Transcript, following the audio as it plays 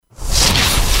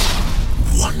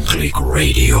Click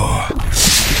Radio.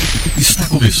 Está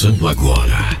começando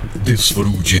agora.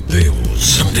 Desfrute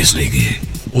Deus. Não desligue.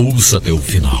 Ouça até o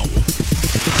final.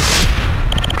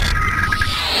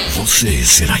 Você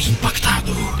será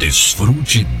impactado.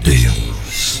 Desfrute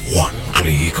Deus. One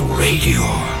Click Radio.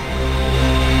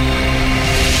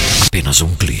 Apenas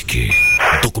um clique.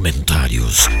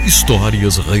 Documentários,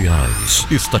 histórias reais,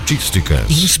 estatísticas,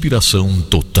 inspiração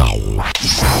total.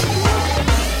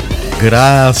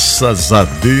 Graças a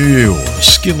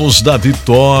Deus que nos dá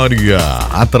vitória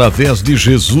através de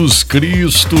Jesus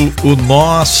Cristo, o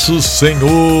nosso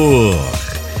Senhor.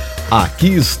 Aqui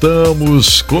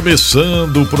estamos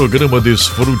começando o programa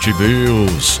Desfrute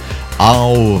Deus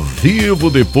ao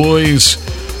vivo depois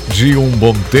de um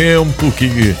bom tempo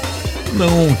que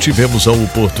não tivemos a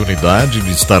oportunidade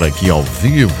de estar aqui ao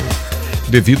vivo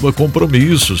devido a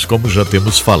compromissos, como já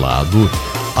temos falado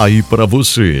aí para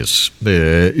vocês.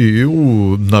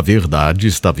 Eu, na verdade,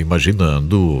 estava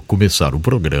imaginando começar o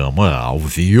programa ao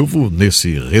vivo,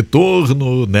 nesse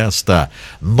retorno, nesta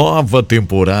nova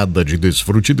temporada de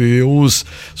Desfrute Deus,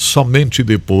 somente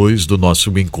depois do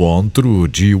nosso encontro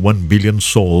de One Billion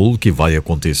Soul, que vai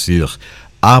acontecer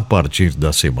a partir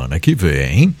da semana que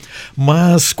vem,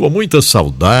 mas com muitas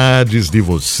saudades de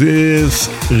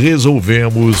vocês,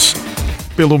 resolvemos,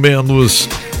 pelo menos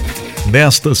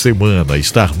nesta semana,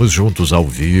 estarmos juntos ao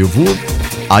vivo.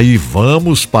 Aí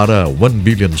vamos para One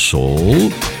Billion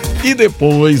Soul e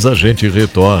depois a gente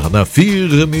retorna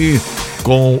firme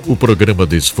com o programa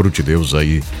Desfrute Deus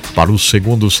aí para o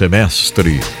segundo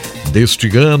semestre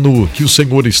deste ano que o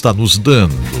Senhor está nos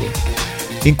dando.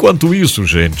 Enquanto isso,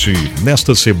 gente,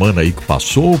 nesta semana aí que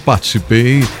passou,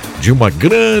 participei de uma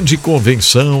grande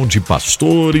convenção de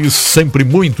pastores, sempre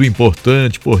muito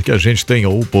importante, porque a gente tem a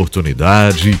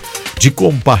oportunidade de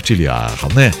compartilhar,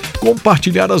 né?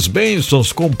 Compartilhar as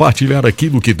bênçãos, compartilhar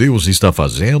aquilo que Deus está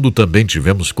fazendo. Também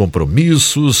tivemos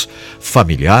compromissos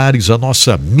familiares, a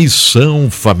nossa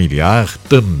missão familiar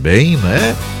também,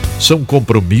 né? São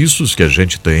compromissos que a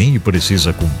gente tem e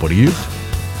precisa cumprir.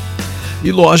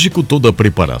 E lógico, toda a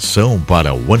preparação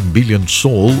para o One Billion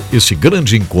Soul, esse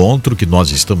grande encontro que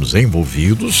nós estamos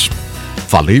envolvidos.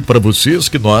 Falei para vocês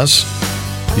que nós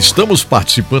estamos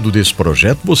participando desse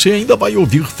projeto. Você ainda vai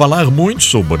ouvir falar muito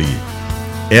sobre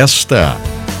esta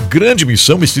grande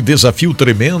missão, esse desafio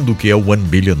tremendo que é o One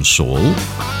Billion Soul.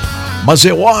 Mas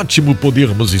é ótimo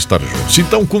podermos estar juntos.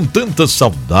 Então, com tanta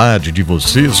saudade de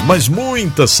vocês, mas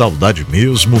muita saudade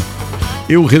mesmo,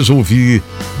 eu resolvi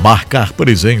marcar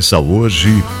presença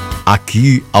hoje,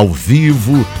 aqui ao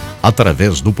vivo,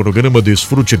 através do programa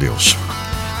Desfrute Deus.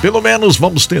 Pelo menos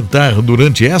vamos tentar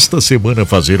durante esta semana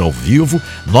fazer ao vivo.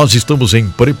 Nós estamos em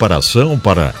preparação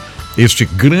para este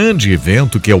grande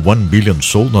evento que é o One Billion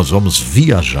Soul. Nós vamos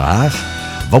viajar,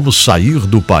 vamos sair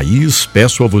do país.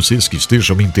 Peço a vocês que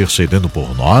estejam intercedendo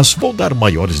por nós. Vou dar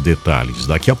maiores detalhes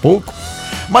daqui a pouco.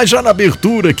 Mas já na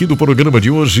abertura aqui do programa de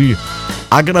hoje,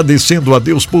 agradecendo a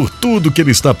Deus por tudo que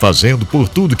Ele está fazendo, por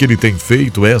tudo que Ele tem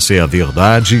feito, essa é a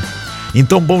verdade.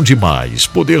 Então, bom demais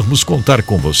podermos contar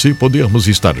com você, podermos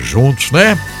estar juntos,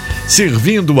 né?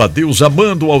 Servindo a Deus,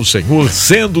 amando ao Senhor,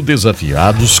 sendo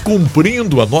desafiados,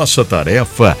 cumprindo a nossa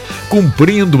tarefa,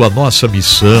 cumprindo a nossa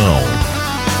missão.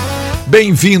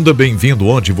 Bem-vinda, bem-vindo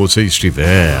onde você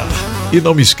estiver. E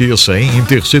não me esqueça, hein?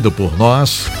 Interceda por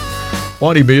nós.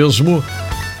 Ore mesmo.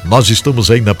 Nós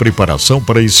estamos aí na preparação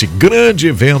para esse grande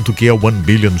evento que é o One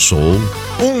Billion Soul,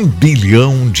 1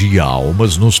 bilhão de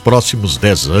almas nos próximos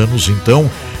 10 anos. Então,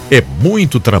 é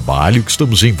muito trabalho que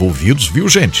estamos envolvidos, viu,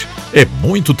 gente? É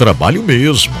muito trabalho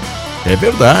mesmo, é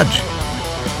verdade.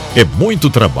 É muito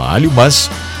trabalho, mas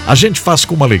a gente faz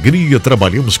com alegria,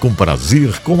 trabalhamos com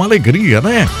prazer, com alegria,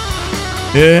 né?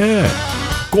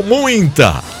 Com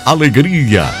muita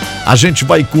alegria, a gente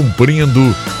vai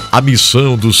cumprindo a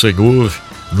missão do Senhor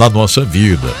na nossa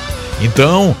vida.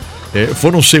 Então,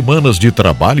 foram semanas de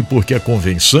trabalho, porque a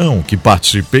convenção que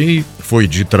participei foi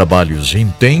de trabalhos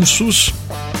intensos.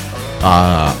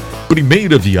 A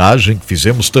primeira viagem que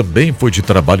fizemos também foi de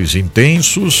trabalhos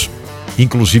intensos,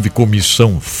 inclusive com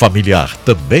missão familiar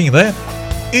também, né?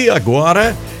 E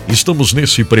agora estamos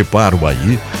nesse preparo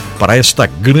aí para esta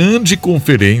grande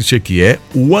conferência que é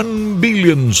One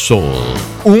Billion Soul.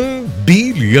 1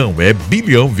 bilhão, é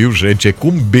bilhão, viu, gente? É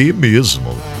com B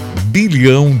mesmo.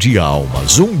 Bilhão de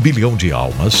almas, 1 bilhão de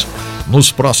almas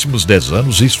nos próximos 10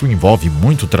 anos. Isso envolve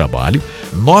muito trabalho.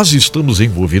 Nós estamos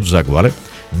envolvidos agora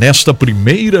nesta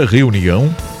primeira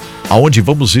reunião, onde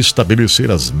vamos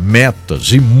estabelecer as metas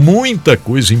e muita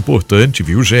coisa importante,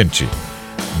 viu, gente?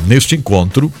 Neste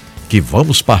encontro que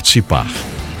vamos participar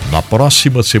na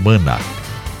próxima semana.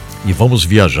 E vamos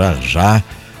viajar já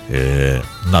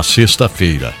na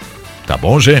sexta-feira. Tá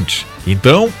bom, gente?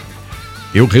 Então,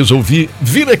 eu resolvi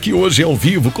vir aqui hoje ao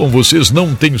vivo com vocês.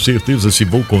 Não tenho certeza se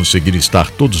vou conseguir estar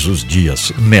todos os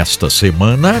dias nesta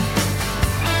semana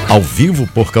ao vivo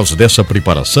por causa dessa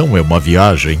preparação. É uma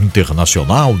viagem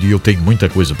internacional e eu tenho muita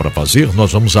coisa para fazer.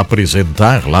 Nós vamos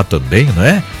apresentar lá também,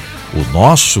 né, o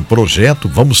nosso projeto.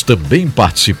 Vamos também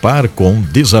participar com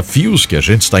desafios que a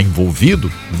gente está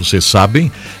envolvido. Vocês sabem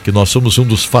que nós somos um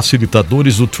dos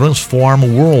facilitadores do Transform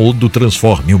World, do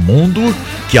Transforme o Mundo,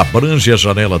 que abrange a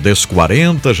janela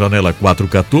 1040, janela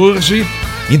 414.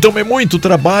 Então é muito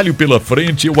trabalho pela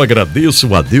frente. Eu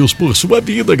agradeço a Deus por sua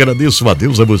vida, agradeço a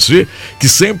Deus a você que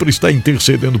sempre está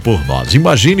intercedendo por nós.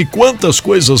 Imagine quantas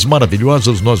coisas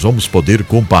maravilhosas nós vamos poder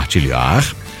compartilhar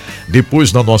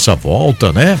depois da nossa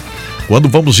volta, né? Quando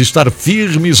vamos estar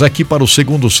firmes aqui para o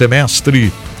segundo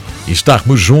semestre,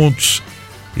 estarmos juntos.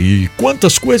 E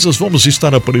quantas coisas vamos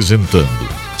estar apresentando,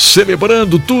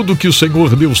 celebrando tudo que o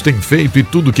Senhor Deus tem feito e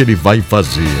tudo que Ele vai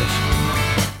fazer.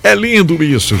 É lindo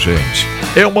isso, gente.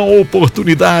 É uma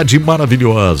oportunidade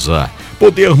maravilhosa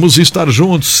podermos estar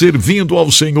juntos servindo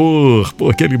ao Senhor,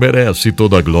 porque Ele merece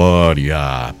toda a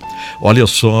glória. Olha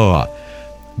só,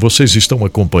 vocês estão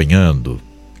acompanhando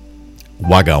o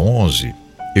H11?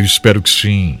 Eu espero que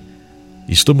sim.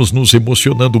 Estamos nos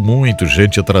emocionando muito,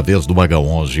 gente, através do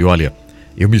H11. E olha,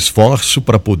 eu me esforço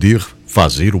para poder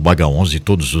fazer o H11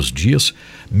 todos os dias,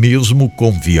 mesmo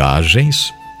com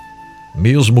viagens.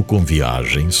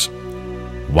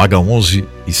 O H11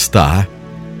 está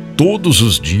todos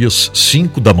os dias,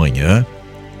 5 da manhã.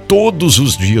 Todos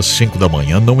os dias, 5 da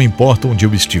manhã. Não importa onde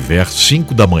eu estiver,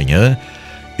 5 da manhã,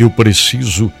 eu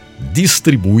preciso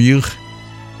distribuir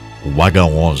o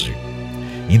H11.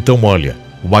 Então, olha,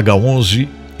 o H11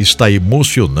 está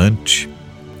emocionante.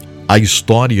 A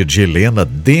história de Helena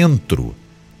dentro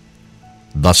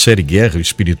da série Guerra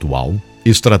Espiritual,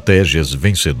 Estratégias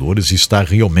Vencedoras, está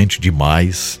realmente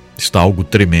demais. Está algo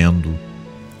tremendo.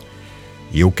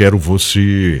 E eu quero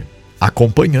você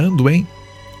acompanhando, hein?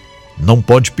 Não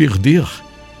pode perder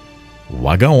o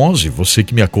H11. Você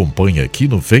que me acompanha aqui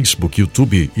no Facebook,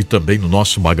 YouTube e também no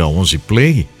nosso H11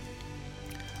 Play.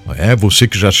 Você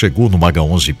que já chegou no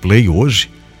H11 Play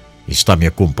hoje, está me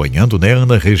acompanhando, né,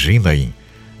 Ana Regina, em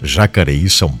Jacareí,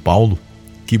 São Paulo.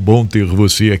 Que bom ter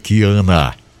você aqui,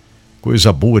 Ana.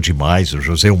 Coisa boa demais. O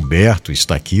José Humberto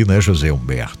está aqui, né, José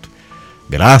Humberto?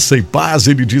 Graça e paz,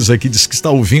 ele diz aqui, diz que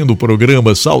está ouvindo o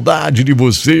programa. Saudade de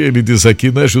você, ele diz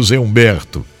aqui, né, José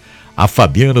Humberto? A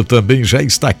Fabiana também já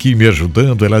está aqui me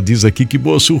ajudando. Ela diz aqui, que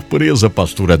boa surpresa,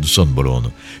 pastora do São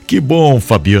Bruno. Que bom,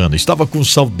 Fabiana, estava com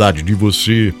saudade de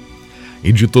você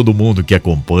e de todo mundo que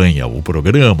acompanha o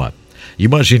programa.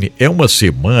 Imagine, é uma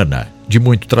semana de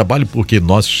muito trabalho, porque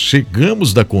nós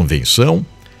chegamos da convenção,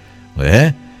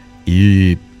 né?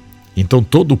 E então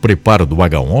todo o preparo do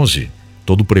H11,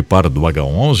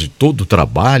 todo o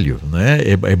trabalho, né?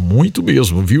 É muito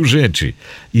mesmo, viu, gente?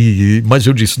 Mas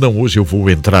eu disse, não, hoje eu vou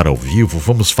entrar ao vivo,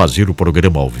 vamos fazer o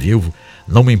programa ao vivo.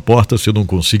 Não me importa se eu não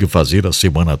consigo fazer a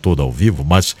semana toda ao vivo,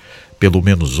 mas pelo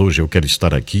menos hoje eu quero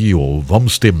estar aqui, ou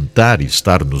vamos tentar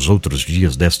estar nos outros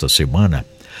dias desta semana,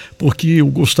 porque eu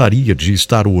gostaria de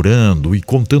estar orando e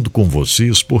contando com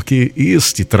vocês, porque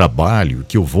este trabalho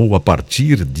que eu vou a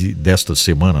partir desta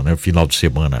semana, né, final de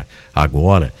semana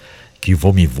agora, que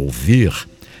vou me envolver,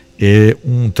 é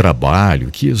um trabalho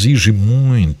que exige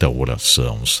muita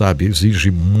oração, sabe?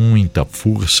 Exige muita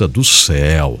força do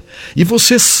céu. E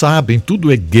vocês sabem,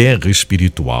 tudo é guerra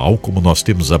espiritual, como nós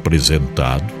temos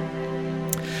apresentado.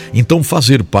 Então,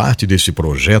 fazer parte desse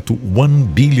projeto 1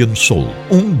 Billion Soul,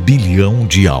 1 bilhão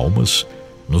de almas,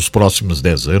 nos próximos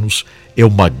 10 anos, é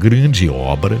uma grande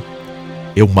obra.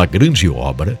 Eu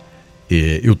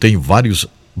tenho vários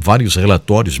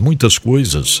relatórios, muitas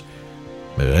coisas.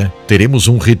 Teremos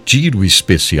um retiro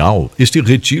especial. Este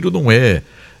retiro não é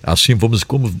assim,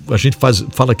 como a gente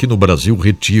fala aqui no Brasil,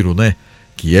 retiro, né?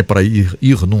 Que é para ir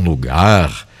num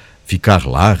lugar, ficar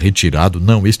lá retirado.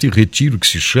 Não, este retiro que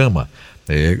se chama,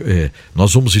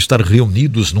 nós vamos estar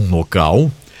reunidos num local,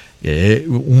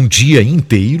 um dia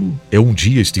inteiro,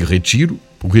 este retiro.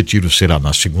 O retiro será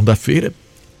na segunda-feira,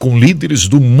 com líderes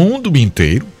do mundo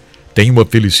inteiro. Tenho a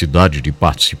felicidade de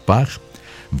participar.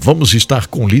 Vamos estar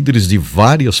com líderes de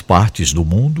várias partes do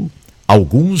mundo,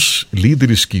 alguns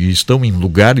líderes que estão em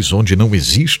lugares onde não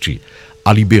existe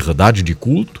a liberdade de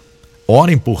culto.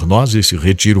 Orem por nós, esse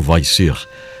retiro vai ser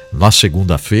na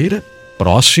segunda-feira,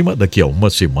 próxima, daqui a uma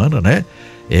semana, né?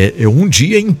 É um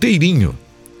dia inteirinho,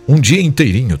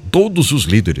 todos os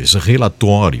líderes,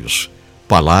 relatórios,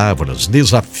 palavras,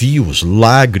 desafios,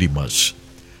 lágrimas,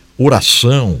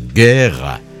 oração,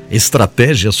 guerra,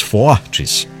 estratégias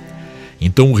fortes.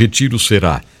 Então o retiro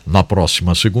será na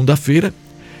próxima segunda-feira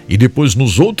e depois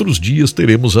nos outros dias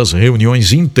teremos as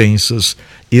reuniões intensas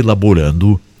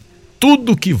elaborando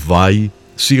tudo que vai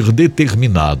ser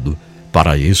determinado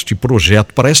para este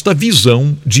projeto, para esta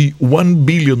visão de 1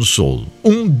 billion soul,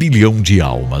 1 bilhão de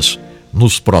almas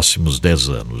nos próximos 10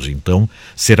 anos. Então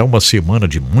será uma semana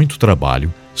de muito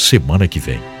trabalho, semana que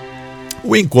vem.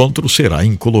 O encontro será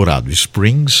em Colorado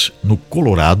Springs, no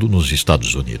Colorado, nos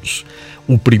Estados Unidos.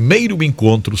 O primeiro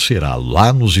encontro será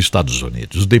lá nos Estados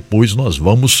Unidos. Depois nós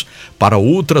vamos para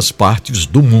outras partes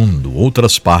do mundo,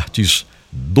 outras partes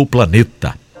do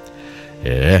planeta.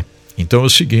 Então é o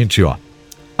seguinte,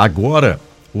 agora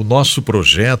o nosso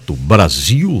projeto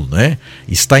Brasil,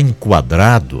 está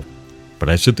enquadrado.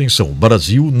 Preste atenção, o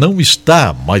Brasil não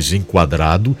está mais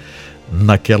enquadrado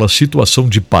naquela situação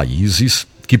de países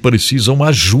que precisam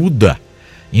ajuda.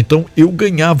 Então eu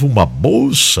ganhava uma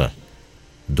bolsa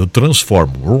do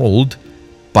Transform World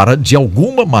para, de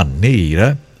alguma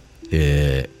maneira,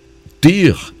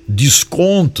 ter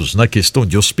descontos na questão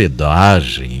de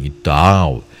hospedagem e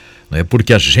tal,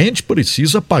 porque a gente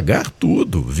precisa pagar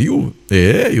tudo, viu?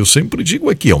 Eu sempre digo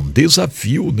aqui, é um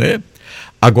desafio,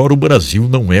 Agora o Brasil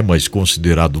não é mais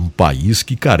considerado um país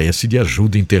que carece de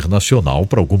ajuda internacional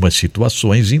para algumas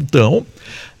situações, então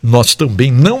nós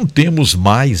também não temos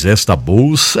mais esta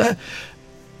bolsa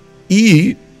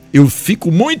e eu fico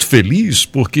muito feliz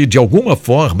porque de alguma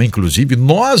forma, inclusive,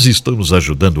 nós estamos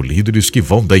ajudando líderes que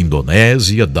vão da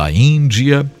Indonésia, da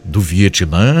Índia, do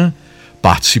Vietnã,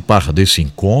 participar desse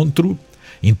encontro.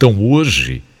 Então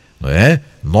hoje,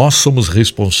 nós somos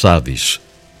responsáveis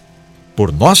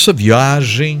por nossa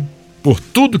viagem, por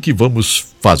tudo que vamos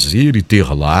fazer e ter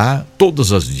lá,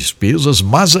 todas as despesas,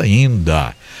 mas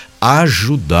ainda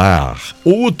ajudar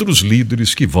outros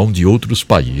líderes que vão de outros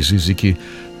países e que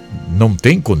não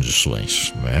têm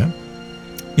condições,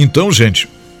 Então, gente,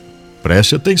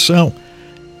 preste atenção.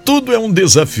 Tudo é um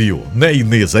desafio,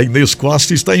 Inês? A Inês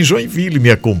Costa está em Joinville me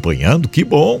acompanhando. Que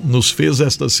bom, nos fez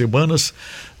estas semanas.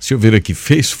 Deixa eu ver aqui,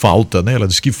 fez falta, Ela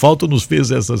disse que falta nos fez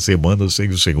estas semanas sem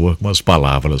o Senhor, com as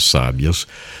palavras sábias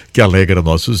que alegram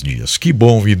nossos dias. Que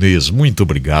bom, Inês, muito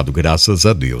obrigado, graças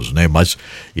a Deus, Mas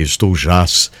estou já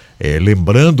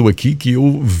lembrando aqui que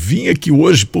eu vim aqui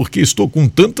hoje porque estou com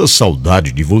tanta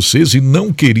saudade de vocês e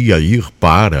não queria ir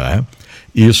para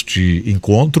este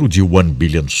encontro de 1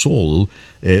 billion soul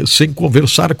sem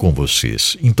conversar com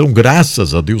vocês. Então,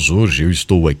 graças a Deus, hoje eu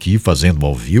estou aqui fazendo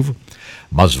ao vivo,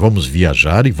 mas vamos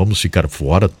viajar e vamos ficar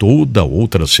fora toda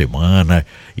outra semana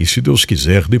e, se Deus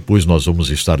quiser, depois nós vamos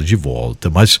estar de volta.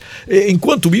 Mas,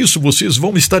 enquanto isso, vocês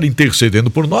vão estar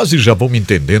intercedendo por nós e já vão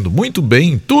entendendo muito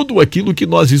bem tudo aquilo que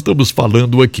nós estamos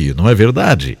falando aqui, não é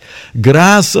verdade?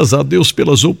 Graças a Deus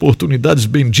pelas oportunidades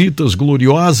benditas,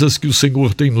 gloriosas que o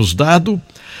Senhor tem nos dado.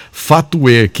 Fato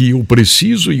é que eu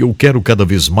preciso e eu quero cada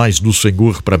vez mais do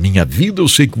Senhor para minha vida. Eu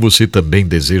sei que você também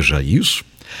deseja isso.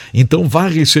 Então vá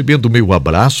recebendo o meu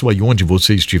abraço aí onde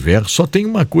você estiver. Só tem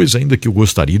uma coisa ainda que eu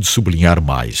gostaria de sublinhar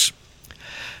mais.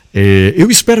 Eu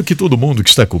espero que todo mundo que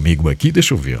está comigo aqui,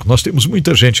 deixa eu ver, nós temos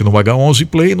muita gente no H11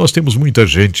 Play, nós temos muita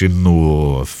gente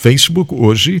no Facebook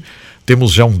hoje,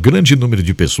 temos já um grande número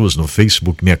de pessoas no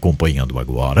Facebook me acompanhando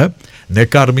agora,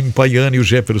 Carmen Paiane, o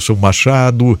Jefferson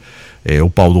Machado, o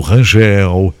Paulo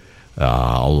Rangel,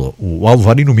 o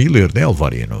Alvarino Miller,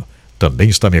 Alvarino? Também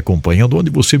está me acompanhando. Onde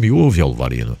você me ouve,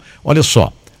 Alvarino? Olha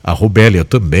só, a Robélia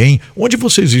também. Onde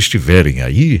vocês estiverem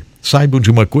aí, saibam de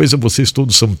uma coisa, vocês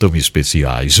todos são tão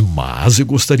especiais, mas eu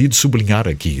gostaria de sublinhar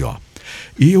aqui,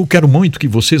 E eu quero muito que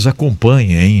vocês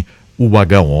acompanhem o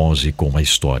H11 com a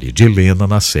história de Helena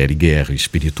na série Guerra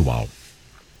Espiritual.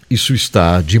 Isso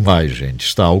está demais, gente.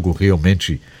 Está algo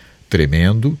realmente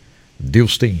tremendo.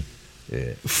 Deus tem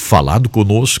falado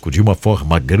conosco de uma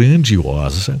forma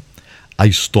grandiosa. A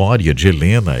história de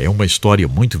Helena é uma história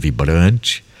muito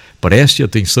vibrante. Preste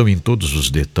atenção em todos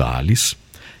os detalhes.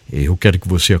 Eu quero que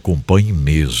você acompanhe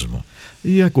mesmo.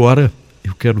 E agora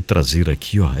eu quero trazer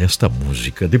aqui esta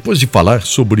música. Depois de falar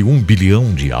sobre 1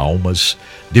 bilhão de almas,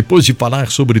 depois de falar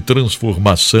sobre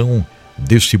transformação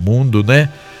desse mundo,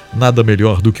 nada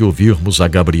melhor do que ouvirmos a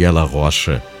Gabriela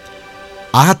Rocha.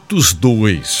 Atos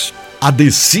 2, a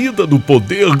descida do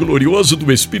poder glorioso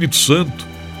do Espírito Santo.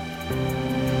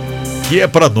 Que é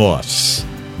para nós,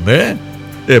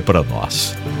 É para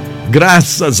nós.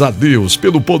 Graças a Deus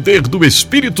pelo poder do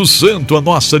Espírito Santo à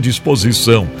nossa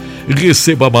disposição.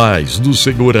 Receba mais do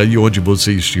Senhor aí onde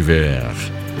você estiver.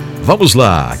 Vamos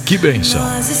lá, que bênção.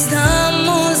 Nós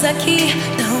estamos aqui,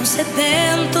 tão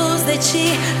sedentos de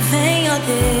ti. Vem, ó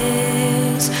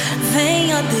Deus,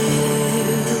 vem, ó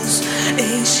Deus.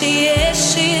 Enche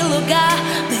este lugar,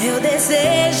 meu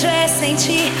desejo é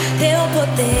sentir teu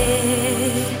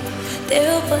poder,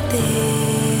 teu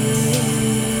poder.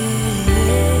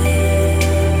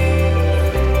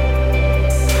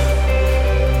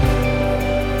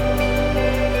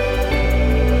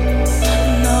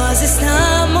 Nós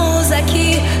estamos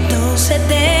aqui tão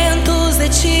sedentos de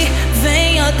ti.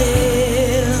 Vem, ó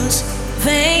Deus,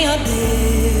 vem, ó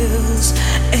Deus,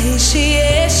 enche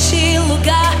este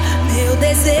lugar. Meu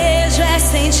desejo é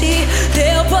sentir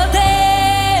teu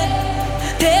poder,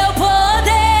 teu poder.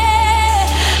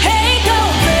 Então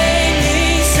vem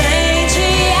me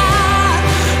incendiar.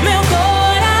 Meu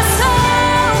coração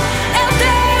é o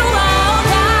teu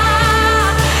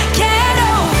altar. Quero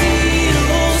ouvir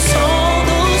o som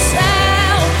do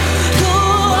céu,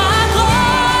 tua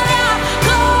glória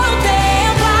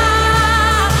contemplar.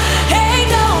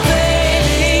 Então vem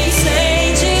me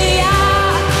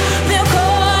incendiar. Meu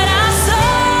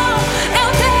coração é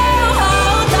o teu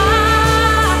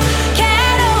altar.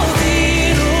 Quero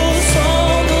ouvir o som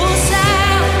do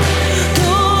céu,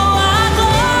 tua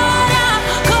glória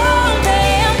contemplar.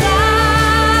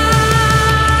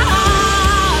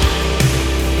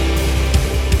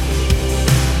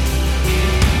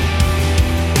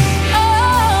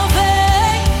 Oh, vem.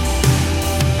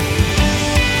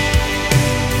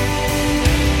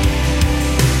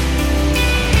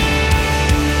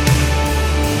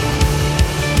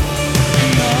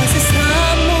 Nós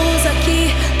estamos aqui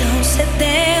tão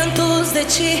sedentos de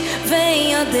ti.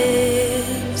 Vem, ó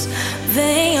Deus,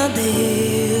 vem, ó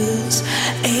Deus,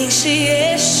 enche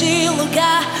este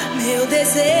lugar. Meu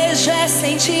desejo é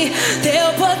sentir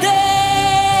teu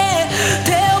poder,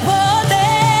 teu poder.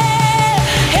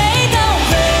 Então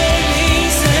vem me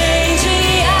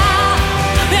incendiar.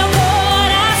 Meu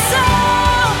coração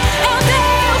é o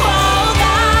teu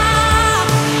altar.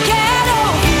 Quero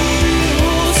ouvir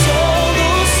o som do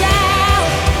céu,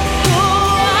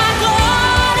 tua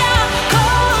glória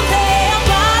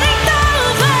contemplar.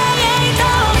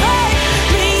 Então vem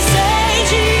me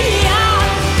incendiar.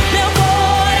 Meu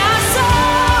coração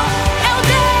é o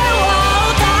teu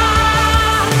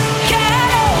altar.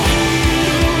 Quero ouvir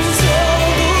o som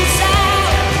do céu,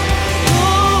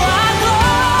 tua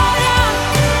glória.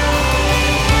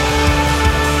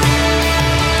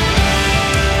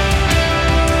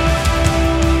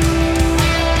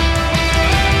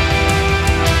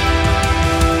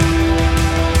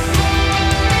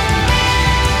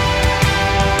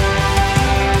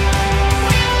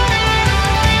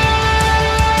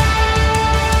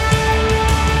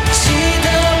 Te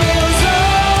damos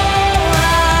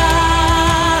honra,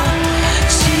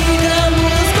 te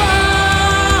damos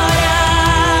glória.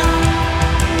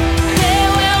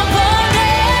 Teu é o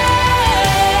poder,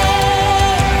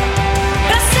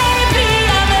 pra sempre,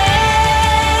 amém.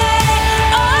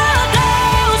 Oh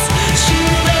Deus, te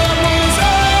damos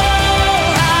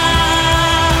honra,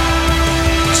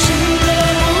 te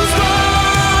damos glória.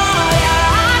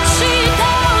 A ti,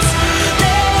 Deus,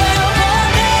 teu é o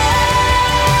poder,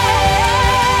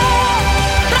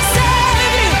 pra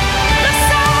sempre, pra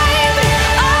sempre,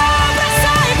 oh, pra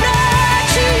sempre.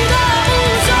 Te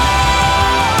damos honra,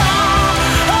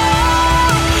 oh,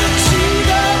 te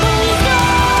damos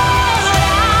glória.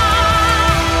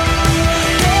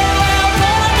 Teu é o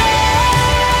poder,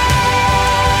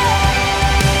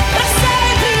 pra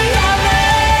sempre,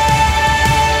 amém.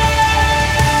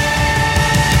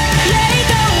 E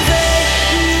então vem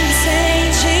me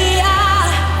incendiar.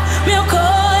 Meu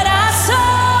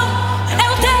coração é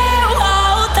o teu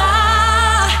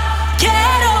altar.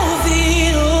 Quero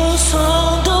ouvir o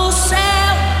som do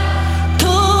céu,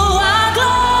 tua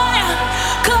glória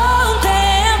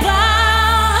contemplar.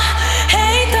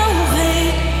 Então vem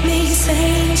me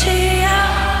incendiar.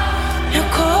 Meu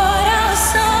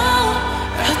coração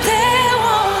é o teu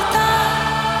altar.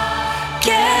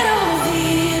 Quero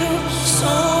ouvir o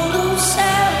som do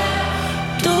céu,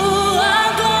 tua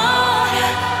glória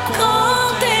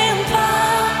contemplar.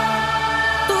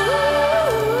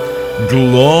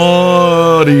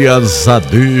 Glórias a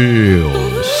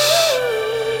Deus.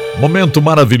 Momento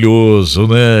maravilhoso,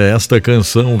 né? Esta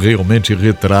canção realmente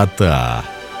retrata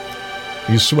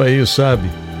isso aí, sabe?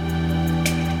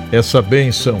 Essa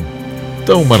bênção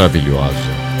tão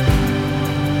maravilhosa.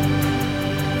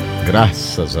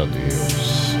 Graças a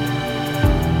Deus.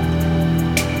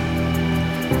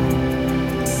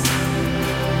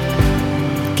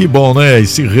 Que bom, né?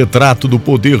 Esse retrato do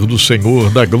poder do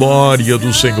Senhor, da glória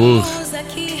do Senhor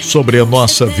sobre a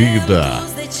nossa vida.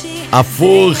 A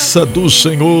força do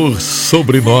Senhor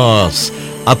sobre nós,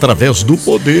 através do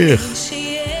poder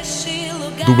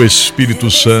do Espírito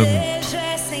Santo,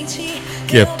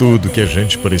 que é tudo que a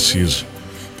gente precisa.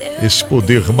 esse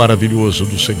poder maravilhoso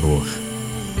do Senhor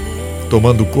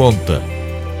tomando conta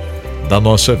da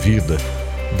nossa vida,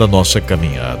 da nossa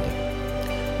caminhada.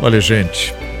 Olha,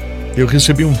 gente, eu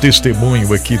recebi um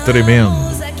testemunho aqui tremendo,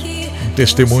 um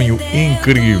testemunho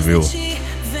incrível,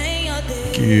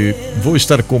 que vou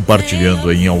estar compartilhando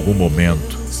aí em algum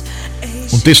momento.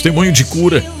 Um testemunho de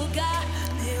cura.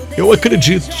 Eu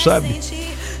acredito, sabe?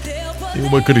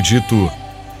 Eu acredito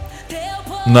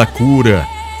na cura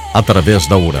através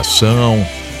da oração.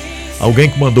 Alguém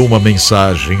que mandou uma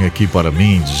mensagem aqui para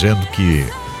mim dizendo que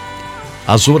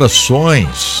as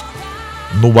orações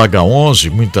no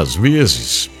H11, muitas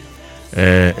vezes,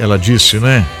 ela disse,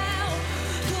 né?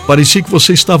 Parecia que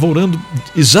você estava orando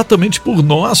exatamente por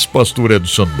nós, pastor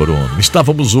Edson Bruno.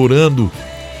 Estávamos orando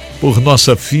por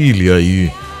nossa filha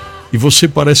e você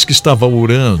parece que estava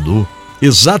orando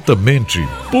exatamente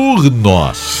por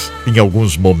nós em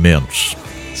alguns momentos,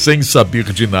 sem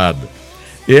saber de nada.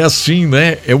 É assim,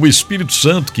 né? É o Espírito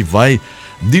Santo que vai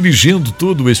dirigindo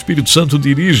tudo. O Espírito Santo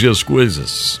dirige as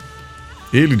coisas.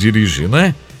 Ele dirige,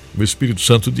 né? O Espírito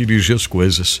Santo dirige as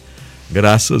coisas.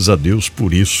 Graças a Deus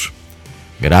por isso.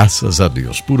 Graças a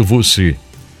Deus por você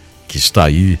que está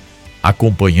aí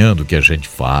acompanhando o que a gente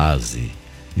faz.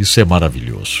 Isso é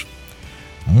maravilhoso.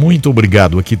 Muito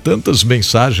obrigado. Aqui tantas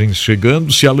mensagens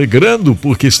chegando, se alegrando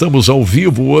porque estamos ao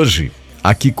vivo hoje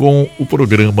aqui com o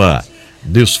programa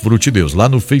DesfruteDeus. Lá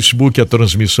no Facebook a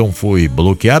transmissão foi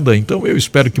bloqueada, então eu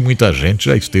espero que muita gente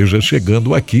já esteja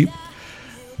chegando aqui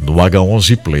no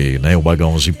H11 Play, né? O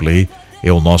H11 Play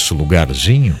é o nosso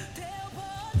lugarzinho.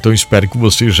 Então espero que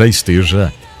você já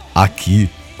esteja aqui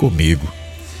comigo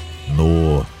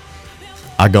no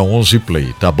H11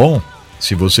 Play, tá bom?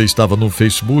 Se você estava no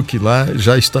Facebook, lá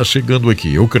já está chegando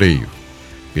aqui, eu creio.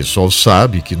 O pessoal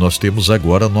sabe que nós temos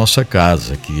agora a nossa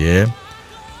casa, que é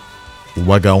o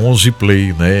H11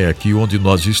 Play, né? Aqui onde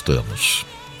nós estamos.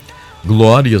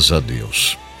 Glórias a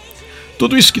Deus.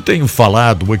 Tudo isso que tenho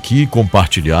falado aqui,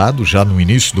 compartilhado já no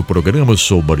início do programa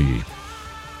sobre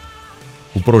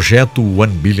o projeto 1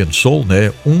 Billion Soul,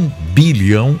 né? 1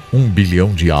 bilhão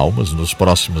de almas nos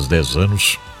próximos 10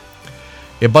 anos.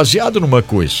 É baseado numa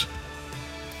coisa.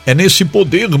 É nesse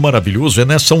poder maravilhoso, é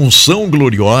nessa unção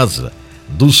gloriosa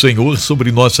do Senhor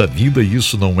sobre nossa vida, e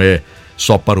isso não é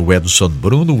só para o Edson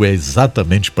Bruno, é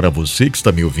exatamente para você que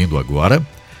está me ouvindo agora,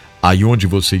 aí onde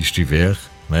você estiver,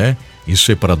 né?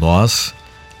 Isso é para nós,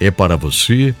 é para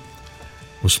você.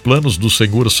 Os planos do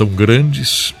Senhor são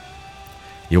grandes.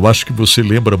 Eu acho que você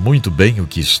lembra muito bem o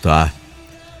que está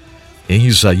em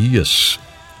Isaías,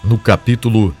 no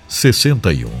capítulo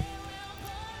 61.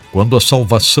 Quando a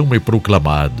salvação é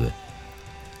proclamada,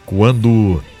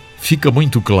 quando fica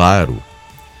muito claro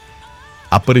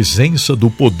a presença do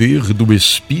poder do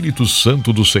Espírito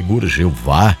Santo do Senhor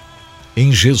Jeová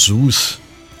em Jesus.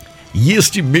 E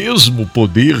este mesmo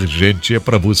poder, gente, é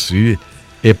para você,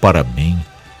 é para mim.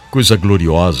 Coisa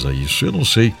gloriosa isso. Eu não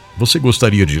sei, você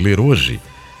gostaria de ler hoje?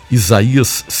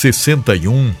 Isaías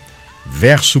 61,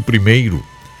 verso 1.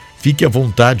 Fique à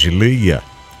vontade, leia.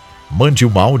 Mande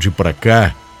um áudio para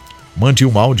cá. Mande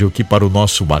um áudio aqui para o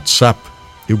nosso WhatsApp.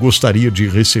 Eu gostaria de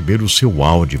receber o seu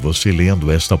áudio, você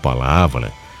lendo esta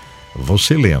palavra,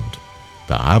 você lendo,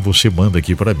 tá? Você manda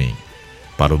aqui para mim,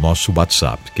 para o nosso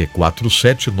WhatsApp, que é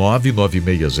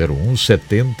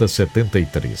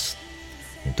 479-9601-7073.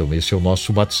 Então esse é o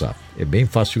nosso WhatsApp, é bem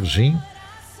facilzinho,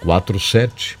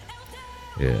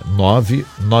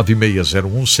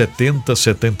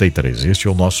 479-9601-7073. Este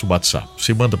é o nosso WhatsApp,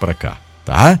 você manda para cá,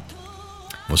 tá?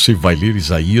 Você vai ler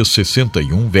Isaías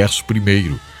 61, verso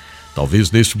 1.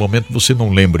 Talvez nesse momento você não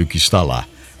lembre o que está lá,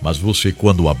 mas você,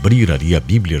 quando abrir ali a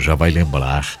Bíblia, já vai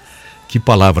lembrar. Que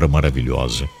palavra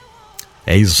maravilhosa.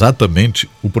 É exatamente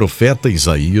o profeta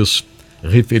Isaías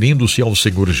referindo-se ao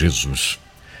Senhor Jesus.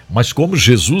 Mas como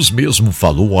Jesus mesmo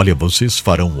falou, olha, vocês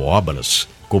farão obras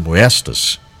como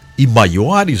estas e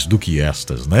maiores do que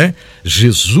estas, né?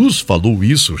 Jesus falou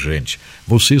isso, gente.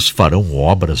 Vocês farão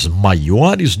obras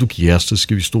maiores do que estas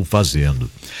que eu estou fazendo.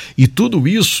 E tudo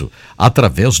isso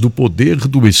através do poder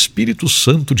do Espírito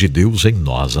Santo de Deus em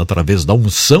nós, através da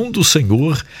unção do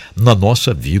Senhor na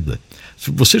nossa vida.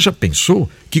 Você já pensou?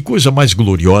 Que coisa mais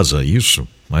gloriosa isso,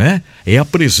 não é? É a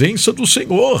presença do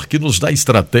Senhor que nos dá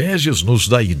estratégias, nos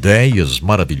dá ideias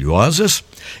maravilhosas,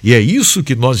 e é isso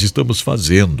que nós estamos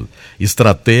fazendo.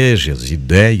 Estratégias,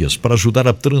 ideias para ajudar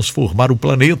a transformar o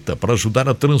planeta, para ajudar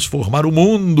a transformar o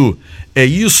mundo. É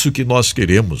isso que nós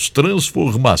queremos,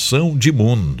 transformação de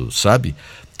mundo, sabe?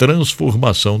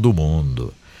 Transformação do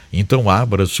mundo. Então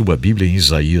abra sua Bíblia em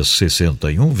Isaías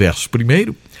 61, verso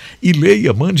 1, e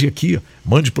leia, mande aqui,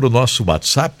 mande para o nosso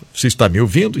WhatsApp. Você está me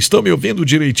ouvindo? Estão me ouvindo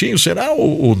direitinho? Será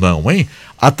ou não, hein?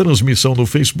 A transmissão no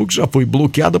Facebook já foi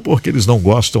bloqueada porque eles não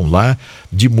gostam lá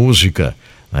de música,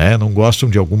 né? Não gostam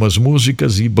de algumas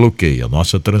músicas e bloqueia a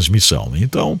nossa transmissão.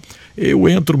 Então, eu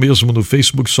entro mesmo no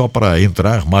Facebook só para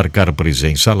entrar, marcar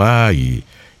presença lá e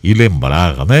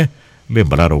lembrar, né?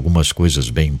 Lembrar algumas coisas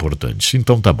bem importantes.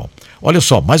 Então tá bom. Olha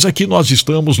só, mas aqui nós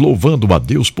estamos louvando a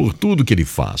Deus por tudo que Ele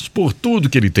faz, por tudo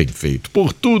que Ele tem feito,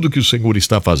 por tudo que o Senhor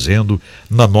está fazendo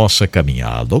na nossa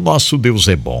caminhada. O nosso Deus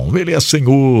é bom, Ele é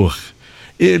Senhor.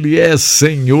 Ele é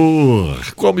Senhor.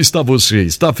 Como está você?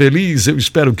 Está feliz? Eu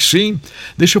espero que sim.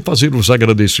 Deixa eu fazer os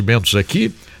agradecimentos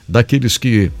aqui daqueles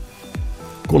que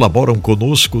colaboram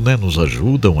conosco, né? Nos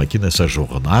ajudam aqui nessa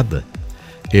jornada.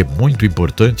 É muito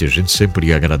importante a gente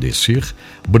sempre agradecer.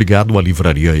 Obrigado à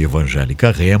Livraria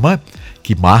Evangélica Rema,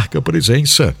 que marca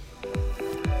presença,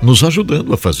 nos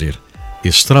ajudando a fazer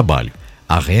esse trabalho.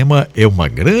 A Rema é uma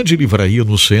grande livraria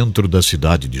no centro da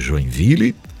cidade de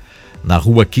Joinville, na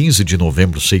rua 15 de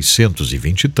novembro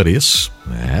 623.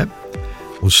 Né?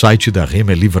 O site da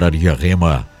Rema é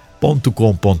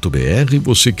livrariarema.com.br.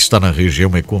 Você que está na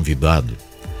região é convidado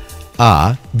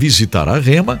a visitar a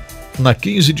Rema, na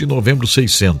 15 de novembro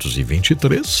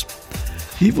 623.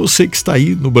 E você que está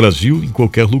aí no Brasil, em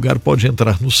qualquer lugar, pode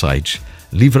entrar no site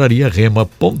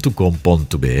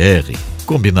livrariarema.com.br.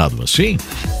 Combinado assim?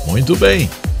 Muito bem.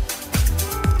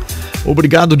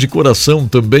 Obrigado de coração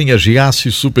também a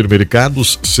Giasse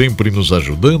Supermercados, sempre nos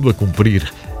ajudando a cumprir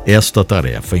esta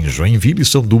tarefa. Em Joinville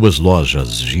são 2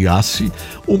 lojas Giasse,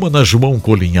 uma na João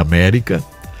Colim América,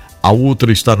 a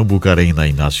outra está no Bucarém, na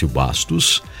Inácio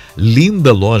Bastos.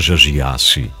 Linda loja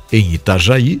Giasse em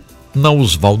Itajaí, na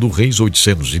Osvaldo Reis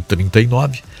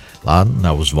 839, lá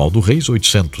na Osvaldo Reis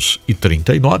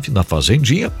 839, na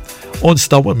Fazendinha, onde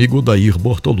está o amigo Odair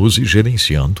Bortoluzzi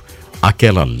gerenciando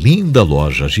aquela linda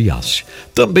loja Giasse.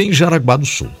 Também em Jaraguá do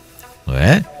Sul, não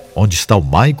é? Onde está o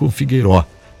Maicon Figueiró,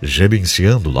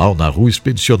 gerenciando lá na Rua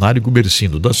Expedicionário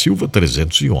Gumercindo da Silva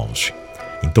 311.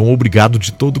 Então, obrigado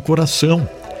de todo o coração.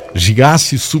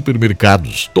 Giasse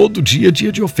Supermercados, todo dia é dia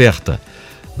de oferta.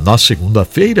 Na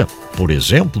segunda-feira, por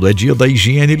exemplo, é dia da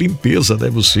higiene e limpeza, né?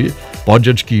 Você pode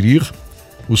adquirir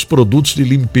os produtos de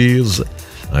limpeza,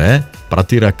 né? Para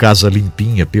ter a casa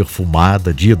limpinha,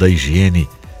 perfumada. Dia da higiene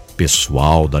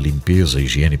pessoal, da limpeza,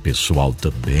 higiene pessoal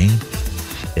também.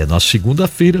 É na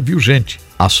segunda-feira, viu, gente?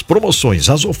 As promoções,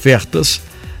 as ofertas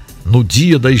no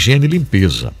dia da higiene e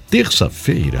limpeza.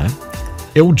 Terça-feira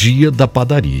é o dia da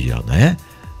padaria, né?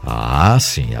 Ah,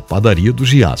 sim, a padaria do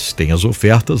Giasse tem as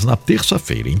ofertas na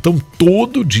terça-feira. Então,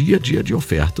 todo dia é dia de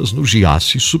ofertas no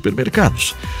Giasse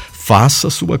Supermercados. Faça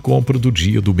a sua compra do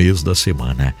dia, do mês, da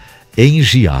semana em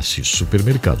Giasse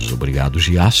Supermercados. Obrigado,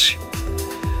 Giasse,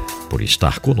 por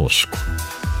estar conosco.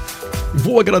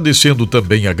 Vou agradecendo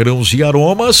também a Grãos e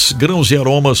Aromas,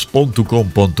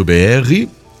 grãosearomas.com.br,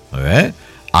 né?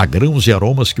 A Grãos e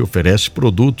Aromas que oferece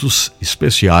produtos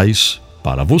especiais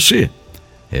para você.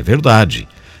 É verdade.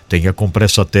 Tem a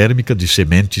compressa térmica de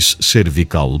sementes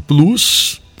Cervical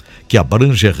Plus, que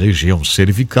abrange a região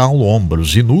cervical,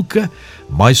 ombros e nuca,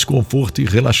 mais conforto e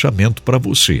relaxamento para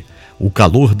você. O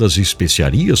calor das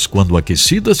especiarias, quando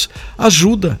aquecidas,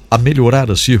 ajuda a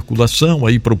melhorar a circulação,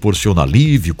 aí proporciona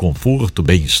alívio, conforto,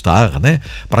 bem-estar, né?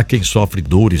 Para quem sofre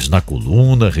dores na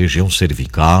coluna, região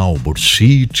cervical,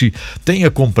 bursite. Tem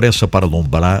a compressa para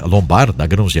lombar da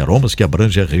Grãos e Aromas, que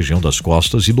abrange a região das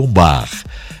costas e lombar.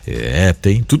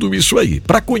 Tem tudo isso aí.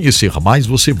 Para conhecer mais,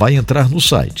 você vai entrar no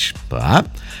site, tá?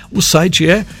 O site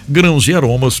é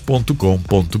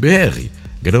grãosearomas.com.br.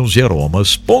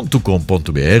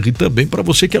 grãosearomas.com.br, também para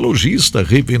você que é lojista,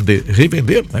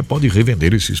 revender, né? Pode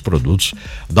revender esses produtos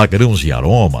da Grãos e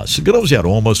Aromas.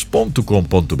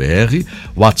 grãosearomas.com.br.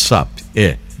 WhatsApp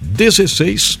é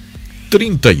 16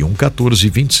 31 14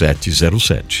 27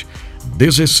 07.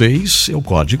 16 é o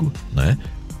código, né?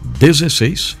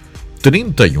 16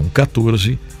 31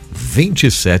 14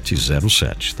 27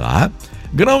 07, tá?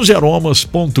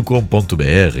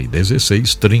 grãosearomas.com.br,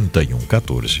 16 31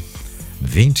 14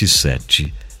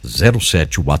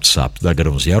 2707, o WhatsApp da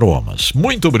Grãos e Aromas.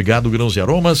 Muito obrigado,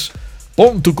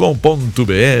 grãosearomas.com.br.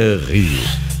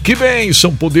 Que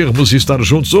bênção podermos estar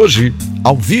juntos hoje,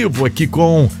 ao vivo, aqui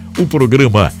com o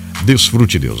programa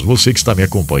Desfrute Deus. Você que está me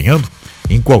acompanhando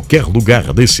em qualquer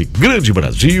lugar desse grande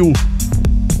Brasil,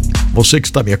 você que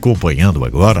está me acompanhando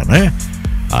agora, né?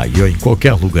 Aí, ó, em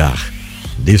qualquer lugar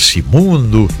desse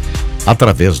mundo,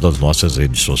 através das nossas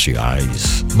redes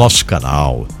sociais, nosso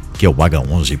canal, que é o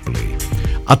H11 Play.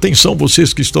 Atenção,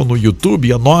 vocês que estão no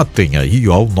YouTube, anotem aí,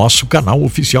 ó, o nosso canal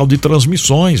oficial de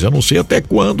transmissões. Eu não sei até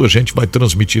quando a gente vai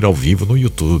transmitir ao vivo no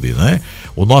YouTube, né?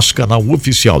 O nosso canal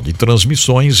oficial de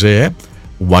transmissões é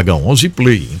o H11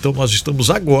 Play. Então nós estamos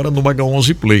agora no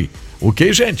H11 Play.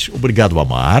 Ok, gente? Obrigado a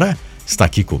Mara, está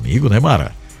aqui comigo, né,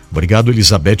 Mara? Obrigado,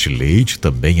 Elizabeth Leite,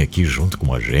 também aqui junto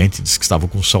com a gente. Diz que estava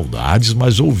com saudades,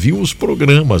 mas ouviu os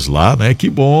programas lá, né? Que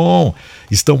bom!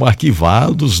 Estão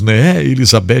arquivados, né?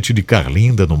 Elizabeth de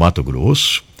Carlinda, no Mato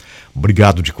Grosso.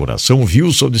 Obrigado de coração. O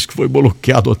Wilson disse que foi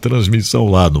bloqueado a transmissão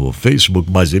lá no Facebook,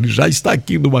 mas ele já está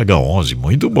aqui no H11.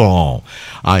 Muito bom.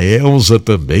 A Elza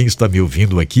também está me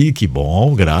ouvindo aqui. Que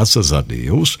bom, graças a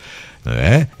Deus.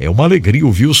 É uma alegria. O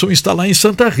Wilson está lá em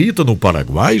Santa Rita, no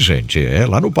Paraguai, gente.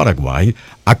 Lá no Paraguai,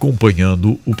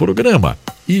 acompanhando o programa.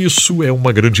 Isso é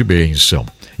uma grande bênção.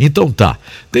 Então tá,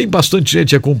 tem bastante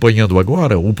gente acompanhando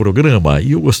agora o programa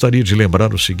e eu gostaria de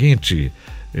lembrar o seguinte,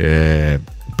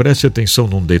 preste atenção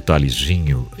num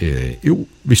detalhezinho. Eu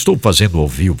estou fazendo ao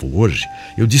vivo hoje.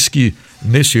 Eu disse que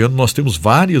nesse ano nós temos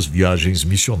várias viagens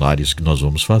missionárias que nós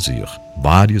vamos fazer.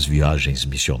 Várias viagens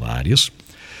missionárias.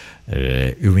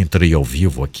 Eu entrei ao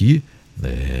vivo aqui,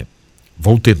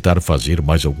 vou tentar fazer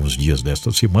mais alguns dias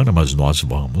desta semana, mas nós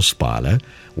vamos para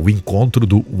o encontro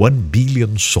do 1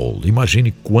 Billion Soul.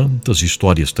 Imagine quantas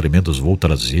histórias tremendas vou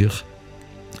trazer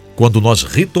quando nós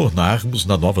retornarmos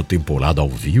na nova temporada ao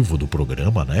vivo do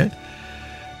programa, né?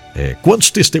 Quantos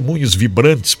testemunhos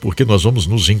vibrantes, porque nós vamos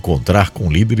nos encontrar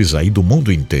com líderes aí do mundo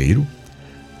inteiro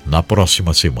na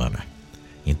próxima semana.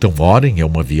 Então orem, é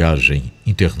uma viagem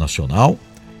internacional.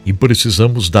 E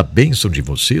precisamos da bênção de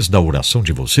vocês, da oração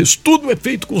de vocês. Tudo é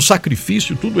feito com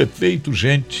sacrifício, tudo é feito,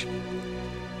 gente,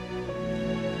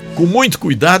 com muito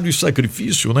cuidado e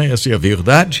sacrifício, né? Essa é a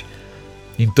verdade.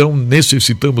 Então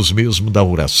necessitamos mesmo da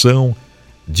oração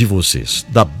de vocês,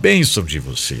 da bênção de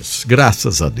vocês,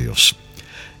 graças a Deus.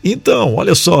 Então,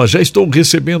 olha só, já estou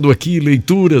recebendo aqui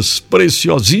leituras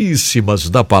preciosíssimas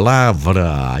da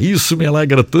palavra. Isso me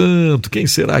alegra tanto. Quem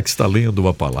será que está lendo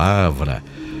a palavra?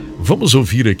 Vamos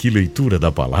ouvir aqui leitura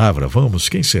da palavra, vamos?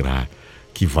 Quem será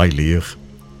que vai ler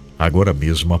agora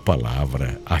mesmo a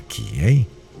palavra aqui, hein?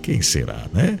 Quem será,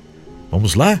 né?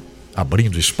 Vamos lá?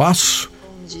 Abrindo espaço.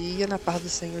 Bom dia, na paz do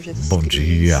Senhor Jesus Bom Cristo.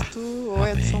 Dia.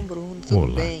 Oi, Edson Bruno, tudo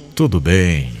Olá, bem? Tudo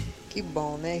bem. Que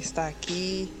bom, né? Estar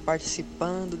aqui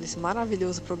participando desse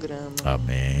maravilhoso programa.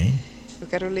 Amém. Eu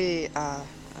quero ler a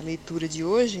leitura de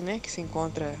hoje, né? Que se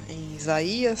encontra em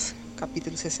Isaías,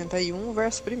 capítulo 61,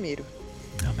 verso 1.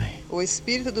 Amém. O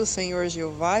Espírito do Senhor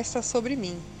Jeová está sobre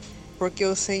mim, porque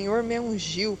o Senhor me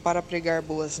ungiu para pregar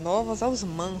boas novas aos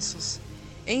mansos.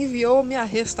 Enviou-me a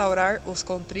restaurar os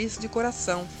contritos de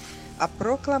coração, a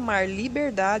proclamar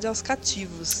liberdade aos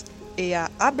cativos e a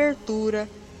abertura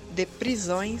de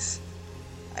prisão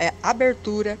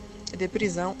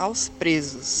aos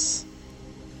presos.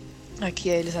 Aqui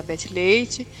é Elizabeth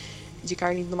Leite, de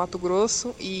Carlinda, do Mato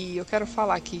Grosso, e eu quero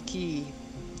falar aqui que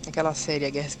aquela série A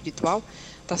Guerra Espiritual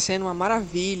está sendo uma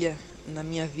maravilha na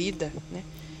minha vida, né?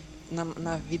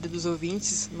 Na vida dos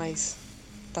ouvintes, mas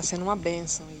está sendo uma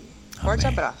bênção. Forte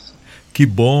abraço. Que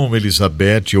bom,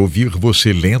 Elizabeth, ouvir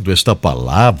você lendo esta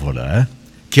palavra, né?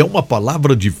 Que é uma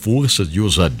palavra de força, de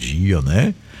ousadia,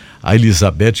 né? A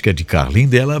Elizabeth, que é de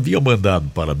Carlinda, ela havia mandado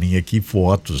para mim aqui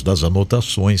fotos das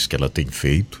anotações que ela tem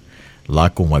feito lá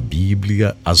com a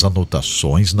Bíblia, as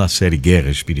anotações na série Guerra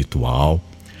Espiritual.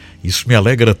 Isso me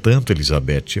alegra tanto,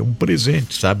 Elizabeth. É um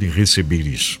presente, sabe, receber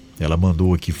isso. Ela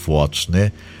mandou aqui fotos,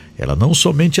 né? Ela não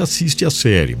somente assiste a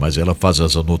série, mas ela faz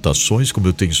as anotações, como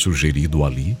eu tenho sugerido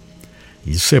ali.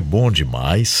 Isso é bom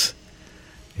demais.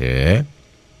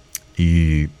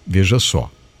 E veja só,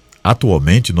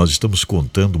 atualmente nós estamos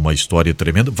contando uma história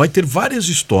tremenda. Vai ter várias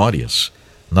histórias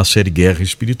na série Guerra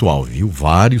Espiritual, viu?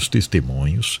 Vários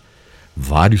testemunhos.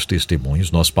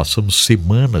 Nós passamos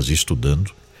semanas estudando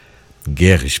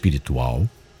Guerra Espiritual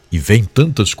e vem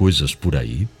tantas coisas por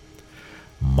aí,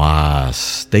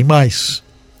 mas tem mais.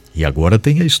 E agora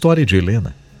tem a história de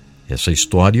Helena. Essa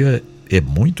história é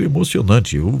muito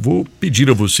emocionante. Eu vou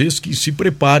pedir a vocês que se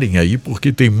preparem aí,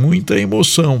 porque tem muita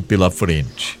emoção pela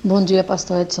frente. Bom dia,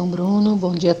 pastor Edson Bruno.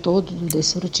 Bom dia a todos do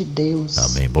DesfruteDeus.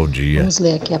 Amém, bom dia. Vamos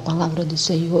ler aqui a palavra do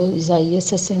Senhor, Isaías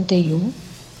 61,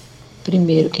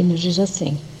 primeiro, que nos diz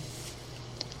assim: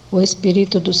 O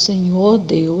Espírito do Senhor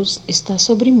Deus está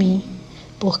sobre mim,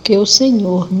 porque o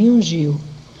Senhor me ungiu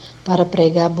para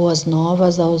pregar boas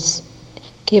novas aos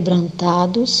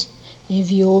quebrantados,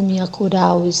 enviou-me a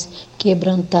curar os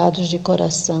quebrantados de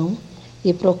coração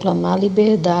e proclamar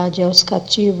liberdade aos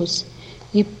cativos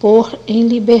e pôr em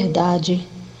liberdade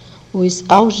os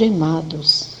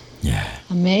algemados.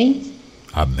 Amém?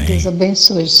 Amém. Deus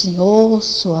abençoe o senhor,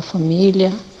 sua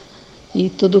família e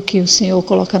tudo que o senhor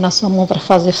coloca na sua mão para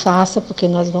fazer, faça, porque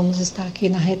nós vamos estar aqui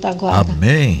na retaguarda.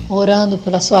 Amém. Orando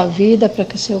pela sua vida, para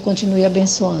que o senhor continue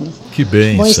abençoando. Que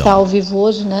bênção. Bom estar ao vivo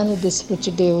hoje, né, no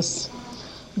DesfruteDeus.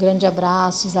 Grande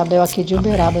abraço, Isabel aqui de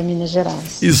Uberaba, Minas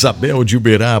Gerais. Isabel de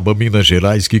Uberaba, Minas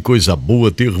Gerais, que coisa boa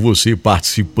ter você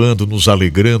participando, nos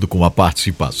alegrando com a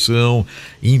participação,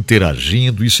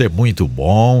 interagindo, isso é muito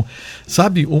bom.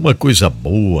 Sabe, uma coisa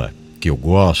boa que eu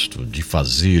gosto de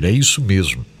fazer é isso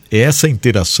mesmo, é essa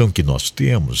interação que nós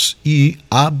temos e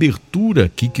a abertura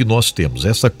aqui que nós temos,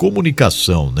 essa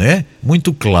comunicação, né?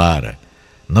 Muito clara,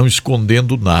 não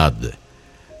escondendo nada.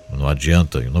 Não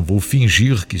adianta, eu não vou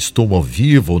fingir que estou ao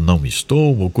vivo ou não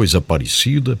estou, ou coisa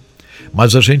parecida,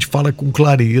 mas a gente fala com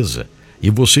clareza e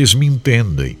vocês me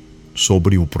entendem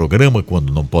sobre o programa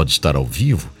quando não pode estar ao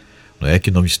vivo, não é que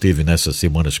não esteve nessas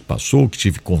semanas que passou, que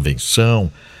tive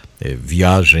convenção,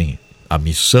 viagem à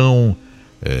missão,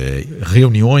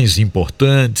 reuniões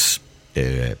importantes,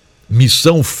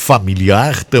 missão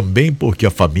familiar também, porque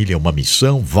a família é uma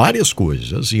missão, várias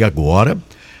coisas, e agora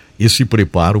esse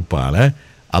preparo para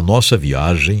a nossa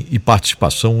viagem e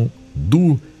participação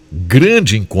do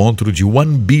grande encontro de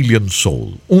 1 billion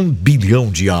soul, 1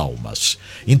 bilhão de almas.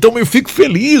 Então eu fico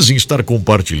feliz em estar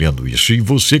compartilhando isso. E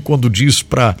você, quando diz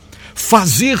para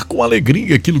fazer com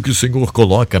alegria aquilo que o Senhor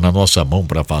coloca na nossa mão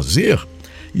para fazer,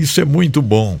 isso é muito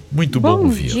bom ouvir. Bom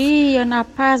dia, na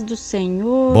paz do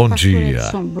Senhor. Bom Pastor dia.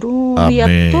 Edson Bruno, Amém. e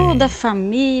a toda a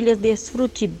família,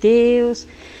 DesfruteDeus,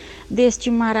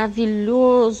 deste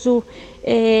maravilhoso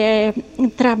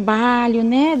trabalho,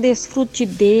 né?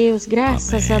 DesfruteDeus,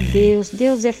 graças Amém. a Deus.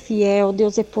 Deus é fiel,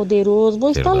 Deus é poderoso.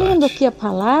 Vou estar lendo aqui a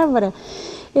palavra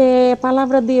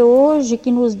de hoje,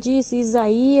 que nos diz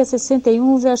Isaías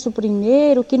 61, verso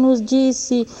 1, que nos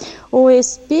disse: o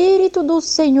Espírito do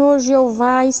Senhor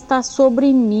Jeová está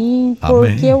sobre mim,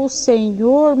 porque Amém. o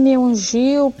Senhor me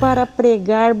ungiu para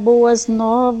pregar boas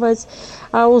novas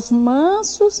aos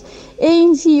mansos, e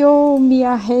enviou-me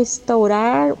a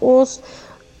restaurar os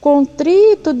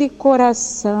contritos de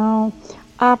coração,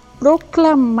 a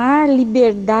proclamar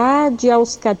liberdade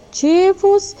aos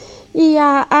cativos e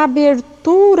a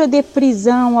abertura de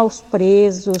prisão aos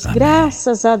presos. Amém.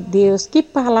 Graças a Deus, que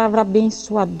palavra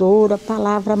abençoadora,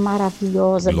 palavra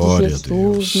maravilhosa. Glória de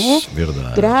Jesus, né?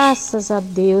 Verdade. Graças a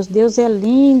Deus, Deus é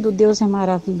lindo, Deus é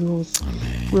maravilhoso.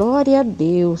 Amém. Glória a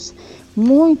Deus.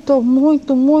 Muito,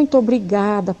 muito, muito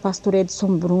obrigada, pastor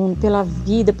Edson Bruno, pela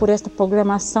vida, por esta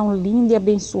programação linda e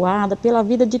abençoada, pela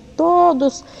vida de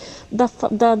todos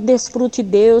da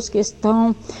DesfruteDeus que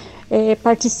estão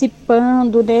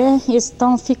participando, né?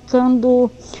 Estão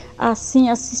ficando assim,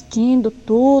 assistindo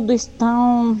tudo,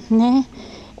 estão, né?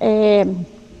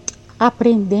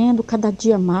 Aprendendo cada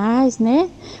dia mais, né?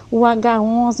 O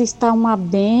H11 está uma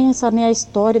benção, né? A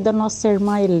história da nossa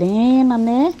irmã Helena,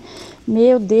 né?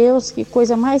 Meu Deus, que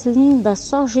coisa mais linda,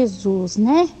 só Jesus,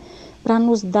 né? Para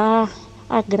nos dar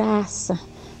a graça,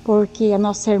 porque a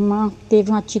nossa irmã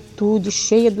teve uma atitude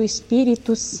cheia do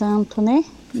Espírito Santo, né?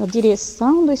 Na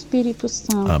direção do Espírito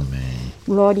Santo. Amém.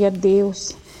 Glória a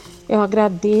Deus. Eu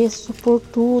agradeço por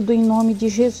tudo em nome de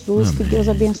Jesus. Amém. Que Deus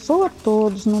abençoe a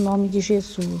todos no nome de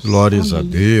Jesus. Glórias Amém. a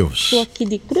Deus. Estou aqui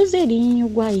de Cruzeirinho,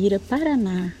 Guaíra,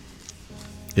 Paraná.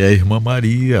 É a irmã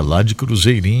Maria, lá de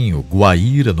Cruzeirinho,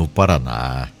 Guaíra, no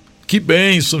Paraná. Que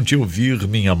bênção te ouvir,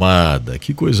 minha amada,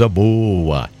 que coisa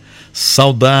boa.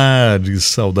 Saudades,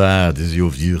 saudades de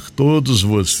ouvir todos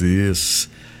vocês.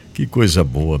 Que coisa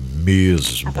boa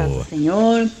mesmo. A paz do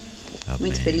Senhor. Amém.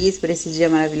 Muito feliz por esse dia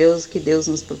maravilhoso que Deus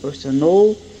nos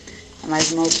proporcionou.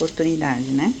 Mais uma oportunidade,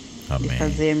 né? Amém. De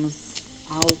fazermos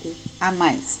algo a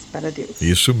mais para Deus.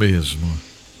 Isso mesmo.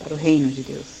 Para o reino de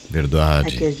Deus. Verdade.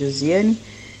 Aqui é a Josiane,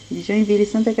 de Joinville,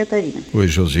 Santa Catarina. Oi,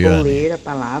 Josiane. Vou ler a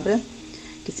palavra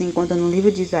que se encontra no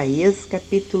livro de Isaías,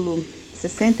 capítulo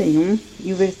 61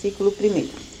 e o versículo 1.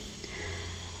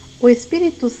 O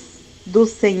Espírito do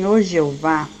Senhor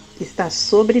Jeová está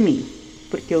sobre mim,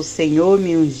 porque o Senhor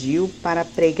me ungiu para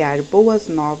pregar boas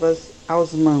novas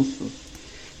aos mansos.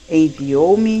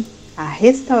 Enviou-me a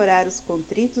restaurar os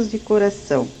contritos de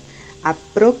coração, a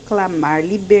proclamar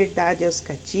liberdade aos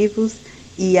cativos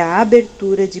e a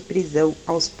abertura de prisão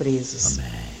aos presos.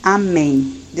 Amém.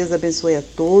 Amém. Deus abençoe a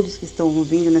todos que estão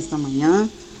ouvindo nesta manhã.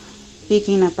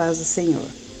 Fiquem na paz do Senhor.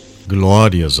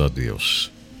 Glórias a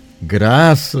Deus.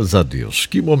 Graças a Deus.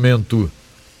 Que momento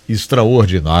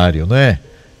extraordinário, né?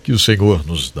 Que o Senhor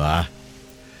nos dá.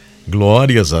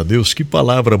 Glórias a Deus. Que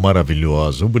palavra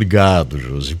maravilhosa. Obrigado,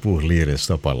 Josi, por ler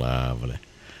esta palavra.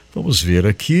 Vamos ver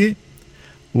aqui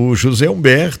o José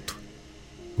Humberto.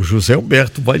 O José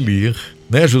Humberto vai ler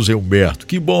né, José Humberto?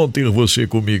 Que bom ter você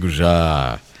comigo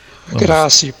já. Vamos.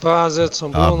 Graça e paz, Edson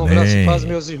Bruno. Amém. Graça e paz,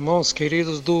 meus irmãos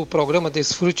queridos do programa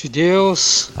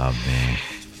DesfruteDeus. Amém.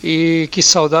 E que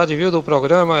saudade, viu, do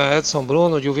programa, Edson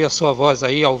Bruno, de ouvir a sua voz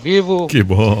aí ao vivo. Que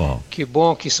bom. Que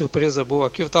bom, que surpresa boa.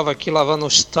 Aqui eu estava aqui lavando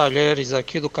os talheres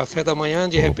aqui do café da manhã,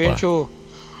 de repente eu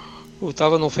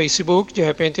estava no Facebook, de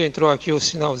repente entrou aqui o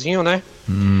sinalzinho, né?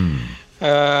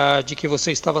 De que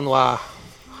você estava no ar.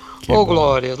 Ô,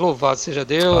 glória, louvado seja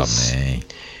Deus. Amém.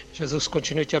 Jesus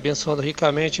continue te abençoando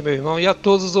ricamente, meu irmão, e a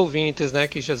todos os ouvintes, né?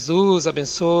 Que Jesus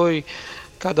abençoe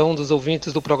cada um dos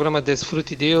ouvintes do programa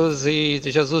DesfruteDeus e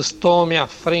Jesus tome a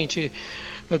frente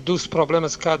dos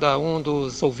problemas que cada um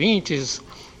dos ouvintes,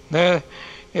 né,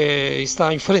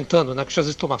 está enfrentando, né? Que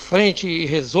Jesus tome a frente e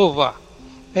resolva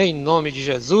em nome de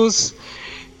Jesus.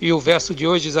 E o verso de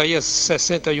hoje, Isaías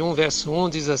 61, verso 1,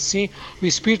 diz assim: o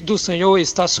Espírito do Senhor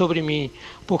está sobre mim,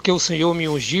 porque o Senhor me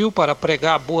ungiu para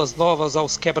pregar boas novas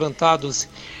aos quebrantados,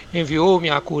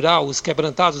 enviou-me a curar os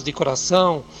quebrantados de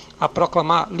coração, a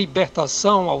proclamar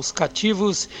libertação aos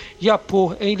cativos e a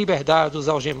pôr em liberdade os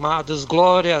algemados.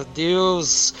 Glória a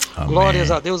Deus, amém.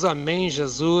 Glórias a Deus, amém,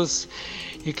 Jesus.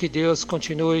 E que Deus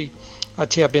continue a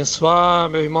te abençoar,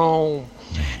 meu irmão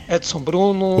Edson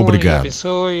Bruno. Obrigado. E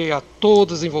abençoe a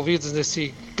todos envolvidos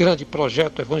nesse grande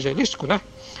projeto evangelístico, né?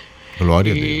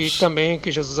 Glória a Deus. E também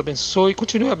que Jesus abençoe e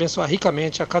continue a abençoar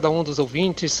ricamente a cada um dos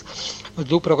ouvintes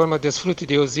do programa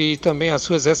DesfruteDeus e também as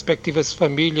suas respectivas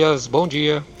famílias. Bom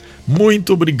dia.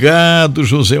 Muito obrigado,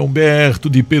 José Humberto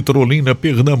de Petrolina,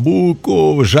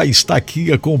 Pernambuco. Já está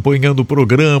aqui acompanhando o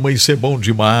programa, isso é bom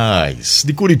demais.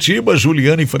 De Curitiba,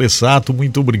 Juliane Fressato,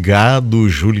 muito obrigado,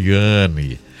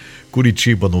 Juliane.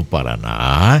 Curitiba, no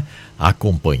Paraná,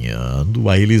 acompanhando.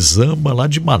 A Elisama lá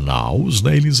de Manaus,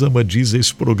 né? Elisama diz: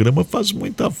 esse programa faz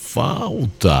muita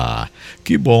falta.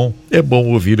 Que bom, é bom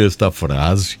ouvir esta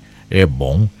frase, é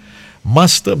bom.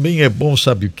 Mas também é bom,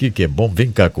 sabe o que é bom? Vem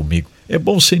cá comigo. É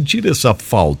bom sentir essa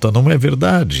falta, não é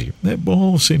verdade? É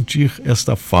bom sentir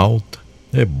esta falta,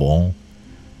 é bom.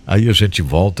 Aí a gente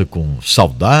volta com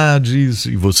saudades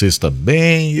e vocês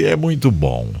também, é muito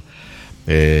bom.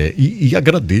 E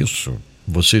agradeço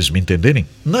vocês me entenderem.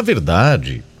 Na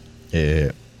verdade,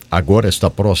 agora esta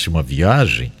próxima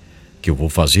viagem que eu vou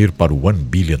fazer para o 1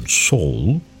 Billion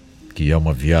Soul, que é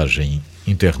uma viagem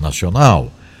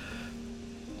internacional,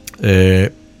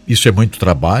 isso é muito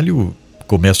trabalho.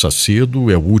 Começa cedo,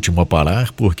 é o último a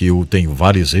parar, porque eu tenho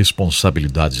várias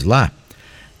responsabilidades lá.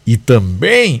 E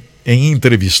também em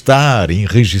entrevistar, em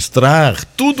registrar,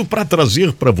 tudo para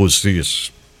trazer para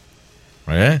vocês.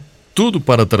 Tudo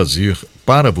para trazer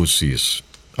para vocês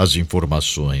as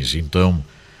informações. Então,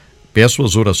 peço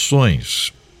as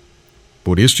orações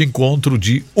por este encontro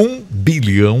de 1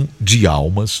 bilhão de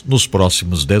almas nos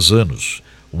próximos 10 anos.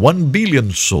 1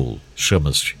 Billion Soul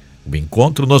chama-se o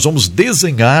encontro. Nós vamos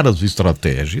desenhar as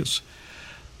estratégias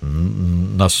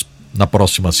na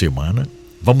próxima semana.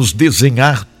 Vamos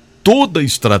desenhar toda a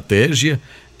estratégia.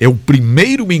 É o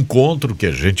primeiro encontro que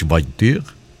a gente vai ter.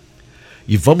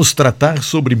 E vamos tratar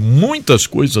sobre muitas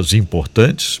coisas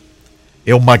importantes.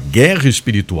 É uma guerra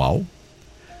espiritual.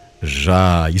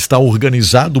 Já está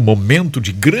organizado um momento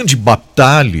de grande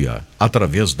batalha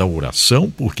através da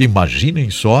oração, porque imaginem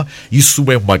só,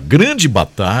 isso é uma grande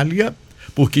batalha,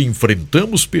 porque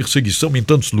enfrentamos perseguição em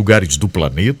tantos lugares do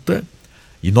planeta,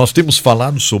 e nós temos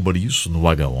falado sobre isso no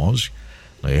H11,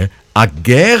 né? A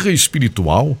guerra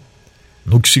espiritual,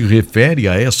 no que se refere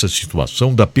a essa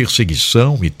situação da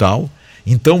perseguição e tal.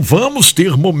 Então vamos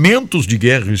ter momentos de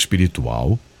guerra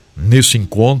espiritual nesse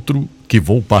encontro que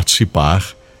vou participar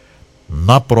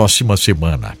na próxima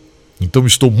semana. Então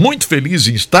estou muito feliz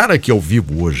em estar aqui ao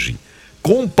vivo hoje,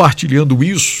 compartilhando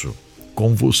isso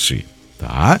com você,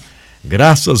 tá?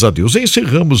 Graças a Deus.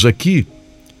 Encerramos aqui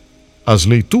as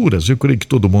leituras. Eu creio que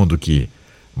todo mundo que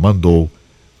mandou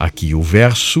aqui o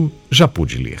verso já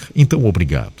pôde ler. Então,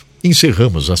 obrigado.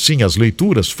 Encerramos assim as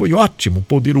leituras. Foi ótimo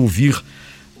poder ouvir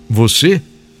você.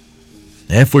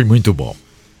 Foi muito bom.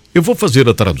 Eu vou fazer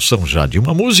a tradução já de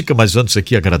uma música, mas antes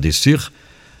aqui agradecer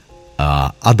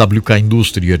a AWK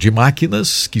Indústria de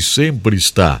Máquinas, que sempre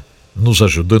está nos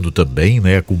ajudando também,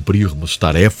 né, a cumprirmos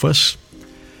tarefas.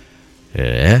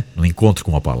 No encontro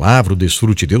com a palavra, o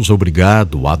DesfruteDeus,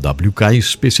 obrigado. AWK,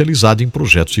 especializado em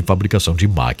projetos de fabricação de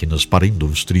máquinas para a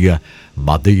indústria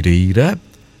madeireira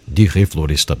de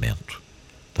reflorestamento,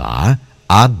 tá?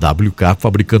 AWK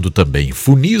fabricando também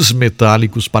funis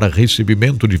metálicos para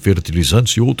recebimento de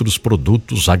fertilizantes e outros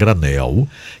produtos a granel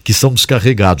que são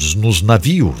descarregados nos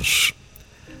navios.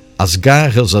 as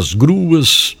garras, as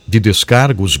gruas de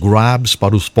descarga, os grabs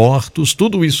para os portos,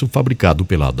 tudo isso fabricado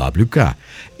pela AWK.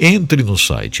 Entre no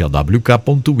site awk.ind.br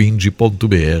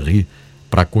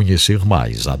para conhecer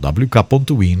mais, awk.ind.br.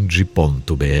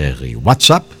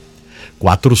 WhatsApp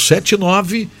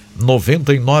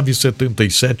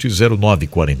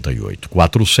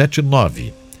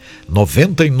 479-9977-0948.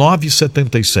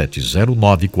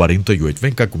 479-9977-0948.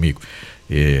 Vem cá comigo.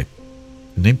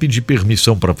 Nem pedi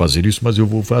permissão para fazer isso, mas eu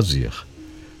vou fazer.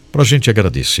 Para a gente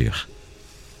agradecer.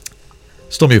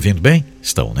 Estão me ouvindo bem?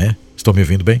 Estão, né? Estão me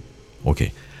ouvindo bem?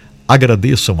 Ok.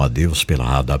 Agradeçam a Deus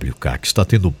pela AWK, que está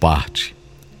tendo parte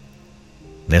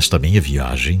nesta minha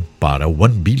viagem para o 1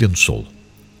 Billion Soul.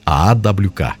 A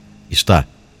AWK está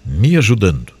me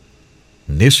ajudando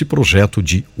nesse projeto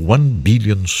de 1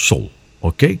 Billion Soul,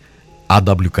 ok?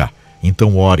 AWK.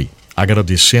 Então ore,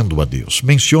 agradecendo a Deus.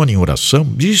 Mencione em oração,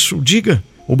 diga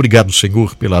obrigado,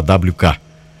 Senhor, pela AWK.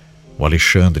 O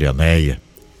Alexandre e a Neia,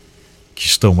 que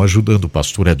estão ajudando o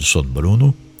pastor Edson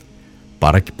Bruno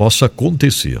para que possa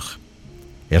acontecer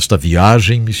esta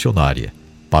viagem missionária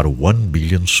para o 1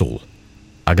 Billion Soul.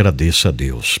 Agradeça a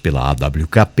Deus pela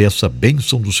AWK, peça a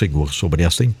bênção do Senhor sobre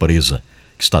esta empresa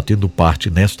que está tendo parte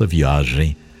nesta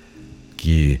viagem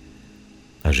que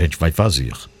a gente vai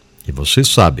fazer. E vocês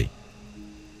sabem,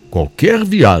 qualquer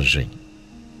viagem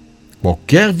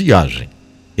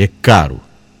é caro,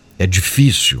 é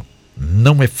difícil,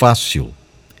 não é fácil.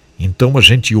 Então a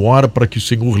gente ora para que o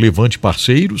Senhor levante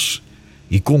parceiros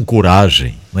e com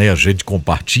coragem, né, a gente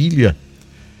compartilha.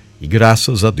 E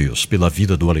graças a Deus pela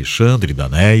vida do Alexandre e da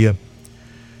Neia,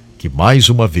 que mais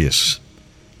uma vez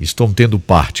estão tendo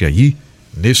parte aí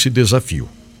nesse desafio,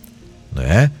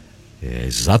 né?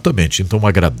 Exatamente, então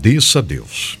agradeça a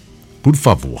Deus, por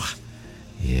favor.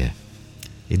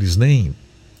 Eles nem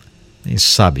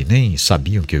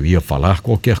sabiam que eu ia falar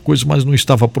qualquer coisa, mas não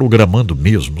estava programando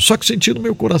mesmo, só que senti no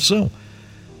meu coração,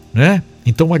 né?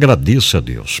 Então agradeça a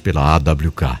Deus pela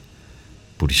AWK,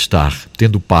 por estar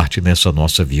tendo parte nessa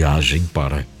nossa viagem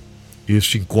para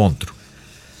este encontro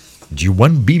de 1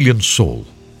 Billion Soul.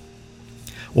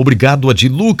 Obrigado a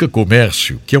Diluca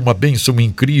Comércio, que é uma bênção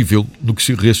incrível no que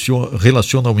se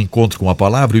relaciona ao encontro com a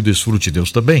palavra, e o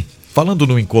DesfruteDeus também. Falando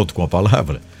no encontro com a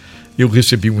palavra, eu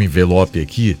recebi um envelope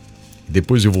aqui,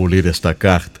 depois eu vou ler esta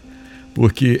carta,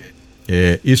 porque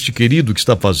este querido que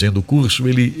está fazendo o curso,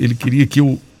 ele queria que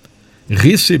eu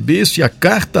recebesse a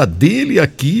carta dele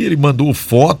aqui. Ele mandou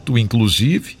foto,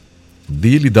 inclusive,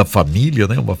 dele e da família,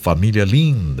 né? Uma família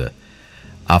linda.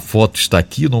 A foto está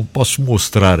aqui, não posso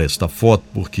mostrar esta foto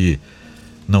porque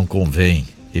não convém,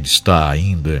 ele está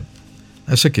ainda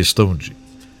nessa questão de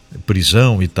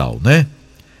prisão e tal, né?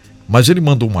 Mas ele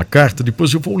mandou uma carta,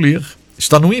 depois eu vou ler.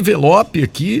 Está no envelope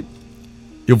aqui,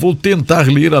 eu vou tentar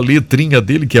ler a letrinha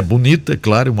dele, que é bonita, é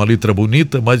claro, uma letra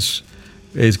bonita, mas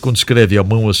quando escreve a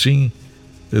mão assim,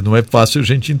 não é fácil a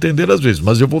gente entender às vezes,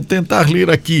 mas eu vou tentar ler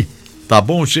aqui, tá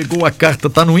bom? Chegou a carta,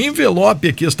 está no envelope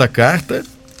aqui esta carta,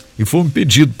 e foi um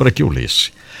pedido para que eu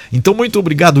lesse. Então, muito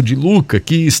obrigado, Diluca,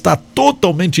 que está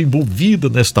totalmente envolvida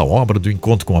nesta obra do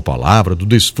Encontro com a Palavra, do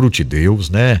DesfruteDeus,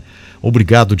 né?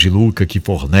 Obrigado, Diluca, que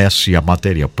fornece a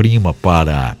matéria-prima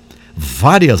para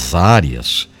várias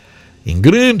áreas, em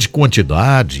grande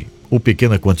quantidade ou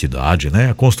pequena quantidade, né?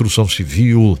 A construção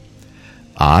civil,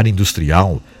 a área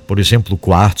industrial, por exemplo,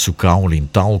 quartzo, caule,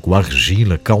 talco,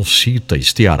 argila, calcita,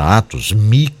 estearatos,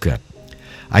 mica.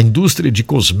 A indústria de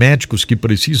cosméticos que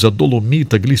precisa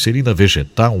dolomita, glicerina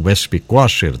vegetal, SP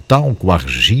kosher, talco,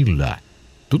 argila.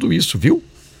 Tudo isso, viu?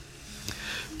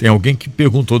 Tem alguém que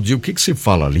perguntou, o que se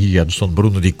fala ali, Edson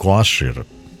Bruno, de kosher?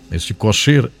 Esse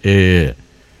kosher é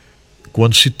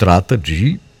quando se trata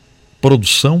de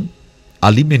produção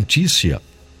alimentícia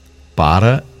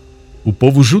para o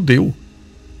povo judeu.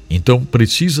 Então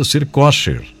precisa ser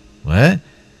kosher, não é?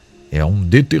 É um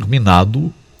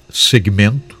determinado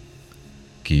segmento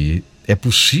que é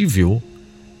possível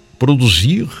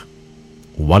produzir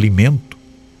o alimento,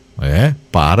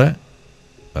 para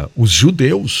os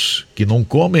judeus que não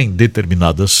comem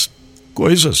determinadas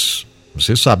coisas.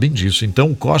 Vocês sabem disso.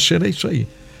 Então o kosher é isso aí.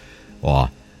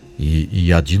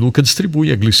 E a Diluca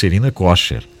distribui a glicerina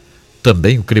kosher.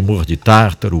 Também o cremor de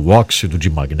tártaro, o óxido de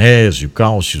magnésio,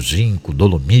 cálcio, zinco,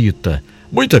 dolomita,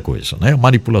 muita coisa, né?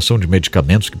 Manipulação de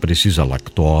medicamentos que precisa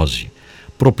lactose,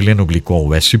 propileno glicol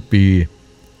USP,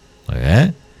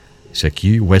 Esse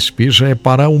aqui, o USP, já é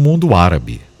para o mundo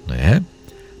árabe, né?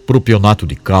 Propionato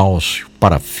de cálcio,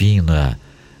 parafina,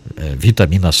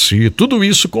 vitamina C, tudo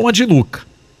isso com a Diluca.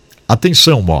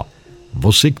 Atenção,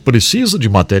 você que precisa de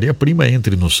matéria-prima,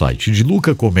 entre no site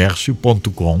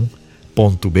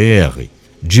dilucacomércio.com.br.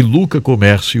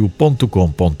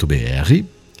 dilucacomércio.com.br.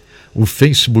 O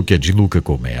Facebook é Diluca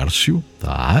Comércio,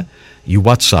 tá? E o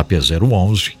WhatsApp é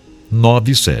 011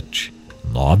 97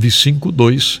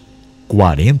 952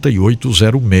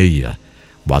 4806.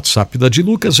 WhatsApp da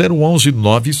Diluca 011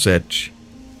 97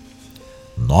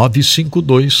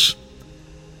 952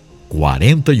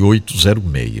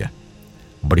 4806.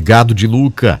 Obrigado,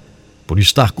 Diluca, por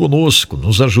estar conosco,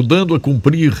 nos ajudando a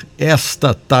cumprir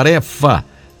esta tarefa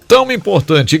tão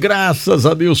importante. Graças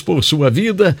a Deus por sua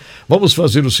vida. Vamos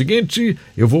fazer o seguinte,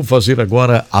 eu vou fazer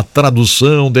agora a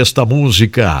tradução desta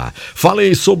música.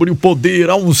 Falei sobre o poder,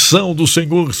 a unção do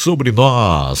Senhor sobre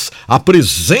nós, a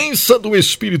presença do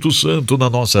Espírito Santo na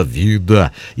nossa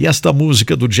vida. E esta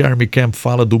música do Jeremy Camp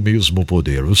fala do mesmo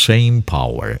poder, o same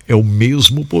power. É o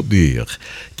mesmo poder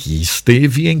que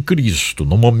esteve em Cristo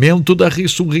no momento da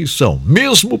ressurreição.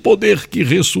 Mesmo poder que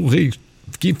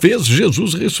fez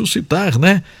Jesus ressuscitar,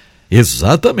 né?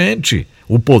 Exatamente.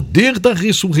 O poder da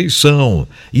ressurreição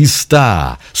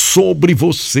está sobre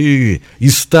você,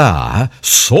 está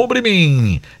sobre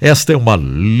mim. Esta é uma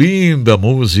linda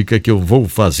música que eu vou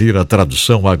fazer a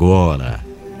tradução agora.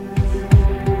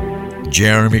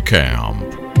 Jeremy Camp,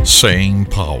 Same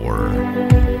Power,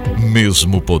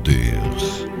 mesmo poder.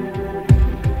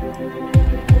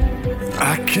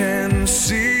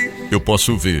 Eu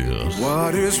posso ver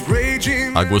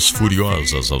águas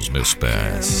furiosas aos meus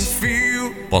pés.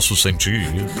 Posso sentir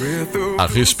a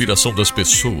respiração das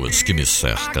pessoas que me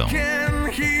cercam.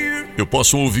 Eu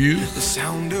posso ouvir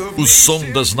o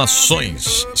som das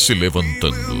nações se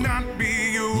levantando.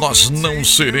 Nós não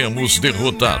seremos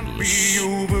derrotados.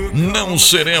 Não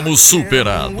seremos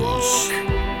superados.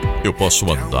 Eu posso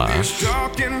andar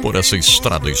por essa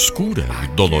estrada escura e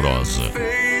dolorosa.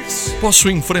 Posso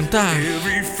enfrentar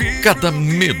cada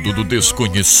medo do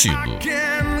desconhecido.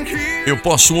 Eu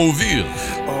posso ouvir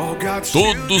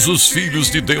todos os filhos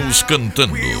de Deus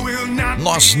cantando.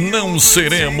 Nós não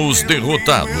seremos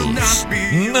derrotados.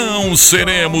 Não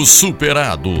seremos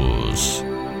superados.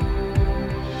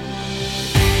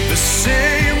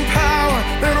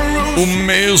 O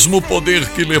mesmo poder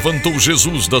que levantou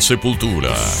Jesus da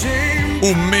sepultura.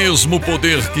 O mesmo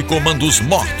poder que comanda os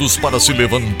mortos para se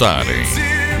levantarem.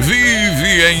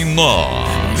 Vive em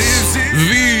nós.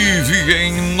 Vive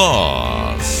em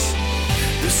nós.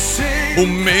 O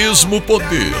mesmo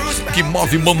poder que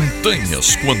move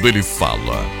montanhas quando ele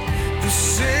fala.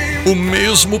 O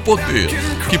mesmo poder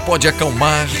que pode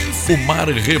acalmar o mar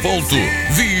revolto.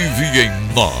 Vive em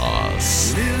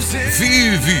nós.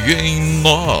 Vive em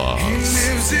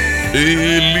nós.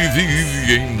 Ele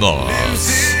vive em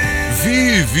nós.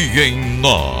 Vive em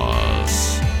nós.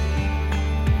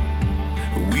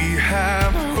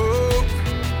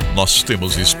 Nós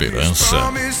temos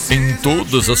esperança em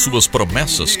todas as suas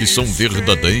promessas que são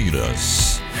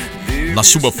verdadeiras. Na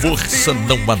sua força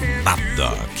não há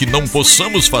nada que não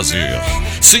possamos fazer.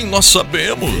 Sim, nós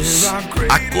sabemos,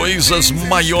 há coisas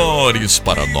maiores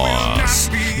para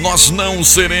nós. Nós não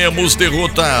seremos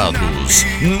derrotados,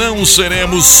 não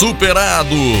seremos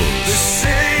superados.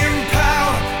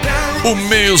 O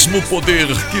mesmo poder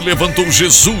que levantou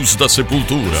Jesus da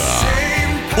sepultura.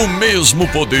 O mesmo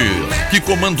poder que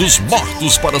comanda os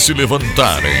mortos para se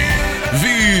levantarem.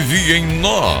 Vive em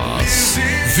nós.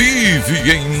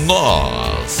 Vive em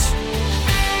nós.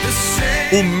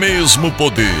 O mesmo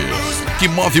poder que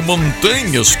move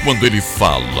montanhas quando ele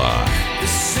fala.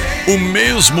 O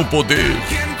mesmo poder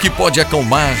que pode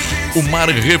acalmar o mar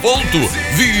revolto.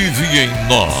 Vive em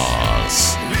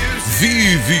nós.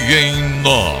 Vive em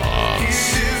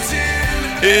nós.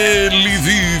 Ele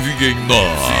vive em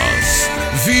nós.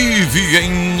 Vive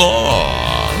em nós.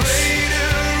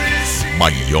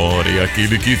 Maior é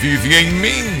aquele que vive em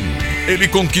mim. Ele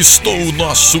conquistou o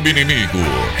nosso inimigo.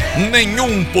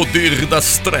 Nenhum poder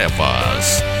das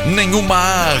trevas, nenhuma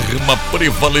arma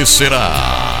prevalecerá.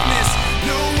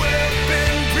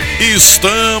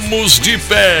 Estamos de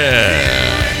pé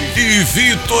e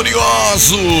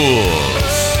vitoriosos.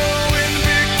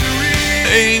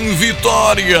 Em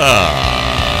vitória.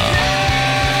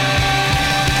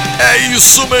 É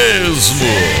isso mesmo.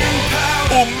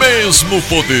 O mesmo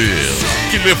poder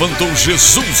que levantou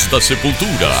Jesus da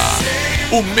sepultura.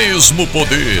 O mesmo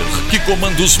poder que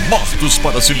comanda os mortos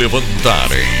para se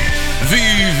levantarem.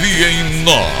 Vive em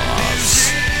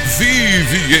nós.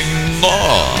 Vive em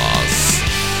nós.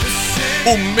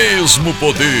 O mesmo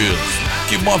poder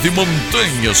que move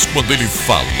montanhas quando ele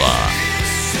fala.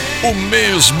 O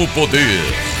mesmo poder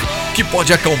que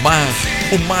pode acalmar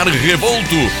o mar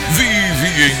revolto.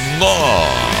 Vive em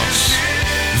nós.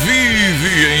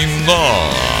 Vive em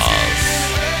nós.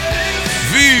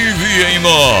 Vive em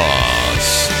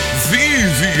nós.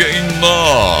 Vive vive em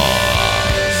nós.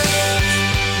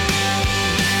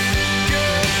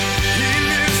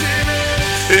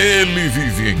 Ele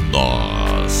vive em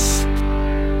nós.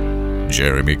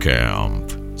 Jeremy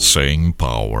Camp, Same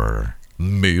Power,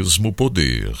 mesmo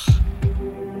poder.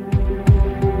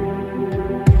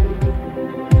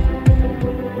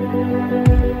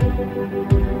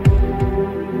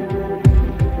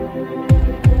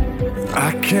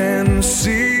 I can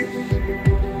see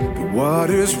the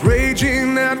waters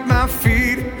raging at my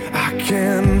feet. I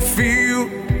can feel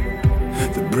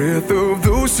the breath of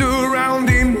those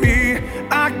surrounding me.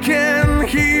 I can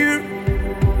hear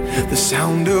the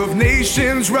sound of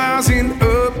nations rising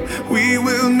up. We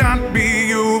will not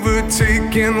be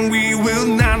overtaken. We will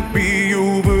not be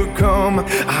overcome.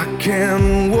 I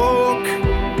can walk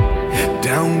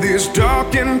down this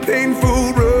dark and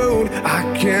painful road. I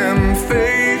can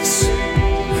face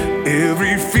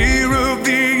every fear of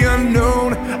the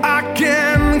unknown. I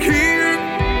can hear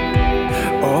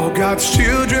all God's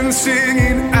children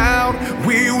singing out.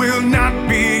 We will not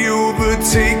be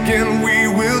overtaken. We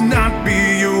will not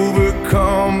be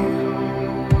overcome.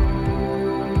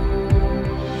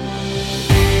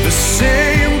 The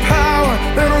same power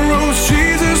that rose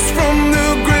Jesus from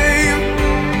the grave,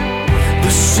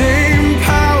 the same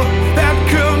power that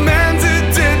commands the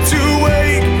dead to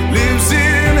wake, lives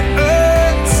in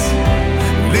us,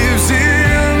 lives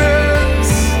in us.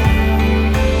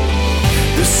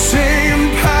 The same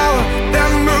power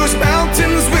that moves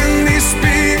mountains when He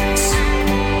speaks,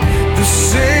 the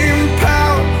same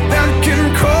power that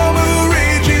can calm a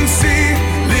raging sea,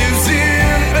 lives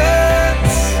in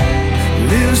us,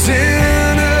 lives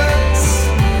in us.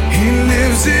 He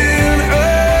lives in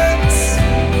us,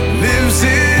 lives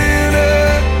in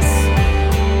us.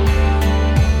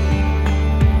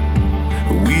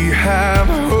 We have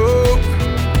hope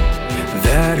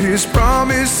that His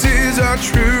promises are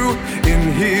true.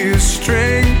 In His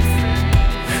strength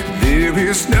there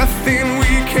is nothing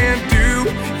we can't do.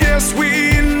 Yes,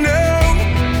 we know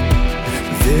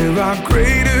there are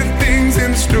greater things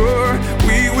in store.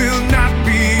 We will not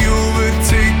be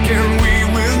overtaken. We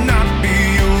will not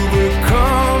be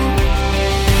overcome.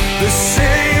 The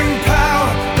same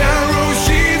power that rose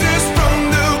Jesus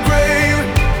from the grave,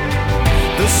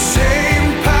 the same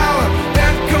power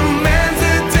that commands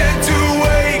the dead to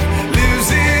wake, lives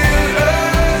in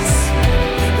us,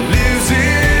 lives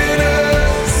in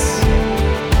us.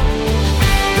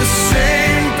 The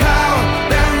same power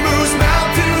that moves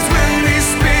mountains when He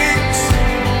speaks,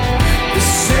 the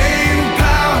same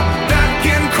power that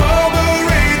can calm a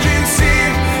raging sea,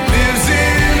 lives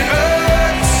in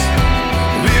us,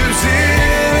 lives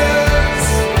in us.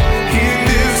 He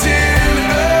lives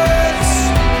in us,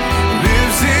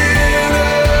 lives in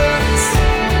us.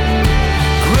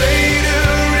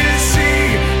 Greater is He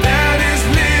that is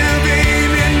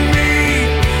living in me.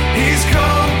 He's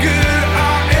conquered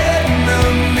our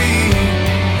enemy.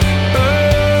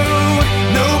 Oh,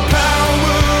 no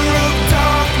power of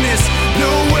darkness,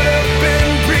 no weapon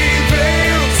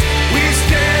prevails. We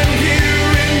stand here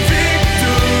in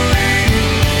victory.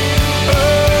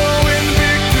 Oh, in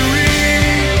victory.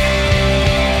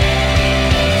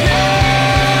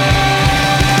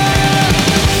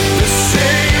 The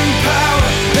same power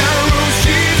that rose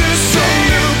Jesus from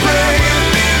the grave,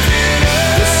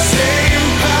 the same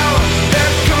power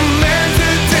that commands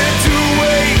the dead to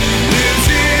wake, lives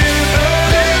in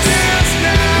us,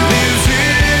 lives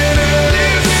in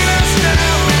us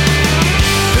now.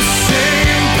 The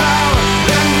same power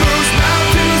that moves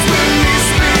mountains when He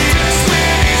speaks,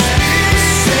 the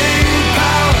same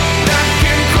power that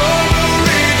can calm a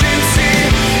raging sea,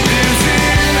 lives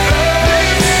in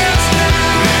us,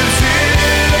 lives in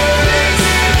us.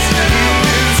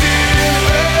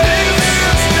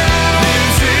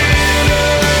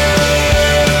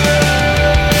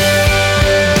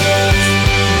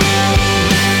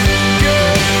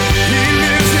 He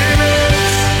lives in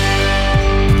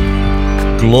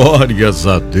Glórias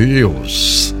a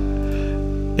Deus.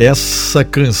 Essa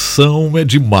canção é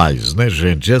demais, né,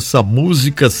 gente? Essa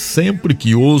música, sempre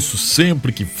que ouço,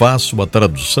 sempre que faço uma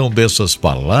tradução dessas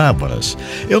palavras,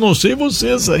 eu não sei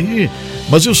vocês aí,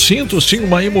 mas eu sinto assim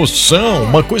uma emoção,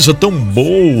 uma coisa tão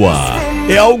boa.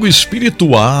 É algo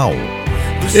espiritual.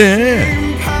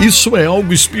 Isso é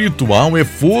algo espiritual, é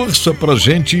força para a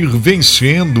gente ir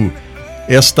vencendo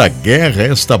esta guerra,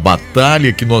 esta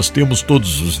batalha que nós temos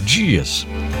todos os dias.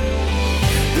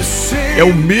 É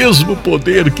o mesmo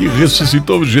poder que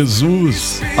ressuscitou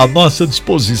Jesus à nossa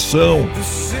disposição.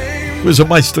 Coisa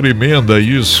mais tremenda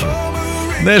isso.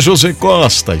 Né, José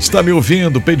Costa? Está me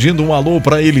ouvindo, pedindo um alô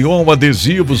para Elion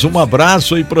Adesivos. Um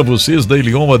abraço aí para vocês da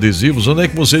Elion Adesivos. Onde é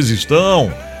que vocês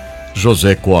estão?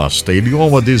 José Costa,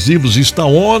 Elion Adesivos está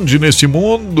onde nesse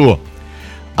mundo?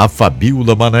 A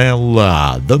Fabiola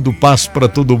Manella, dando paz para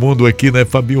todo mundo aqui, né,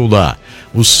 Fabiola?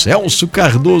 O Celso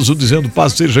Cardoso dizendo,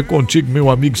 paz seja contigo, meu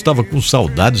amigo, estava com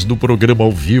saudades do programa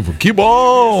ao vivo. Que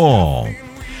bom!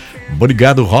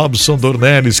 Obrigado, Robson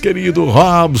Dornelles, querido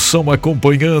Robson,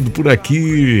 acompanhando por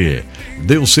aqui.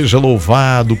 Deus seja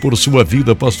louvado por sua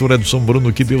vida, pastor Edson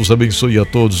Bruno, que Deus abençoe a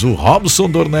todos. O Robson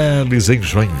Dornelles em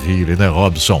Joinville, né,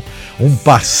 Robson? Um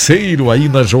parceiro aí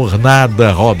na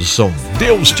jornada, Robson.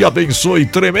 Deus te abençoe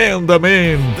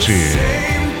tremendamente.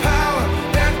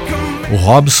 O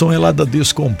Robson é lá da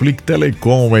Descomplique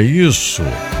Telecom, é isso?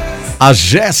 A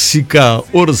Jéssica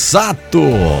Orsato.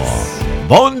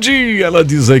 Bom dia, ela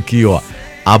diz aqui, ó.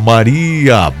 A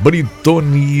Maria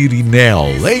Britoni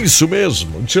Irinel. É isso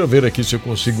mesmo? Deixa eu ver aqui se eu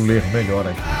consigo ler melhor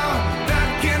aqui.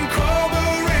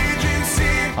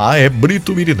 Ah, é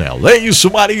Brito Irinel. É isso,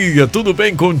 Maria. Tudo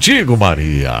bem contigo,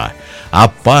 Maria? A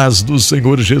paz do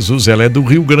Senhor Jesus. Ela é do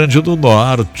Rio Grande do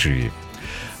Norte.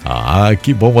 Ah,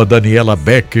 que bom, a Daniela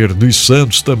Becker dos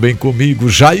Santos também comigo.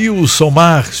 Jailson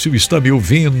Márcio está me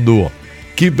ouvindo.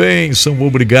 Que bênção,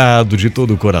 obrigado de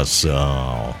todo o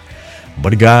coração.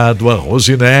 Obrigado a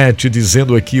Rosinete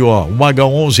dizendo aqui, ó, o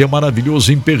H11 é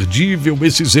maravilhoso, imperdível.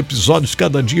 Esses episódios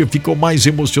cada dia ficam mais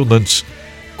emocionantes,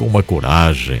 com a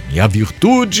coragem e a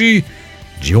virtude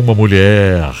de uma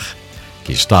mulher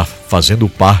que está fazendo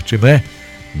parte, né,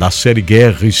 da série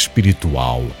Guerra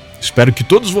Espiritual. Espero que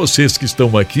todos vocês que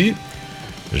estão aqui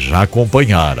já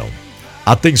acompanharam.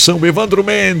 Atenção, Evandro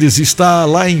Mendes está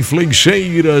lá em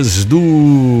Flecheiras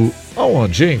do...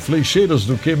 Aonde, hein? Flecheiras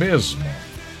do que mesmo?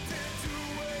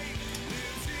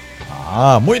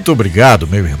 Ah, muito obrigado,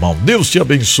 meu irmão. Deus te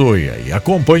abençoe aí,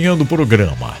 acompanhando o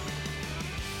programa.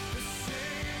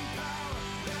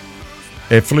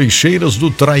 É Flecheiras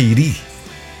do Trairi.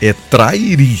 É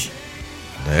Trairi,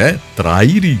 né?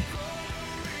 Trairi,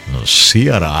 no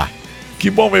Ceará. Que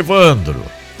bom, Evandro.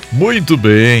 Muito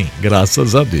bem,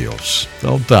 graças a Deus.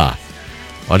 Então tá.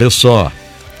 Olha só.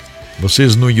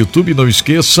 Vocês no YouTube não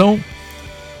esqueçam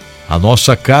a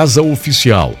nossa casa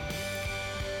oficial.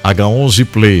 H11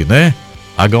 Play, né?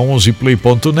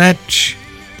 H11play.net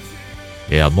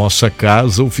é a nossa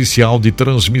casa oficial de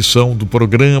transmissão do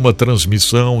programa,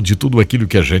 transmissão de tudo aquilo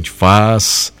que a gente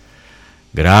faz.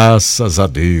 Graças a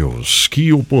Deus.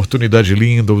 Que oportunidade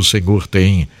linda o Senhor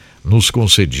tem nos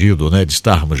concedido, né? De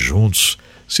estarmos juntos,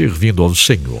 servindo ao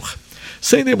Senhor.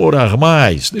 Sem demorar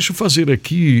mais, deixa eu fazer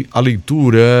aqui a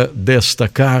leitura desta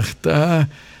carta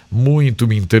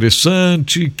muito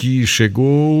interessante que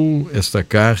chegou, esta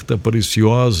carta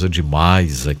preciosa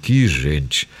demais aqui,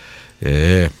 gente.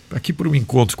 Aqui para um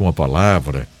encontro com a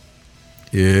palavra,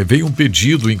 veio um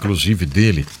pedido, inclusive,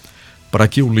 dele, para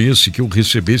que eu lesse, que eu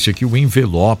recebesse aqui o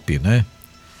envelope, né?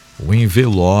 O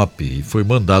envelope, e foi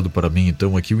mandado para mim,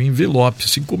 então, aqui o envelope,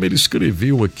 assim como ele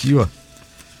escreveu aqui, ó.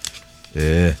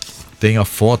 Tem a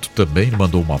foto também, ele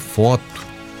mandou uma foto,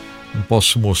 não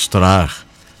posso mostrar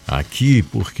aqui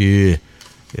porque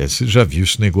você já viu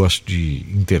esse negócio de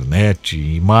internet,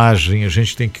 imagem, a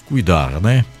gente tem que cuidar,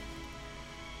 né?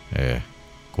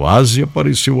 Quase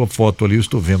apareceu a foto ali, eu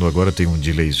estou vendo agora, tem um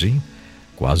delayzinho,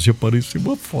 quase apareceu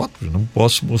uma foto, não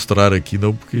posso mostrar aqui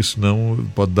não, porque senão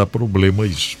pode dar problema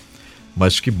isso.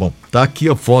 Mas que bom, tá aqui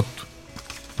a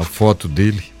foto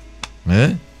dele,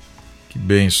 né? Que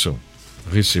bênção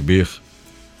receber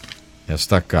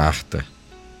esta carta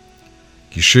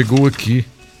que chegou aqui.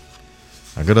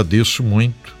 Agradeço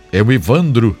muito. É o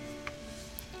Evandro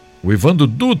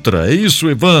Dutra, é isso,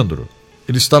 Evandro?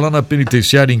 Ele está lá na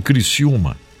penitenciária em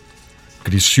Criciúma,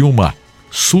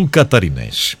 sul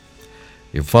catarinense.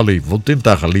 Eu falei, vou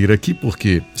tentar ler aqui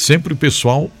porque sempre o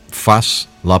pessoal faz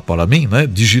lá para mim, né?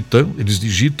 Eles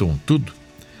digitam tudo.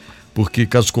 Porque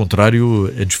caso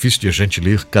contrário é difícil de a gente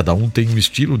ler, cada um tem um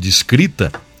estilo de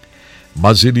escrita,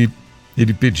 mas ele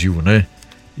pediu, né?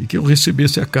 E que eu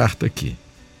recebesse a carta aqui.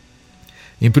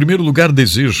 Em primeiro lugar,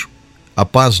 desejo a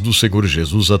paz do Senhor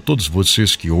Jesus a todos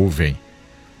vocês que ouvem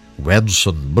o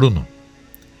Edson Bruno.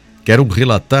 Quero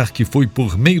relatar que foi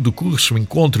por meio do curso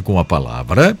Encontro com a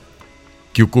Palavra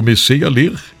que eu comecei a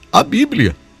ler a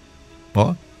Bíblia.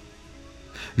 Ó.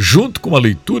 Junto com a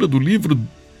leitura do livro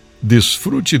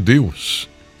DesfruteDeus,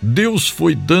 Deus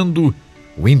foi dando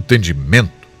o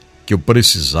entendimento que eu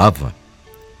precisava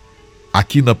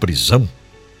aqui na prisão.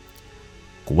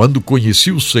 Quando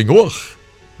conheci o Senhor,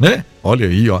 né? Olha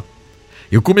aí, ó.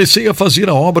 Eu comecei a fazer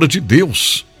a obra de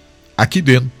Deus aqui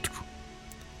dentro.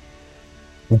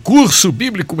 O curso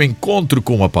bíblico Encontro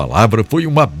com a Palavra foi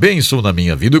uma bênção na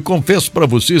minha vida. Eu confesso para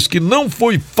vocês que não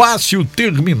foi fácil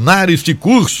terminar este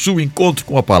curso Encontro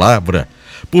com a Palavra,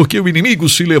 porque o inimigo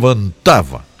se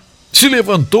levantou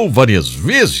várias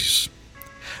vezes.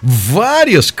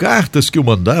 Várias cartas que eu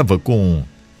mandava com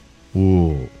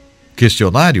o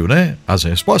questionário, né? As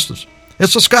respostas.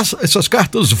 Essas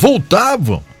cartas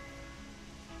voltavam.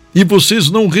 E vocês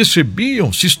não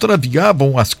recebiam, se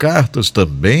extraviavam as cartas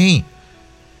também.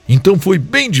 Então foi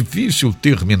bem difícil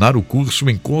terminar o curso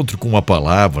Encontro com a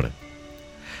Palavra.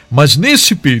 Mas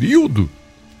nesse período,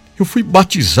 eu fui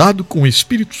batizado com o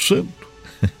Espírito Santo.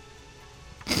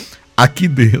 Aqui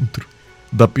dentro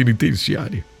da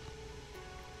penitenciária.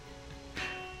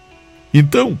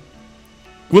 Então,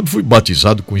 quando fui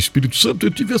batizado com o Espírito Santo,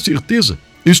 eu tive a certeza,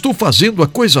 eu estou fazendo a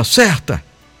coisa certa.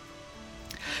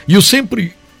 E eu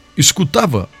sempre escuto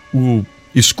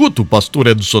o pastor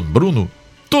Edson Bruno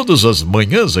todas as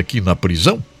manhãs aqui na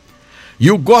prisão. E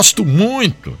eu gosto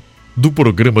muito do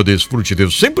programa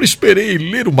DesfruteDeus. Sempre esperei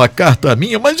ele ler uma carta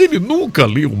minha, mas ele nunca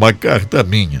leu uma carta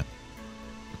minha.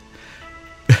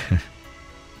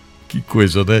 Que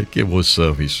coisa, né? Que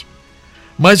emoção isso.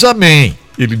 Mas amém,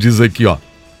 ele diz aqui, ó.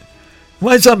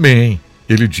 Mas amém,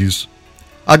 ele diz.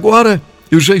 Agora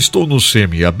eu já estou no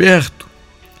semi-aberto.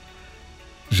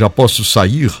 Já posso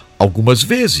sair algumas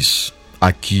vezes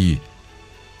aqui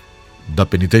da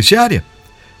penitenciária.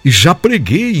 E já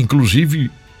preguei,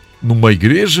 inclusive, numa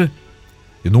igreja.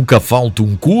 E nunca falta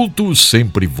um culto,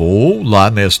 sempre vou lá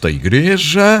nesta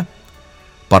igreja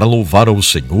para louvar ao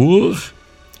Senhor.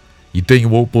 E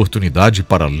tenho a oportunidade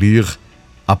para ler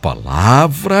a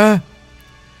palavra.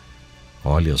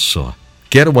 Olha só,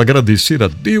 quero agradecer a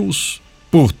Deus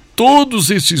por todos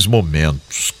esses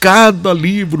momentos, cada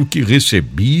livro que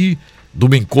recebi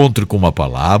do Encontro com a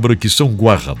Palavra, que são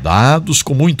guardados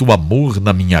com muito amor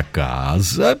na minha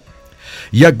casa.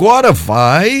 E agora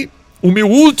vai o meu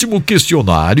último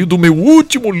questionário do meu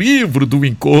último livro do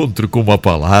Encontro com a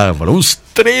Palavra, os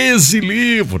 13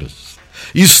 livros.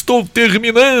 Estou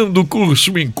terminando o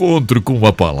curso Encontro com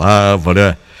a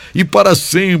Palavra e para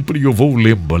sempre eu vou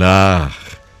lembrar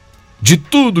de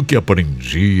tudo que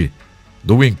aprendi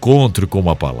do Encontro com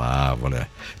a Palavra.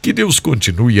 Que Deus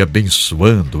continue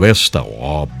abençoando esta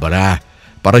obra,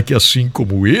 para que assim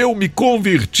como eu me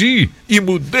converti e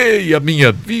mudei a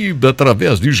minha vida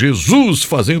através de Jesus,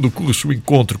 fazendo o curso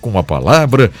Encontro com a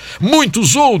Palavra,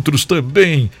 muitos outros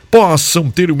também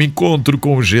possam ter um encontro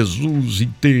com Jesus e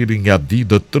terem a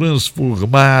vida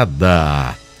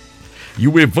transformada. E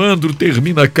o Evandro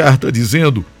termina a carta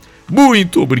dizendo: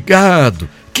 muito obrigado,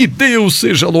 que Deus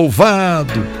seja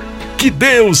louvado, que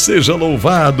Deus seja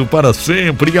louvado para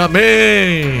sempre,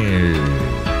 amém.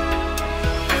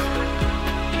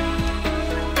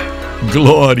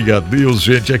 Glória a Deus,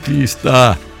 gente, aqui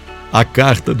está a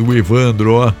carta do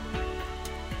Evandro, ó.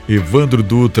 Evandro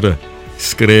Dutra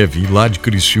escreve lá de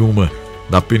Criciúma,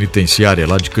 da penitenciária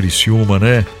lá de Criciúma,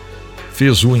 né?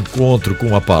 Fez um encontro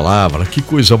com a palavra, que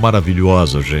coisa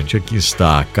maravilhosa, gente. Aqui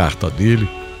está a carta dele.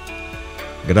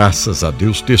 Graças a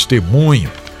Deus, testemunho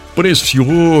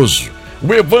precioso.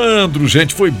 O Evandro,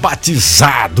 gente, foi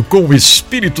batizado com o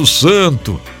Espírito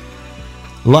Santo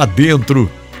lá dentro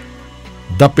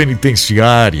da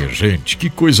penitenciária, gente. Que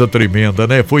coisa tremenda,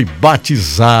 né? Foi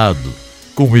batizado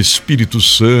com o Espírito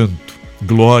Santo.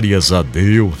 Glórias a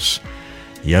Deus.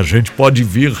 E a gente pode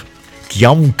ver que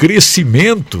há um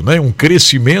crescimento, né? Um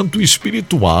crescimento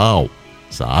espiritual,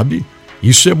 sabe?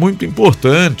 Isso é muito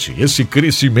importante, esse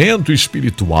crescimento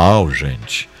espiritual,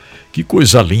 gente. Que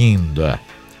coisa linda.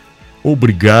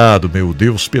 Obrigado, meu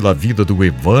Deus, pela vida do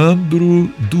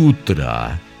Evandro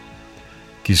Dutra,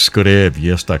 que escreve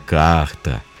esta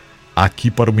carta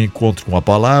aqui para o Encontro com a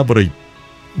Palavra e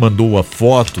mandou a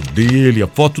foto dele, a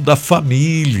foto da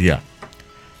família.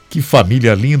 Que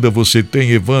família linda você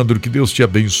tem, Evandro, que Deus te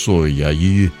abençoe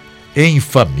aí em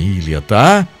família,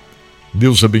 tá?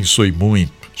 Deus abençoe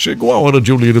muito. Chegou a hora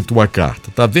de eu ler a tua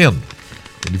carta, tá vendo?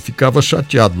 Ele ficava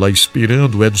chateado lá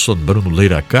esperando o Edson Bruno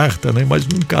ler a carta, né? Mas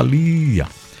nunca lia.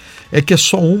 É que é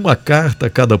só uma carta a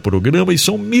cada programa e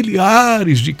são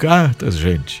milhares de cartas,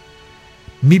 gente.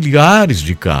 Milhares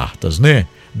de cartas, né?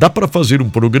 Dá para fazer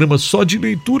um programa só de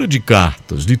leitura de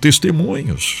cartas, de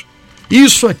testemunhos.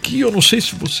 Isso aqui eu não sei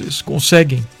se vocês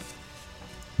conseguem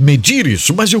medir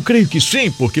isso, mas eu creio que sim,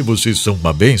 porque vocês são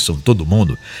uma bênção, todo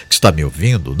mundo que está me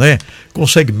ouvindo, né?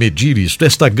 Consegue medir isso,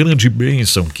 esta grande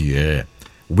bênção que é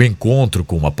o encontro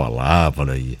com a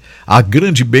palavra e a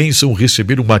grande bênção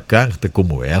receber uma carta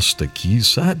como esta aqui,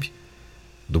 sabe?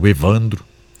 Do Evandro.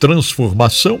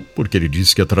 transformação, porque ele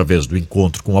disse que através do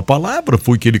encontro com a palavra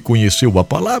foi que ele conheceu a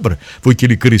palavra, foi que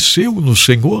ele cresceu no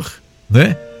Senhor,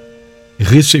 né?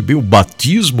 Recebeu o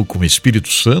batismo com o Espírito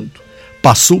Santo,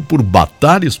 passou por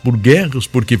batalhas, por guerras,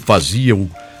 porque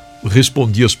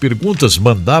respondia as perguntas,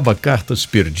 mandava cartas,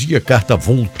 perdia, a carta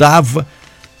voltava,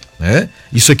 né?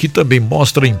 Isso aqui também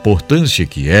mostra a importância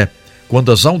que é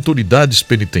quando as autoridades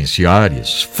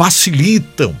penitenciárias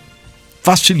facilitam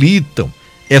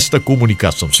esta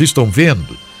comunicação. Vocês estão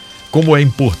vendo como é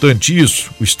importante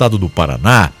isso? O estado do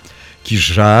Paraná, que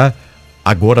já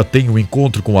agora tem o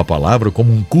encontro com a palavra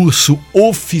como um curso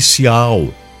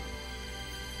oficial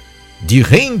de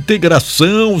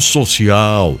reintegração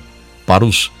social para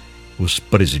os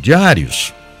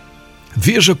presidiários.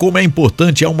 Veja como é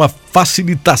importante, há uma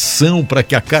facilitação para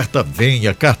que a carta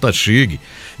venha, a carta chegue.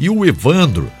 E o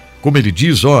Evandro, como ele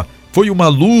diz, foi uma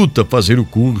luta fazer o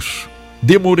curso.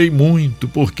 Demorei muito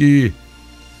porque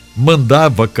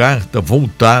mandava a carta,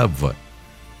 voltava,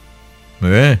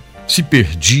 né? Se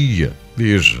perdia.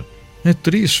 Veja, é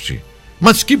triste.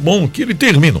 Mas que bom que ele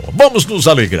terminou. Vamos nos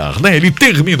alegrar, né? Ele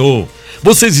terminou.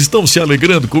 Vocês estão se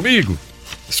alegrando comigo?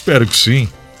 Espero que sim.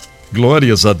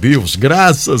 Glórias a Deus,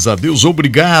 graças a Deus.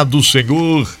 Obrigado,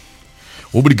 Senhor.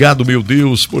 Obrigado, meu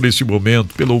Deus, por esse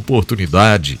momento, pela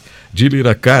oportunidade de ler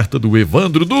a carta do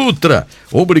Evandro Dutra.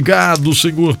 Obrigado,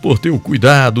 Senhor, por teu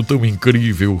cuidado tão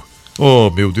incrível. Oh,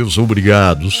 meu Deus,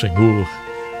 obrigado, Senhor.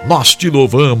 Nós te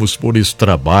louvamos por esse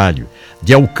trabalho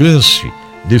de alcance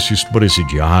desses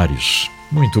presidiários.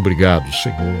 Muito obrigado,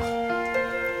 Senhor.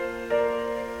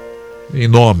 Em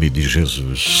nome de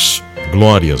Jesus.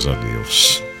 Glórias a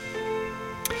Deus.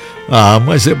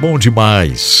 Mas é bom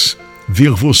demais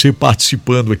ver você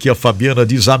participando aqui. A Fabiana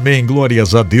diz amém,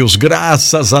 glórias a Deus,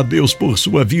 graças a Deus por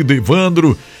sua vida,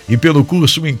 Evandro, e pelo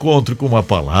curso Encontro com a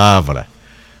Palavra.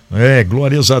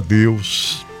 Glórias a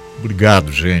Deus.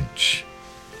 Obrigado, gente.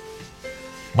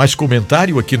 Mais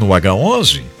comentário aqui no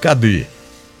H11?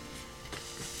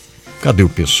 Cadê o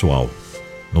pessoal?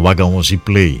 No H11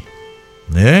 Play,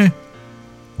 né?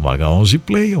 No H11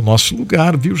 Play é o nosso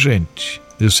lugar, viu, gente?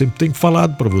 Eu sempre tenho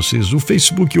falado para vocês, o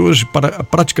Facebook hoje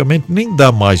praticamente nem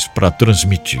dá mais para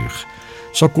transmitir.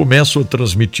 Só começo a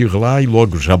transmitir lá e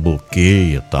logo já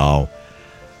bloqueia e tal.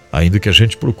 Ainda que a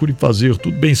gente procure fazer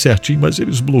tudo bem certinho, mas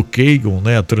eles bloqueiam,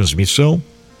 né, a transmissão.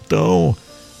 Então,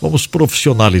 vamos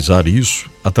profissionalizar isso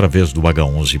através do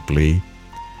H11 Play.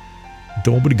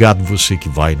 Então, obrigado você que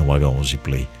vai no H11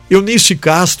 Play. Eunice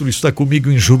Castro está comigo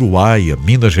em Juruáia,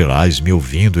 Minas Gerais, me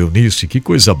ouvindo. Eunice, que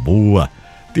coisa boa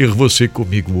ter você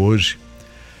comigo hoje.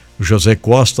 O José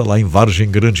Costa lá em Vargem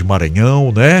Grande,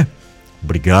 Maranhão, né?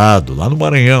 Obrigado, lá no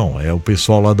Maranhão, é o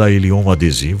pessoal lá da Elion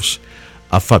Adesivos.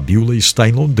 A Fabiola está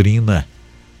em Londrina,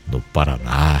 no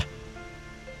Paraná.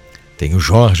 Tem o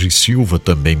Jorge Silva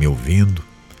também me ouvindo.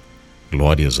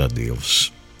 Glórias a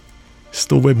Deus.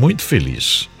 Estou muito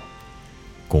feliz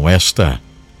com esta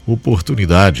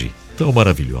oportunidade tão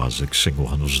maravilhosa que o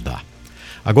Senhor nos dá.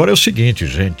 Agora é o seguinte,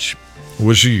 gente,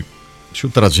 hoje deixa eu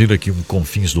trazer aqui um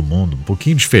Confins do Mundo um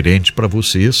pouquinho diferente para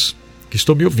vocês que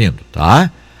estão me ouvindo,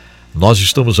 tá? Nós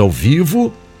estamos ao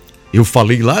vivo. Eu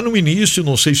falei lá no início,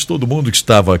 não sei se todo mundo que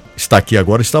está aqui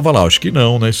agora estava lá, acho que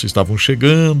não, né? Vocês estavam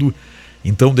chegando.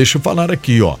 Então deixa eu falar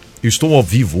aqui, ó. Eu estou ao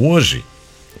vivo hoje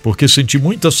porque senti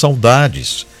muitas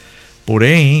saudades.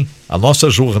 Porém, a nossa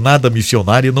jornada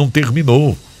missionária não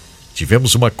terminou.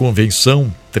 Tivemos uma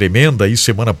convenção tremenda aí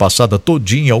semana passada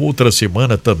todinha, outra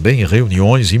semana também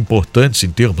reuniões importantes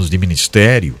em termos de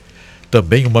ministério,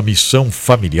 também uma missão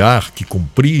familiar que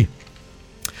cumpri.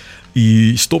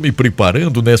 E estou me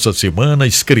preparando nessa semana,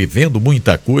 escrevendo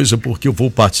muita coisa, porque eu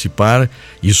vou participar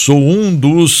e sou um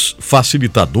dos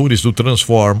facilitadores do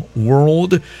Transform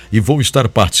World e vou estar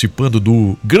participando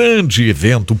do grande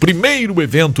evento, o primeiro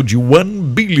evento de 1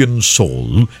 Billion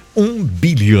Soul, 1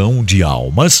 bilhão de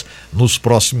almas, nos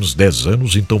próximos 10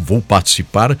 anos. Então vou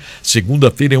participar.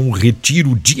 Segunda-feira é um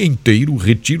retiro o dia inteiro. O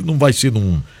retiro não vai ser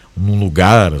num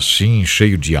lugar assim,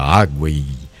 cheio de água e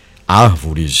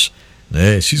árvores,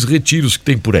 né? Esses retiros que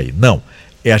tem por aí. Não,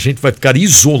 a gente vai ficar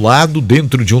isolado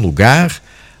dentro de um lugar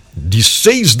de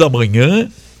 6 da manhã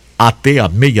até a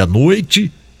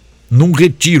meia-noite num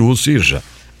retiro, ou seja,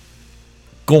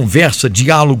 conversa,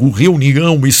 diálogo,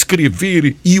 reunião,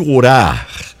 escrever e orar.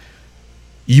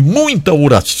 E muita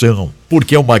oração,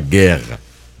 porque é uma guerra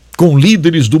com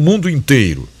líderes do mundo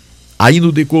inteiro. Aí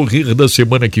no decorrer da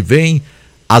semana que vem,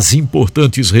 as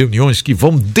importantes reuniões que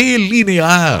vão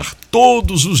delinear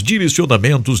todos os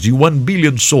direcionamentos de 1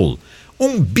 Billion Soul,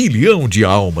 1 bilhão de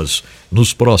almas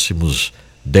nos próximos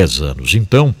 10 anos.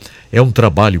 Então, é um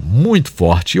trabalho muito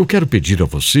forte. Eu quero pedir a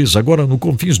vocês, agora no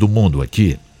Confins do Mundo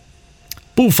aqui,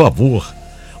 Por favor,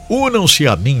 unam-se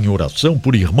a mim em oração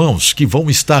por irmãos que vão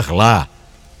estar lá,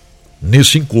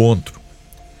 nesse encontro.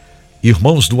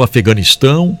 Irmãos do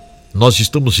Afeganistão, nós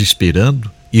estamos esperando,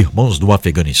 irmãos do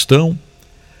Afeganistão,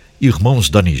 irmãos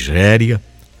da Nigéria,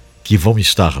 que vão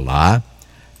estar lá,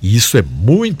 e isso é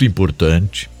muito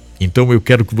importante. Então eu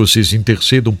quero que vocês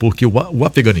intercedam, porque o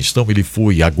Afeganistão ele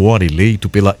foi agora eleito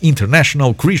pela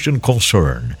International Christian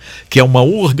Concern, que é uma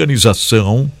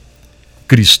organização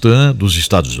cristã dos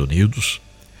Estados Unidos,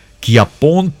 que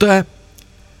aponta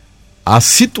as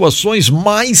situações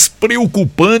mais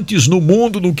preocupantes no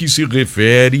mundo no que se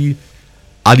refere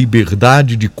à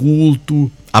liberdade de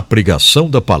culto, à pregação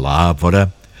da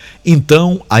palavra.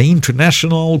 Então, a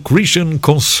International Christian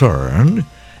Concern,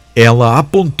 ela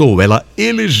apontou, ela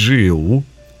elegeu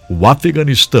o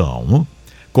Afeganistão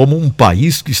como um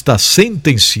país que está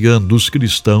sentenciando os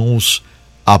cristãos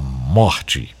à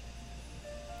morte.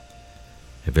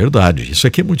 É verdade, isso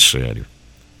aqui é muito sério.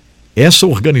 Essa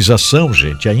organização,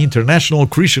 gente, a International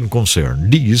Christian Concern,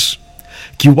 diz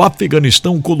que o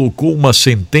Afeganistão colocou uma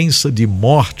sentença de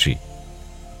morte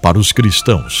para os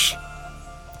cristãos.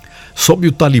 Sob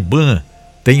o Talibã,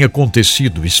 tem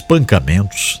acontecido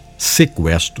espancamentos,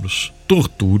 sequestros,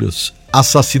 torturas,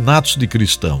 assassinatos de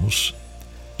cristãos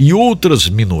e outras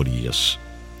minorias.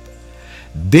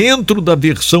 Dentro da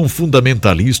versão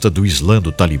fundamentalista do Islã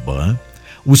do Talibã,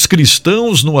 os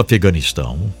cristãos no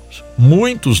Afeganistão,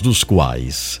 muitos dos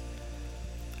quais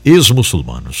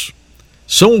ex-muçulmanos,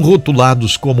 são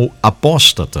rotulados como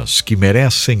apóstatas que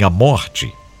merecem a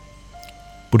morte,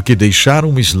 porque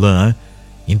deixaram o Islã,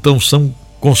 então são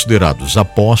considerados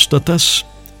apóstatas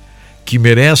que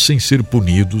merecem ser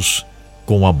punidos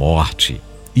com a morte.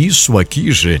 Isso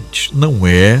aqui, gente, não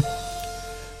é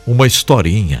uma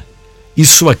historinha.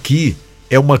 Isso aqui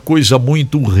é uma coisa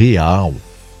muito real.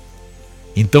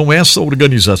 Então essa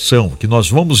organização, que nós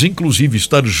vamos inclusive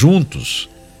estar juntos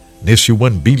nesse 1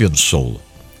 Billion Soul,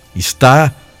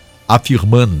 está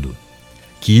afirmando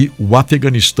que o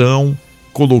Afeganistão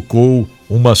colocou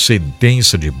uma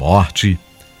sentença de morte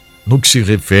no que se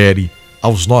refere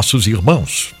aos nossos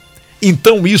irmãos.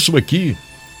 Então isso aqui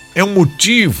é um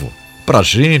motivo para a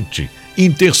gente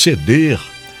interceder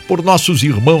por nossos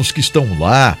irmãos que estão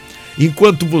lá,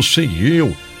 enquanto você e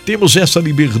eu temos essa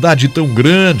liberdade tão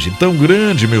grande,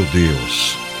 meu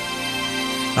Deus.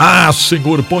 Ah,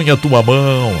 Senhor, põe a tua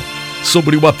mão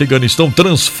sobre o Afeganistão,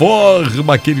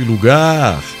 transforma aquele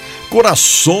lugar,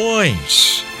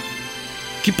 corações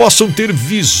que possam ter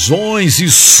visões e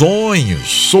sonhos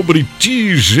sobre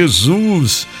ti,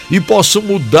 Jesus, e possam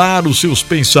mudar os seus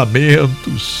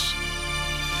pensamentos.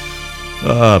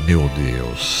 Ah, meu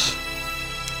Deus.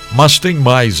 Mas tem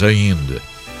mais ainda.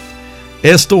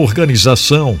 Esta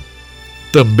organização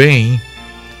também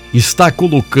está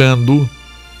colocando,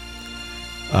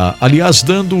 aliás,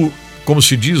 dando, como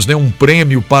se diz, né, um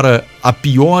prêmio para a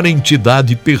pior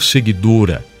entidade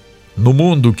perseguidora no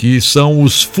mundo, que são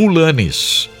os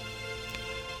fulanis.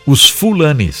 Os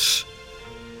fulanis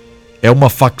é uma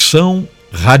facção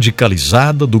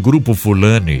radicalizada do grupo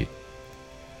Fulani,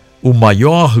 o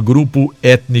maior grupo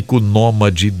étnico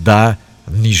nômade da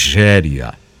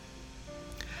Nigéria.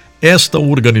 Esta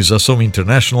organização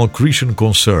International Christian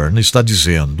Concern está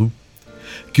dizendo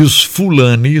que os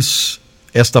Fulanis,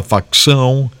 esta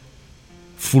facção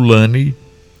Fulani,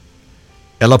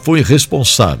 ela foi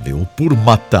responsável por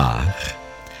matar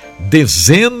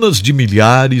dezenas de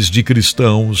milhares de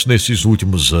cristãos nesses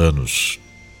últimos anos,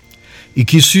 e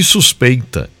que se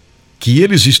suspeita que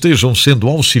eles estejam sendo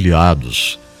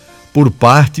auxiliados por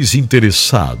partes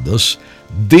interessadas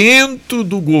dentro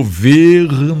do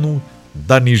governo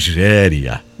da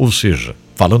Nigéria. Ou seja,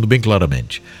 falando bem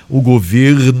claramente, o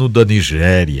governo da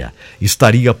Nigéria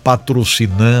estaria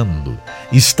patrocinando,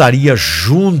 estaria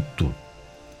junto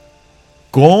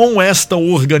com esta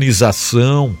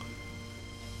organização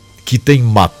que tem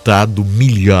matado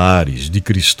milhares de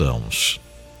cristãos.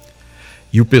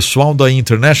 E o pessoal da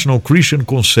International Christian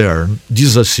Concern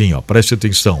diz assim, preste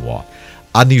atenção,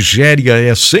 a Nigéria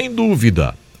é, sem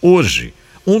dúvida, hoje,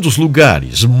 um dos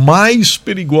lugares mais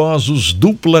perigosos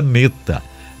do planeta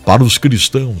para os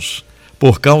cristãos,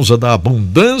 por causa da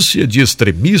abundância de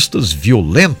extremistas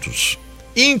violentos,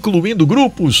 incluindo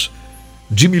grupos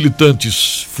de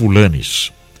militantes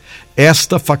fulanis.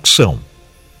 Esta facção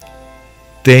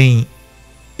tem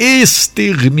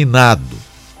exterminado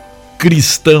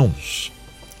cristãos.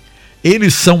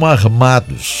 Eles são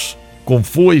armados com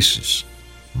foices,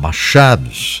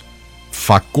 machados,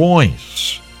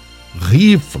 facões,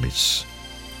 rifles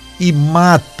e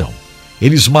matam.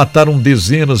 Eles mataram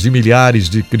dezenas de milhares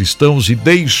de cristãos e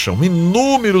deixam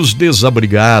inúmeros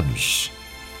desabrigados.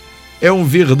 É um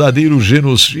verdadeiro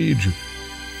genocídio.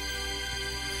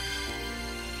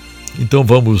 Então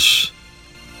vamos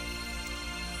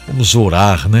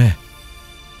orar, né?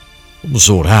 Vamos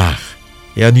orar.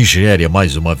 É a Nigéria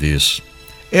mais uma vez.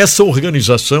 Essa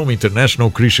organização, International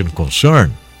Christian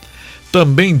Concern,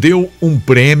 também deu um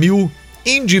prêmio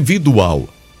individual,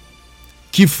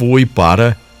 que foi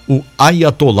para o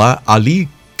Ayatollah Ali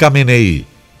Khamenei,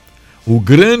 o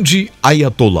grande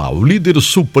Ayatollah, o líder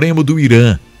supremo do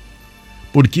Irã,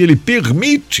 porque ele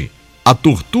permite a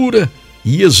tortura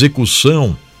e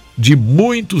execução de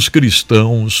muitos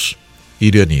cristãos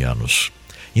iranianos.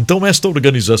 Então esta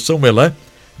organização, ela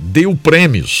deu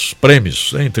prêmios,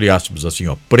 entre aspas assim,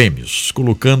 prêmios,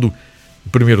 colocando em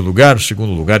primeiro lugar,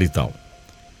 segundo lugar e tal.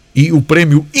 E o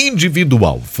prêmio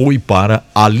individual foi para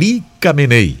Ali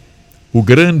Khamenei, o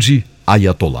grande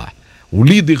Ayatollah, o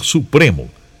líder supremo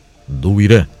do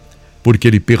Irã, porque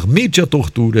ele permite a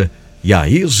tortura e a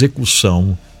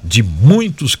execução de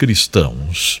muitos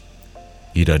cristãos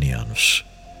iranianos.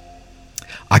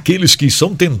 Aqueles que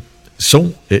são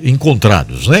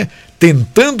encontrados, né,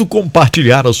 tentando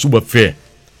compartilhar a sua fé,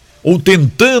 ou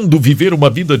tentando viver uma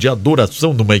vida de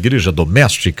adoração numa igreja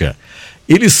doméstica,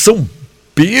 eles são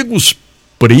pegos,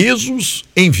 presos,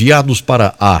 enviados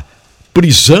para a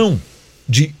prisão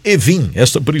de Evin.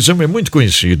 Essa prisão é muito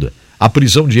conhecida, a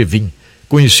prisão de Evin,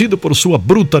 conhecida por sua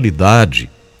brutalidade,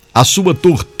 a sua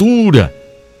tortura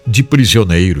de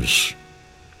prisioneiros.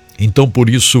 Então, por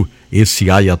isso, esse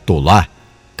Ayatollah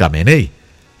Khamenei,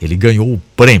 ele ganhou o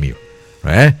prêmio,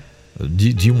 né,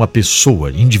 de uma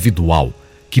pessoa individual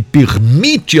que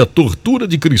permite a tortura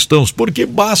de cristãos, porque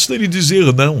basta ele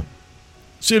dizer não.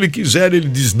 Se ele quiser, ele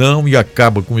diz não e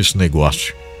acaba com esse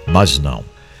negócio. Mas não.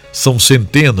 São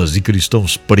centenas de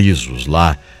cristãos presos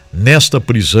lá, nesta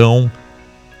prisão,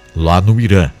 lá no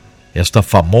Irã. Esta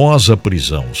famosa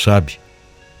prisão, sabe?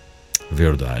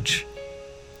 Verdade.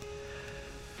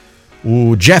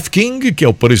 O Jeff King, que é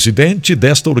o presidente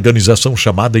desta organização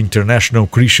chamada International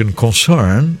Christian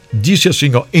Concern, disse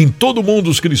assim, em todo o mundo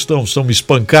os cristãos são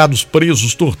espancados,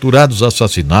 presos, torturados,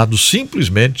 assassinados,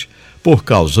 simplesmente por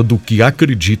causa do que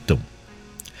acreditam.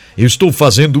 Eu estou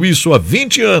fazendo isso há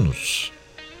 20 anos.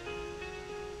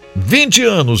 20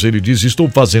 anos, ele diz, estou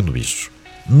fazendo isso.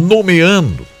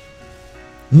 Nomeando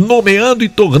e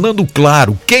tornando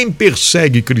claro quem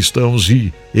persegue cristãos.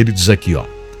 E ele diz aqui,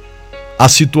 a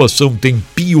situação tem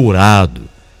piorado.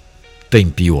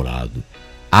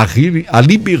 A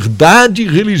liberdade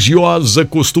religiosa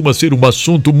costuma ser um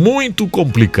assunto muito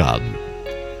complicado.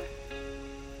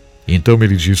 Então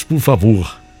ele diz, por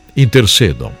favor,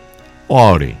 intercedam,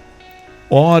 orem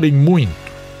muito,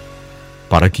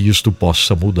 para que isto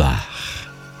possa mudar.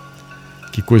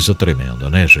 Que coisa tremenda,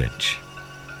 né, gente?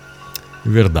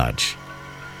 Verdade.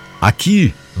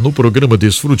 Aqui no programa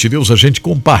Desfrute Deus a gente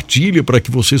compartilha para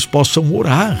que vocês possam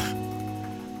orar,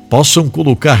 possam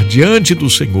colocar diante do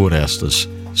Senhor estas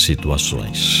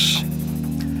situações.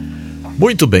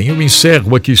 Muito bem, eu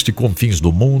encerro aqui este Confins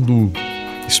do Mundo,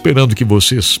 esperando que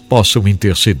vocês possam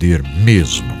interceder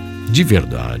mesmo, de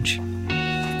verdade.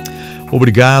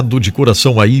 Obrigado de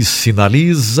coração a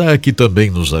Sinaliza, que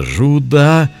também nos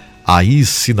ajuda. A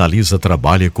Sinaliza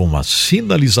trabalha com a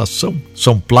sinalização,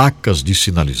 são placas de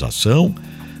sinalização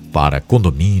para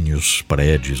condomínios,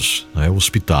 prédios,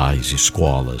 hospitais,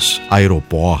 escolas,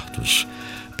 aeroportos,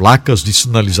 placas de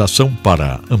sinalização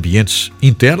para ambientes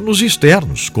internos e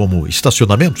externos, como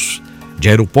estacionamentos de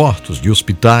aeroportos, de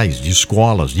hospitais, de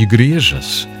escolas, de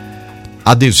igrejas,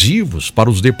 adesivos para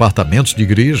os departamentos de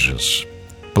igrejas,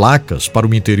 placas para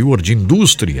o interior de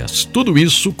indústrias, tudo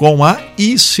isso com a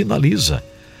Sinaliza.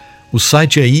 O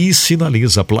site é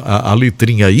Sinaliza, a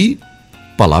letrinha I,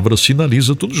 palavra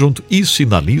Sinaliza, tudo junto,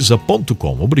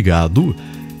 isinaliza.com. Obrigado,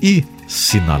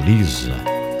 Sinaliza.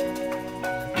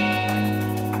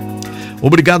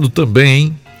 Obrigado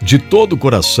também, de todo o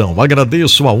coração,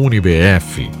 agradeço a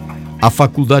UniBF. A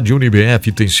Faculdade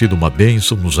UniBF tem sido uma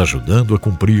bênção, nos ajudando a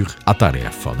cumprir a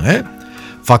tarefa, né?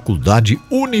 Faculdade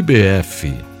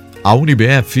UniBF. A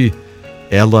UniBF,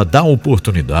 ela dá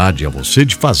oportunidade a você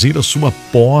de fazer a sua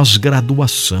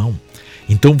pós-graduação.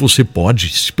 Então você pode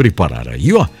se preparar aí,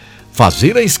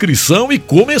 fazer a inscrição e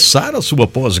começar a sua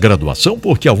pós-graduação,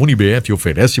 porque a UniBF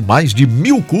oferece mais de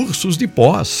 1000 cursos de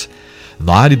pós,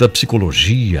 na área da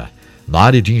psicologia, na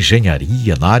área de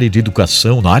engenharia, na área de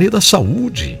educação, na área da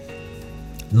saúde,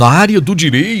 na área do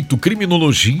direito,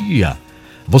 criminologia.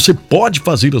 Você pode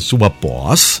fazer a sua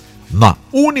pós na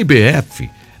UniBF,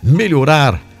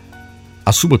 melhorar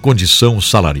a sua condição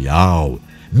salarial,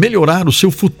 melhorar o seu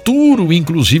futuro,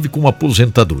 inclusive com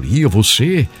aposentadoria.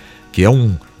 Você que é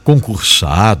um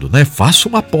concursado, né? Faça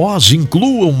uma pós,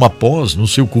 inclua uma pós no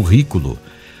seu currículo.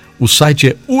 O site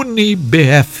é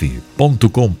unibf.com.br,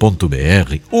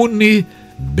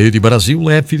 B de Brasil,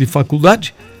 F de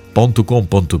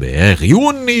faculdade.com.br,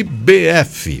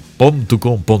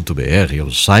 unibf.com.br é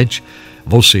o site.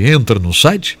 Você entra no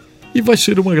site e vai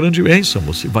ser uma grande bênção.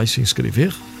 Você vai se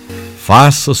inscrever.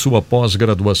 Faça sua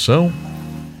pós-graduação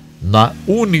na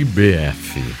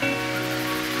Unibf.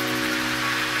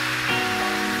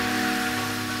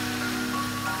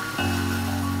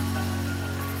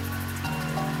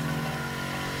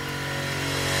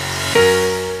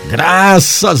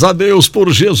 Graças a Deus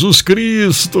por Jesus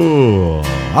Cristo,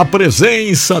 a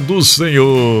presença do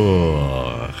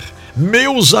Senhor.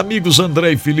 Meus amigos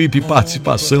André e Felipe,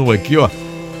 participação aqui, ó,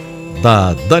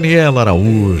 da Daniela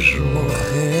Araújo.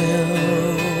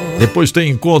 Depois tem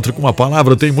encontro com a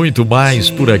palavra, tem muito mais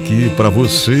por aqui para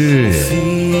você. O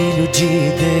Filho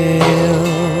de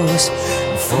Deus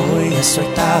foi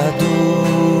açoitado,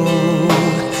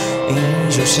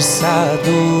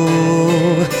 injustiçado,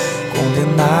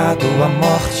 condenado à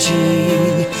morte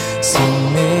sem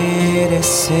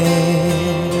merecer.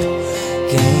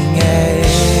 Quem é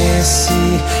esse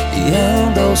que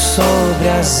andou sobre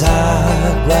as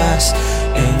águas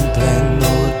em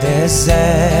pleno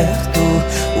deserto?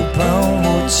 O pão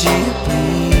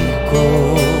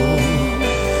multiplicou.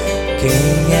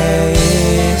 Quem é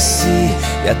esse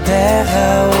e a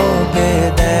terra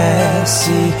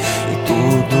obedece e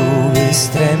tudo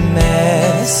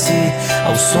estremece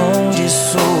ao som de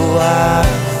sua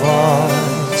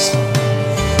voz?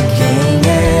 Quem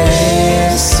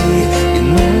é esse que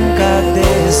nunca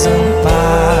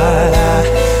desampara?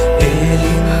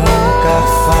 Ele nunca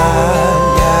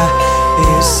falha.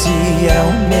 Esse é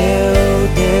o meu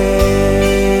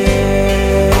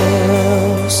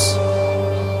Deus.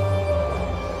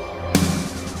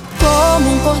 Como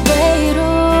um cordeiro,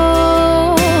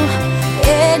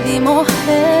 ele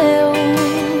morreu.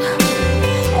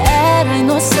 Era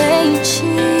inocente,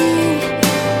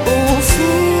 o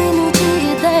Filho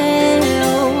de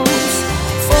Deus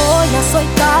foi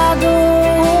açoitado,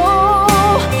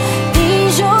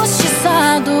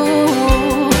 injustiçado,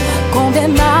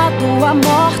 condenado à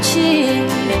morte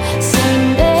sem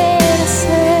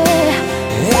merecer.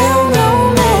 Eu não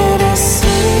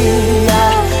merecia,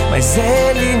 mas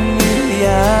Ele me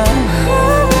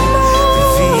amou.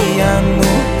 Vivia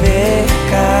no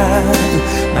pecado,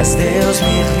 mas Deus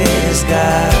me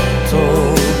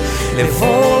resgatou.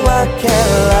 Levou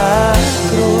aquela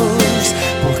cruz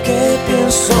porque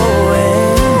pensou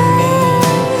em mim.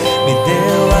 Me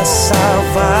deu a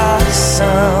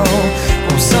salvação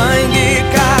com sangue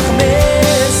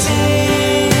carmesim.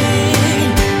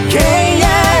 Quem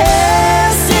é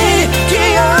esse que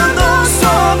andou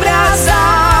sobre as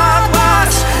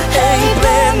águas em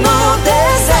pleno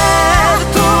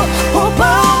deserto? O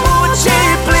pão multiplicou.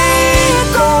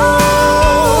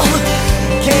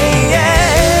 Quem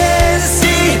é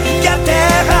esse que a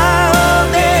terra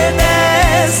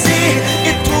obedece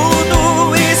e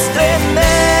tudo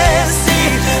estremece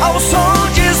ao som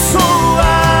de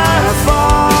sua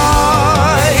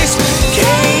voz?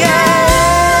 Quem é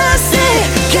esse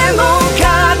que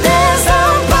nunca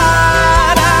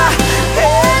desampara?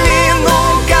 Ele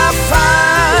nunca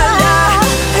falha.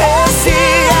 Esse é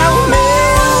o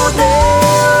meu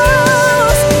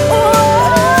Deus.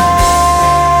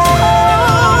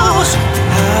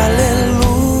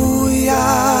 Aleluia,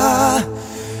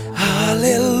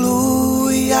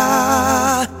 aleluia,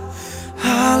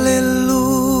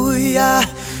 aleluia.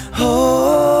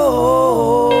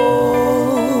 Oh,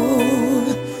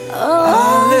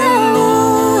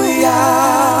 aleluia,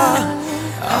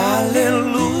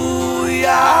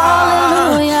 aleluia,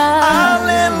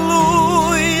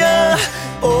 aleluia.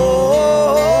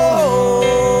 Oh,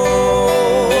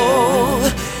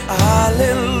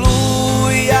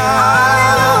 aleluia,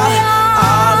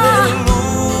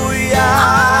 aleluia,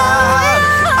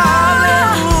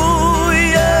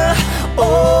 aleluia. Oh,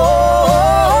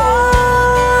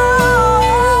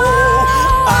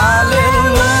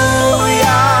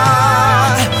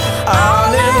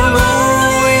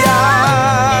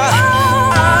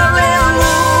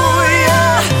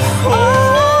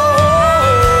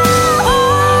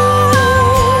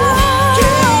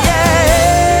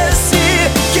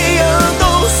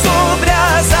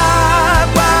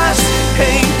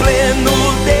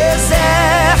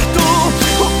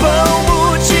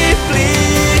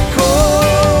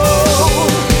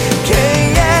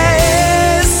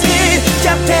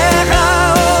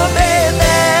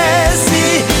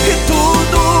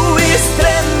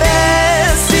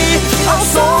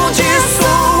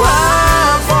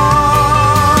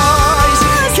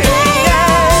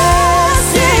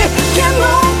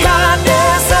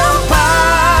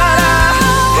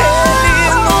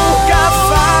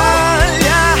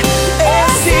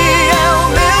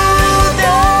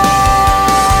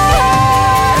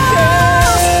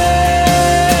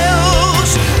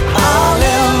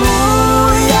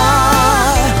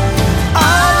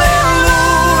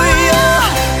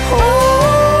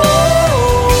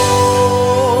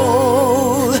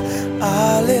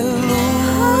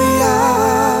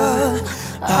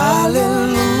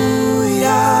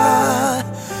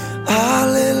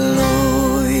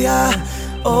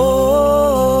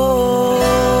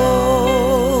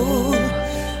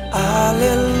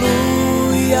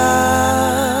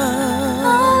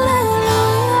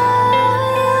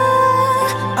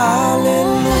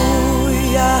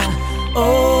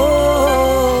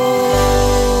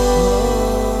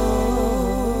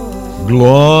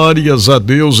 Glórias a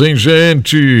Deus, hein,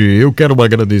 gente? Eu quero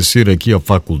agradecer aqui a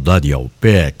Faculdade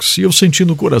Alpex. E eu senti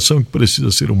no coração que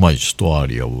precisa ser uma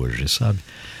história hoje, sabe?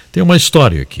 Tem uma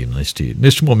história aqui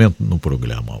neste momento no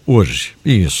programa. Hoje,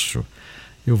 isso.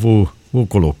 Eu vou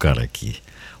colocar aqui.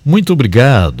 Muito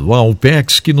obrigado à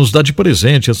Alpex que nos dá de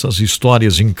presente essas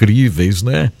histórias incríveis,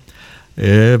 né?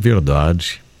 É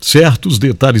verdade. Certos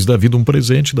detalhes da vida, um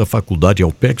presente da Faculdade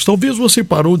Alpex. Talvez você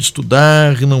parou de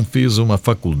estudar, não fez uma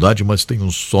faculdade, mas tem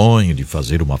um sonho de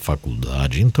fazer uma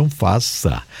faculdade. Então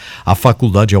faça. A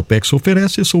Faculdade Alpex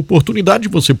oferece essa oportunidade.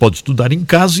 Você pode estudar em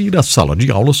casa e ir à sala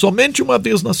de aula somente uma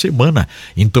vez na semana.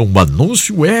 Então o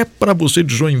anúncio é para você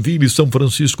de Joinville, São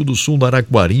Francisco do Sul,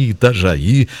 Araquari,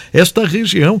 Itajaí, esta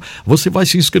região. Você vai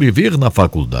se inscrever na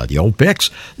Faculdade Alpex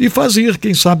e fazer,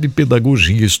 quem sabe,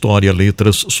 pedagogia, história,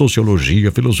 letras,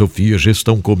 sociologia, filosofia,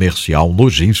 gestão comercial,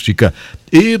 logística,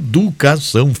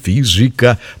 educação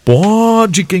física.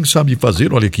 Pode, quem sabe,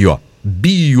 fazer, olha aqui, ó,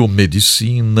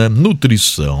 biomedicina,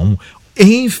 nutrição,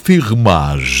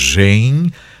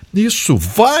 enfermagem. Isso,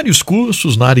 vários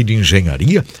cursos na área de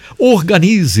engenharia.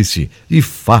 Organize-se e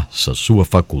faça sua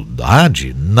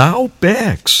faculdade na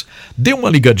Alpex. Dê uma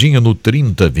ligadinha no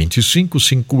 30 25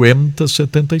 50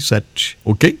 77,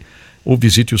 ok? Ou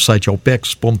visite o site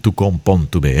alpex.com.br,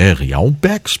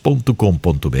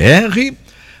 alpex.com.br.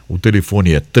 O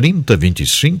telefone é 30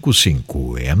 25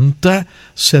 50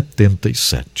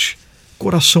 77.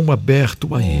 Coração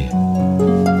aberto aí.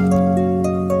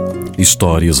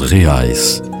 Histórias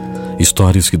reais.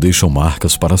 Histórias que deixam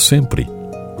marcas para sempre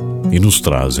e nos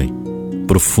trazem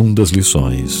profundas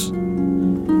lições.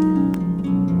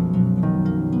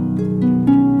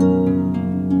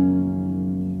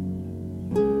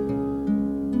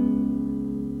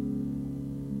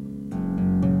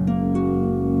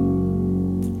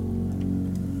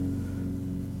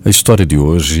 A história de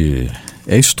hoje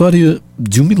é a história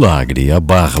de um milagre. A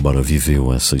Bárbara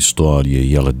viveu essa história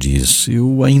e ela diz: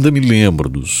 eu ainda me lembro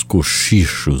dos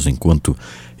cochichos enquanto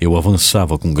eu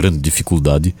avançava com grande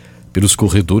dificuldade pelos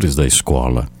corredores da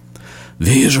escola.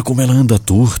 Veja como ela anda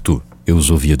torto, eu os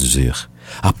ouvia dizer.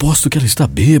 Aposto que ela está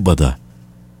bêbada.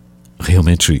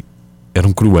 Realmente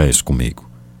eram cruéis comigo.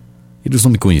 Eles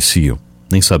não me conheciam,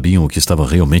 nem sabiam o que estava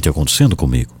realmente acontecendo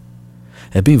comigo.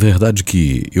 É bem verdade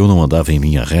que eu não andava em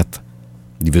linha reta.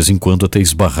 De vez em quando até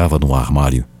esbarrava no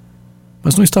armário.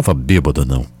 Mas não estava bêbada,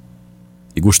 não.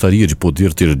 E gostaria de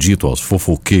poder ter dito aos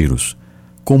fofoqueiros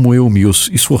como eu me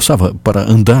esforçava para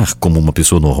andar como uma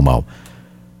pessoa normal.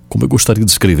 Como eu gostaria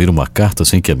de escrever uma carta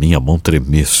sem que a minha mão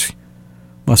tremesse.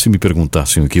 Mas se me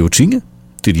perguntassem o que eu tinha,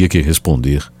 teria que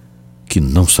responder que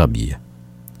não sabia.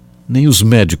 Nem os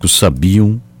médicos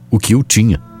sabiam o que eu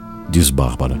tinha, diz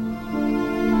Bárbara.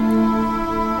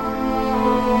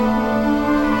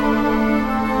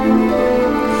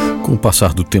 Com o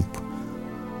passar do tempo,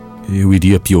 eu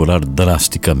iria piorar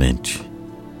drasticamente.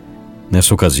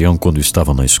 Nessa ocasião, quando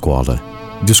estava na escola,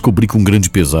 descobri com grande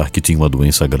pesar que tinha uma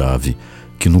doença grave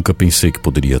que nunca pensei que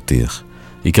poderia ter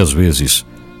e que às vezes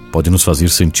pode nos fazer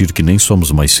sentir que nem somos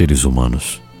mais seres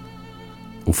humanos.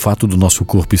 O fato do nosso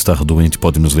corpo estar doente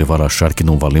pode nos levar a achar que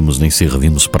não valemos nem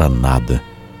servimos para nada.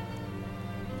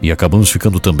 E acabamos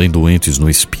ficando também doentes no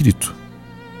espírito.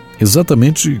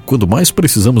 Exatamente quando mais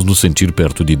precisamos nos sentir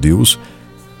perto de Deus,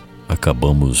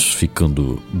 acabamos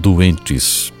ficando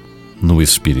doentes no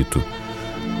espírito.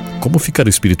 Como ficar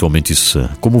espiritualmente sã?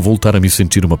 Como voltar a me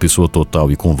sentir uma pessoa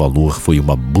total e com valor foi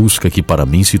uma busca que para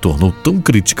mim se tornou tão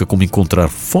crítica como encontrar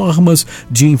formas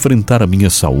de enfrentar a minha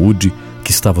saúde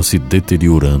que estava se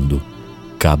deteriorando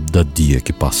cada dia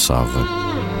que passava.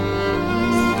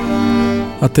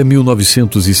 Até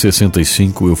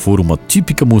 1965 eu fora uma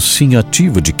típica mocinha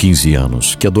ativa de 15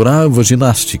 anos, que adorava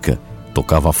ginástica,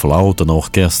 tocava flauta na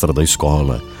orquestra da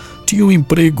escola, tinha um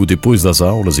emprego depois das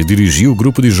aulas e dirigia o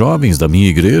grupo de jovens da minha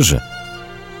igreja.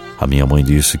 A minha mãe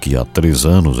disse que há 3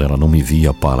 anos ela não me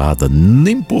via parada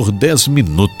nem por 10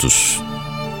 minutos.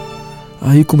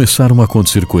 Aí começaram a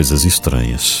acontecer coisas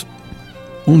estranhas.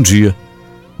 Um dia,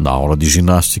 na aula de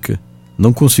ginástica,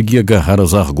 não consegui agarrar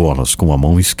as argolas com a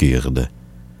mão esquerda.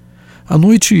 À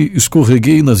noite,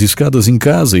 escorreguei nas escadas em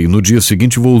casa e no dia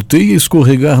seguinte voltei a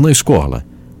escorregar na escola.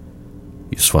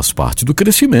 Isso faz parte do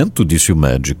crescimento, disse o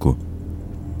médico.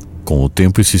 Com o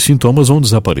tempo, esses sintomas vão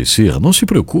desaparecer, não se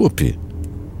preocupe.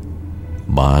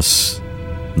 Mas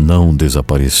não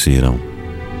desapareceram.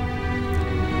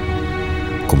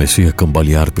 Comecei a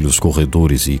cambalear pelos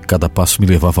corredores e cada passo me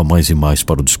levava mais e mais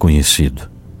para o desconhecido.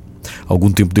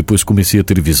 Algum tempo depois comecei a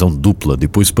ter visão dupla,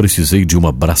 depois precisei de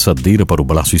uma braçadeira para o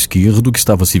braço esquerdo que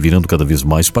estava se virando cada vez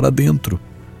mais para dentro.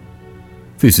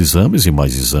 Fiz exames e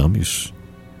mais exames.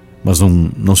 mas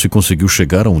não se conseguiu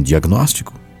chegar a um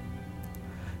diagnóstico.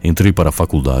 Entrei para a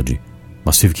faculdade,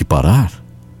 mas tive que parar.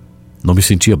 Não me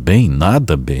sentia bem,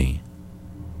 nada bem.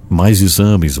 Mais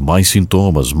exames, mais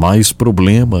sintomas, mais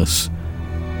problemas.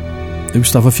 Eu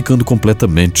estava ficando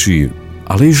completamente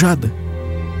aleijada.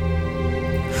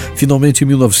 Finalmente, em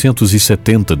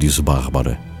 1970, diz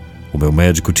Bárbara, o meu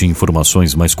médico tinha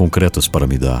informações mais concretas para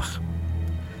me dar.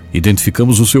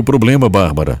 Identificamos o seu problema,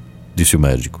 Bárbara, disse o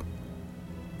médico.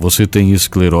 Você tem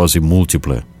esclerose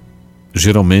múltipla.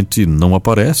 Geralmente não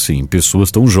aparece em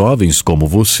pessoas tão jovens como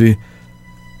você.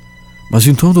 Mas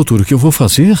então, doutor, o que eu vou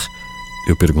fazer?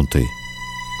 Eu perguntei.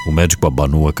 O médico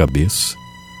abanou a cabeça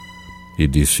e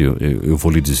disse, eu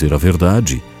vou lhe dizer a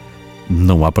verdade.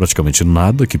 Não há praticamente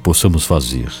nada que possamos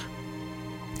fazer.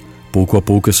 Pouco a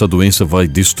pouco essa doença vai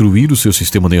destruir o seu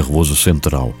sistema nervoso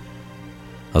central.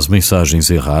 As mensagens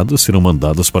erradas serão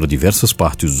mandadas para diversas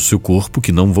partes do seu corpo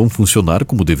que não vão funcionar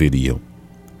como deveriam.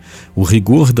 O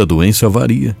rigor da doença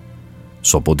varia.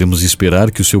 Só podemos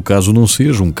esperar que o seu caso não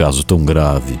seja um caso tão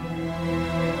grave.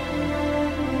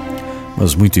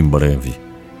 Mas muito em breve,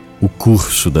 o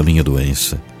curso da minha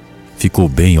doença ficou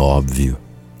bem óbvio.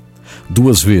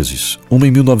 2 vezes, uma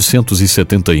em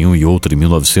 1971 e outra em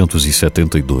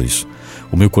 1972,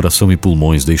 o meu coração e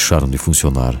pulmões deixaram de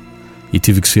funcionar e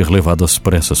tive que ser levado às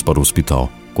pressas para o hospital,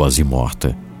 quase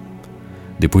morta.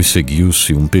 Depois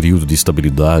seguiu-se um período de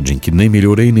estabilidade em que nem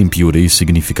melhorei nem piorei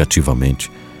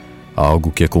significativamente, algo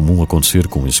que é comum acontecer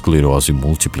com esclerose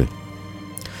múltipla.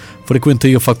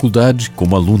 Frequentei a faculdade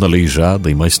como aluna aleijada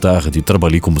e mais tarde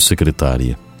trabalhei como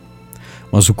secretária.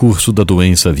 Mas o curso da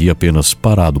doença havia apenas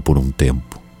parado por um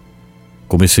tempo.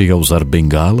 Comecei a usar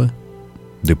bengala,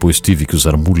 depois tive que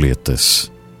usar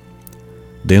muletas.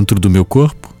 Dentro do meu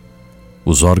corpo,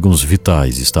 os órgãos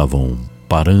vitais estavam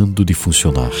parando de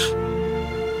funcionar.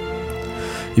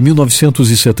 Em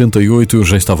 1978 eu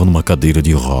já estava numa cadeira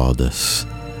de rodas.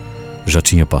 Já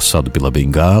tinha passado pela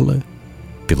bengala,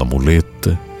 pela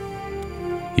muleta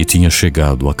e tinha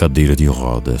chegado à cadeira de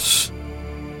rodas.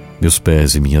 Meus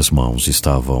pés e minhas mãos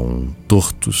estavam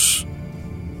tortos,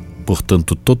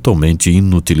 portanto totalmente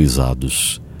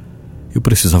inutilizados. Eu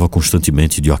precisava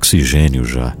constantemente de oxigênio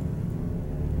já.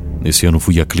 Nesse ano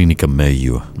fui à clínica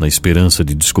Mayo, na esperança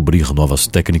de descobrir novas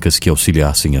técnicas que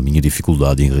auxiliassem a minha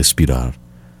dificuldade em respirar.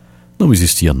 Não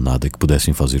existia nada que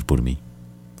pudessem fazer por mim.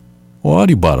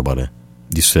 Ore, Bárbara,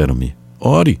 disseram-me.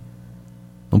 Ore.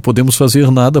 Não podemos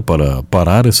fazer nada para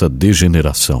parar essa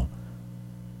degeneração.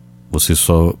 Você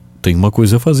só tem uma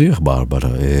coisa a fazer,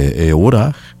 Bárbara, é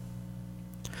orar.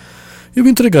 Eu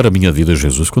entregar a minha vida a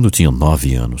Jesus quando tinha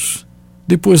 9 anos.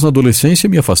 Depois, na adolescência,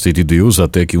 me afastei de Deus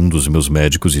até que um dos meus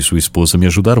médicos e sua esposa me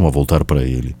ajudaram a voltar para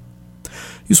Ele.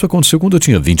 Isso aconteceu quando eu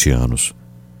tinha 20 anos,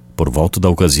 por volta da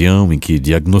ocasião em que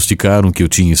diagnosticaram que eu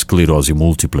tinha esclerose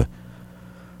múltipla.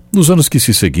 Nos anos que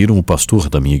se seguiram, o pastor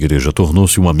da minha igreja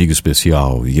tornou-se um amigo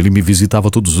especial e ele me visitava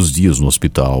todos os dias no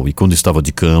hospital e quando estava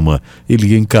de cama, ele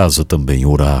ia em casa também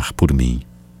orar por mim.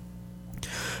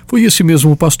 Foi esse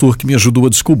mesmo pastor que me ajudou a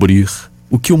descobrir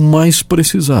o que eu mais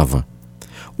precisava,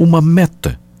 uma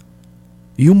meta,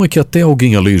 e uma que até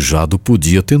alguém aleijado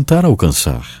podia tentar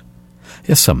alcançar.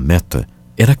 Essa meta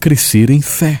era crescer em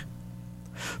fé.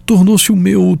 Tornou-se o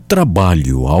meu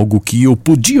trabalho, algo que eu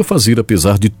podia fazer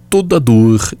apesar de toda a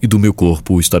dor e do meu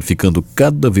corpo estar ficando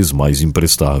cada vez mais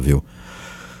imprestável.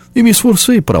 E me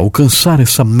esforcei para alcançar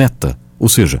essa meta, ou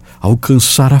seja,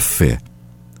 alcançar a fé.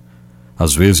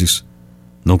 Às vezes,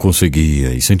 não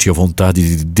conseguia e sentia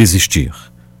vontade de desistir.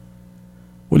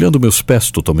 Olhando meus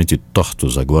pés totalmente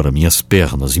tortos agora, minhas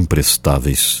pernas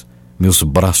imprestáveis, meus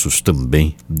braços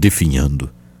também definhando.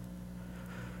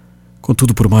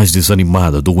 Contudo, por mais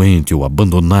desanimada, doente ou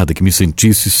abandonada que me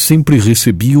sentisse, sempre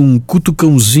recebia um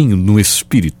cutucãozinho no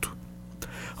espírito.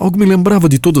 Algo me lembrava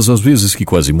de todas as vezes que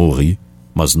quase morri,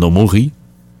 mas não morri.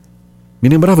 Me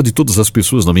lembrava de todas as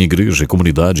pessoas na minha igreja e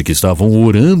comunidade que estavam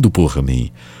orando por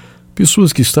mim.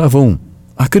 Pessoas que estavam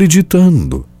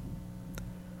acreditando.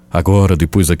 Agora,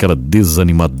 depois daquela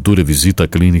desanimadora visita à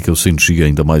clínica, eu sentia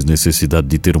ainda mais necessidade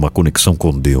de ter uma conexão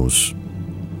com Deus.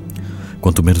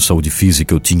 Quanto menos saúde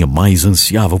física eu tinha, mais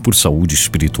ansiava por saúde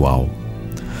espiritual.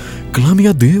 Clame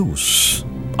a Deus,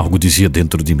 algo dizia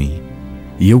dentro de mim.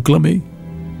 E eu clamei.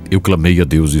 Eu clamei a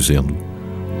Deus dizendo,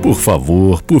 por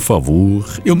favor,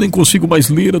 eu nem consigo mais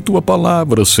ler a Tua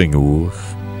palavra, Senhor.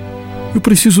 Eu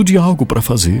preciso de algo para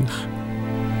fazer.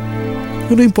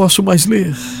 Eu nem posso mais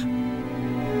ler.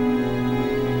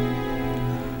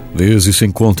 Vezes sem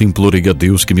conta implorei a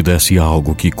Deus que me desse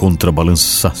algo que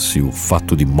contrabalançasse o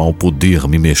fato de mal poder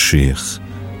me mexer.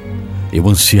 Eu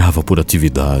ansiava por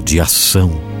atividade e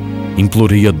ação.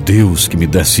 Implorei a Deus que me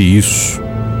desse isso.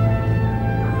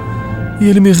 E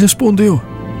Ele me respondeu.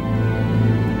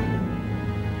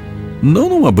 Não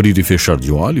num abrir e fechar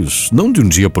de olhos, não de um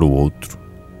dia para o outro,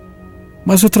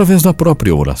 mas através da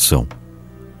própria oração.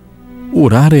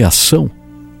 Orar é ação.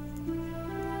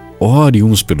 Ore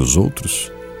uns pelos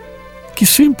outros. Que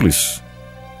simples.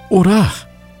 Orar.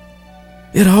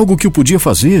 Era algo que eu podia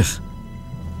fazer.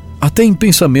 Até em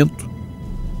pensamento.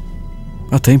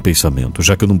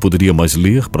 Já que eu não poderia mais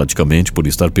ler praticamente por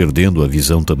estar perdendo a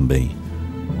visão também.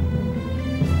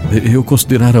 Eu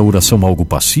considerara a oração algo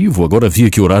passivo, agora via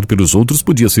que orar pelos outros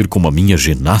podia ser como a minha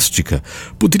ginástica,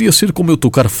 poderia ser como eu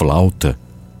tocar flauta,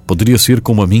 poderia ser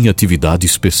como a minha atividade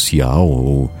especial,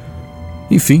 ou...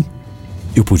 Enfim,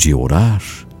 eu podia orar.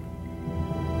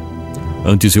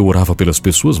 Antes eu orava pelas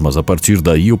pessoas, mas a partir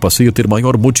daí eu passei a ter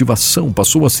maior motivação,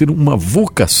 passou a ser uma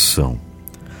vocação.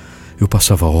 Eu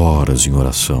passava horas em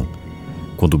oração.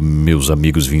 Quando meus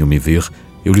amigos vinham me ver,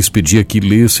 eu lhes pedia que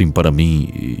lessem para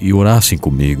mim e orassem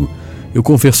comigo. Eu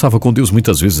conversava com Deus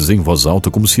muitas vezes em voz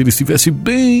alta, como se Ele estivesse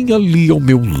bem ali ao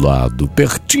meu lado,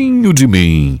 pertinho de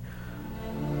mim.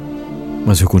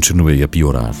 Mas eu continuei a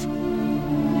piorar.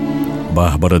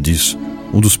 Bárbara diz,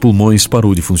 um dos pulmões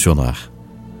parou de funcionar.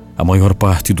 A maior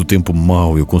parte do tempo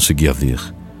mal eu conseguia ver.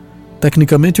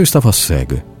 Tecnicamente eu estava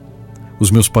cega.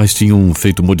 Os meus pais tinham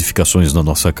feito modificações na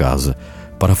nossa casa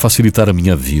para facilitar a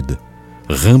minha vida.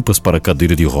 Rampas para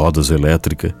cadeira de rodas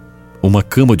elétrica, uma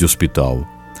cama de hospital,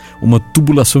 uma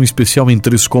tubulação especial em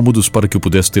 3 cômodos para que eu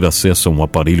pudesse ter acesso a um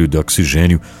aparelho de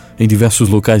oxigênio em diversos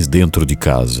locais dentro de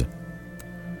casa.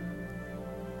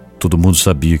 Todo mundo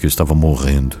sabia que eu estava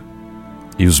morrendo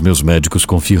e os meus médicos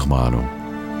confirmaram.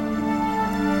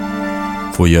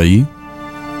 Foi aí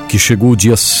que chegou o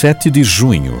dia 7 de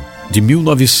junho de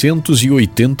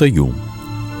 1981.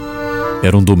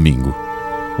 Era um domingo.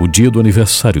 O dia do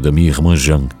aniversário da minha irmã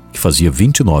Jean, que fazia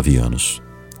 29 anos.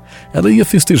 Ela ia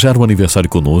festejar o aniversário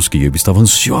conosco e eu estava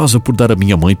ansiosa por dar à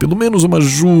minha mãe pelo menos uma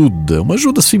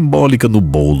ajuda simbólica no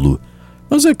bolo.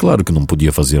 Mas é claro que não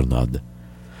podia fazer nada.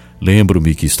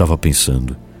 Lembro-me que estava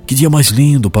pensando, que dia mais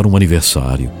lindo para um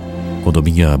aniversário, quando a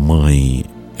minha mãe,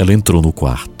 ela entrou no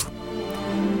quarto.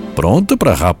 Pronta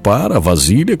para rapar a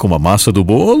vasilha com a massa do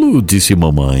bolo? Disse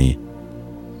mamãe.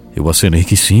 Eu acenei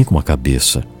que sim com a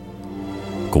cabeça.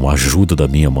 Com a ajuda da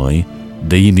minha mãe,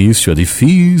 dei início à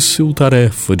difícil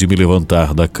tarefa de me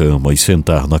levantar da cama e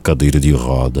sentar na cadeira de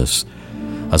rodas.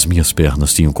 As minhas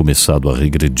pernas tinham começado a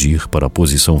regredir para a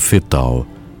posição fetal,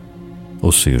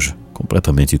 ou seja,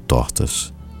 completamente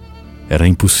tortas. Era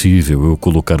impossível eu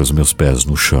colocar os meus pés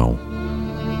no chão.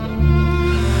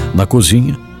 Na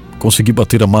cozinha, consegui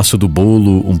bater a massa do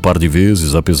bolo um par de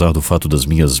vezes, apesar do fato das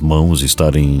minhas mãos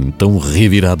estarem tão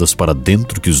reviradas para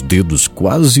dentro que os dedos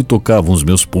quase tocavam os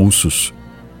meus pulsos.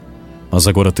 Mas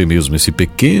agora até mesmo esse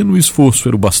pequeno esforço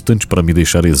era o bastante para me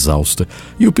deixar exausta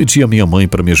e eu pedi à minha mãe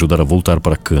para me ajudar a voltar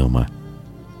para a cama.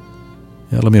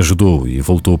 Ela me ajudou e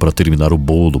voltou para terminar o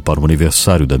bolo para o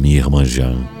aniversário da minha irmã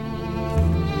Jean.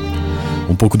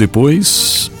 Um pouco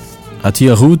depois, a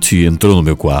tia Ruth entrou no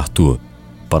meu quarto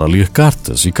para ler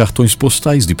cartas e cartões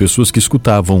postais de pessoas que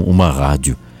escutavam uma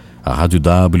rádio, a Rádio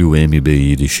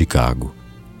WMBI de Chicago.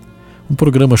 Um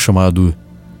programa chamado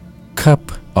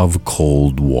Cup of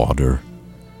Cold Water,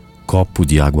 Copo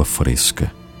de Água Fresca.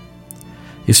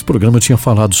 Esse programa tinha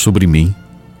falado sobre mim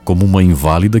como uma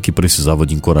inválida que precisava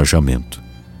de encorajamento.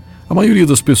 A maioria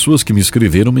das pessoas que me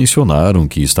escreveram mencionaram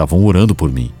que estavam orando por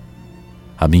mim.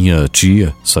 A minha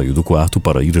tia saiu do quarto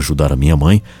para ir ajudar a minha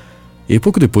mãe. E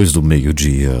pouco depois do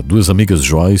meio-dia, 2 amigas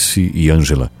Joyce e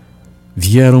Angela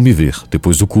vieram me ver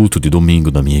depois do culto de domingo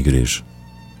na minha igreja.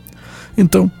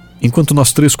 Então, enquanto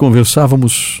nós 3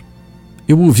 conversávamos,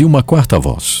 eu ouvi uma quarta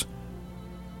voz.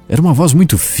 Era uma voz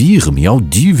muito firme,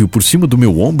 audível por cima do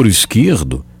meu ombro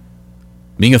esquerdo.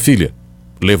 Minha filha,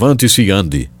 levante-se e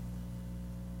ande.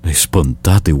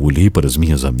 Espantada, eu olhei para as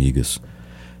minhas amigas.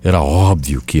 Era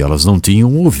óbvio que elas não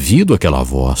tinham ouvido aquela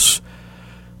voz.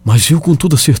 Mas eu, com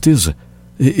toda certeza,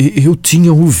 eu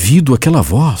tinha ouvido aquela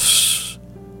voz.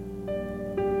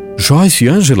 Joyce e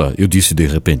Angela, eu disse de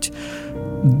repente,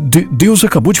 Deus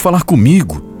acabou de falar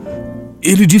comigo.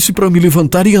 Ele disse para me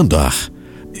levantar e andar.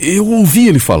 Eu ouvi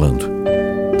ele falando.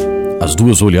 As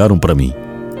 2 olharam para mim.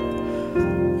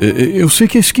 Eu sei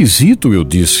que é esquisito, eu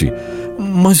disse,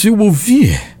 mas eu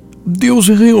ouvi. Deus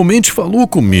realmente falou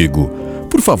comigo.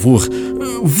 Por favor,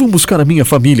 vão buscar a minha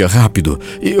família rápido.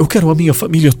 Eu quero a minha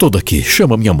família toda aqui.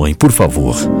 Chama minha mãe, por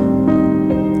favor.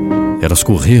 Elas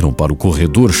correram para o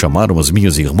corredor, chamaram as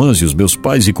minhas irmãs e os meus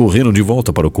pais e correram de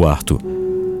volta para o quarto.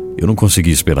 Eu não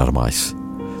consegui esperar mais.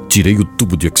 tirei o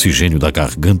tubo de oxigênio da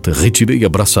garganta, retirei a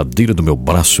braçadeira do meu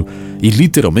braço e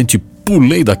literalmente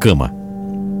pulei da cama.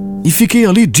 E fiquei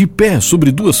ali de pé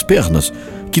sobre duas pernas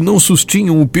que não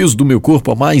sustinham o peso do meu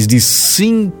corpo há mais de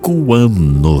 5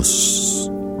 anos.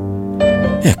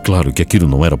 É claro que aquilo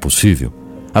não era possível.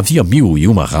 Havia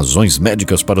 1001 razões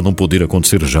médicas para não poder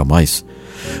acontecer jamais.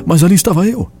 Mas ali estava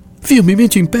eu,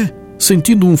 firmemente em pé,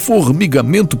 sentindo um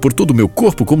formigamento por todo o meu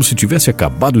corpo, como se tivesse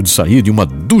acabado de sair de uma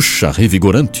ducha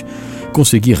revigorante.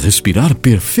 Conseguia respirar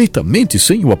perfeitamente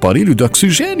sem o aparelho de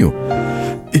oxigênio.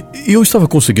 Eu estava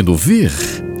conseguindo ver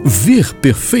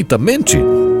perfeitamente.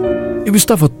 Eu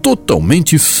estava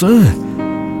totalmente sã.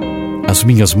 As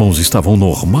minhas mãos estavam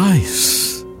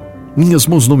normais. Minhas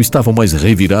mãos não estavam mais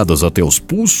reviradas até os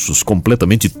pulsos,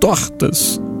 completamente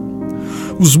tortas.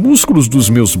 Os músculos dos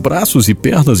meus braços e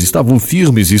pernas estavam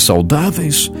firmes e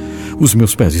saudáveis. Os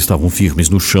meus pés estavam firmes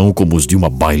no chão como os de uma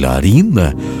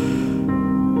bailarina.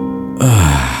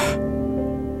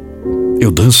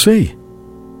 Eu dancei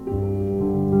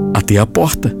até a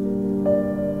porta.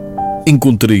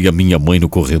 Encontrei a minha mãe no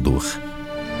corredor.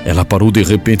 Ela parou de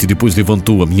repente, depois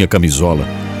levantou a minha camisola,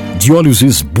 de olhos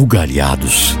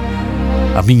esbugalhados.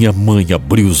 A minha mãe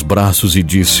abriu os braços e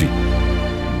disse: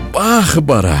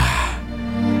 Bárbara!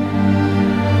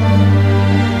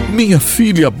 Minha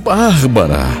filha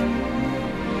Bárbara!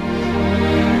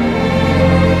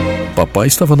 Papai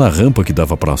estava na rampa que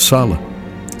dava para a sala.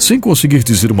 Sem conseguir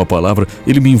dizer uma palavra,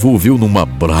 ele me envolveu num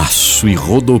abraço e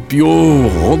rodopiou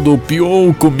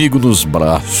comigo nos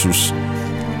braços.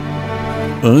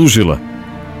 Ângela,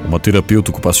 uma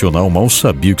terapeuta ocupacional, mal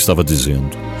sabia o que estava dizendo.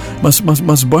 Mas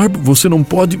Bárbara, você não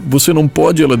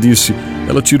pode, ela disse.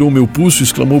 Ela tirou meu pulso e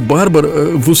exclamou: Bárbara,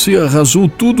 você arrasou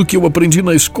tudo que eu aprendi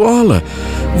na escola.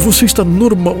 Você está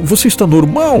normal, você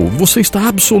está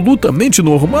absolutamente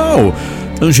normal.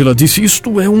 Ângela disse: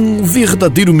 isto é um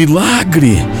verdadeiro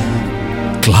milagre.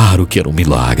 Claro que era um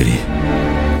milagre.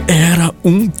 Era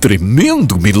um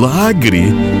tremendo milagre.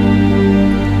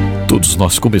 Todos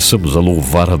nós começamos a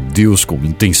louvar a Deus com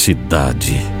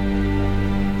intensidade.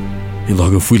 E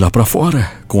logo eu fui lá para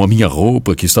fora, com a minha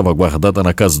roupa que estava guardada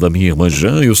na casa da minha irmã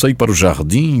Jean. Eu saí para o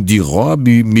jardim de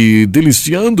hobby, me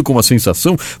deliciando com a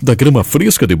sensação da grama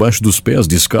fresca debaixo dos pés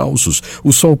descalços,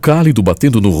 o sol cálido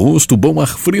batendo no rosto, o bom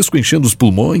ar fresco enchendo os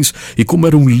pulmões, e como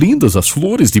eram lindas as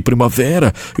flores de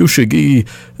primavera. Eu cheguei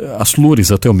as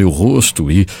flores até o meu rosto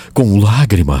e, com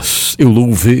lágrimas, eu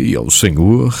louvei ao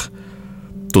Senhor.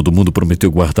 Todo mundo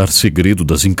prometeu guardar segredo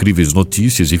das incríveis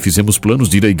notícias e fizemos planos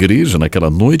de ir à igreja naquela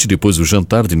noite, depois do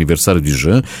jantar de aniversário de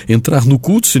Jean, entrar no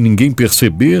culto sem ninguém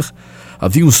perceber.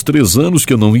 Havia uns 3 anos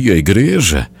que eu não ia à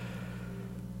igreja.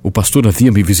 O pastor havia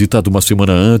me visitado uma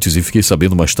semana antes e fiquei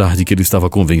sabendo mais tarde que ele estava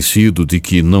convencido de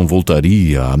que não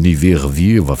voltaria a me ver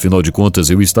viva. Afinal de contas,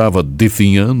 eu estava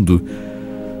definhando.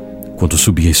 Quando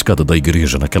subi a escada da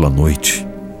igreja naquela noite,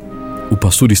 o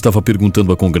pastor estava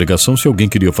perguntando à congregação se alguém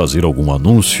queria fazer algum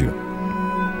anúncio.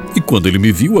 E quando ele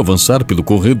me viu avançar pelo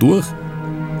corredor,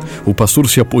 o pastor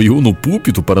se apoiou no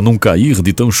púlpito para não cair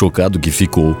de tão chocado que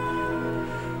ficou.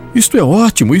 Isto é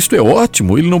ótimo, isto é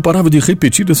ótimo. Ele não parava de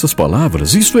repetir essas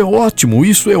palavras. Isto é ótimo,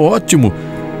 isso é ótimo.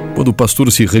 Quando o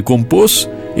pastor se recompôs,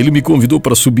 ele me convidou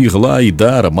para subir lá e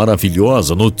dar a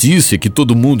maravilhosa notícia que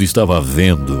todo mundo estava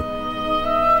vendo.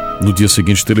 No dia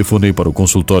seguinte, telefonei para o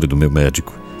consultório do meu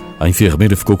médico. A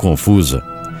enfermeira ficou confusa.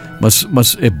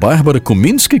 Mas é Bárbara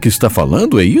Kominski que está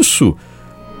falando, é isso?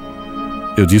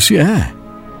 Eu disse: é.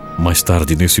 Mais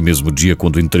tarde, nesse mesmo dia,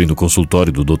 quando entrei no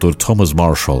consultório do Dr. Thomas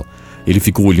Marshall, ele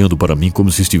ficou olhando para mim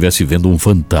como se estivesse vendo um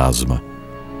fantasma.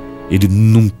 Ele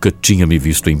nunca tinha me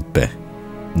visto em pé.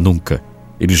 Nunca.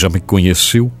 Ele já me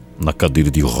conheceu na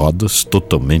cadeira de rodas,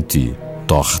 totalmente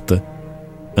torta,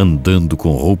 andando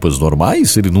com roupas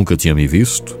normais. Ele nunca tinha me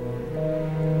visto.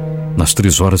 Nas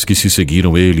 3 horas que se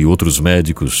seguiram, ele e outros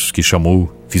médicos que chamou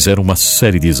fizeram uma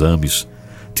série de exames.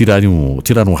 Tiraram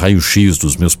um raio-x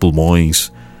dos meus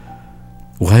pulmões.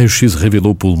 O raio-x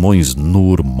revelou pulmões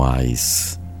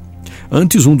normais.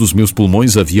 Antes, um dos meus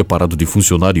pulmões havia parado de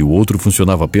funcionar e o outro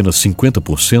funcionava apenas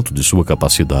 50% de sua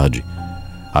capacidade.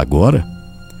 Agora,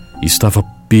 estava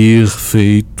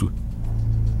perfeito.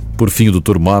 Por fim, o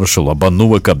Dr. Marshall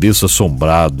abanou a cabeça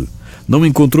assombrado. Não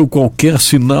encontrou qualquer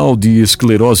sinal de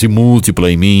esclerose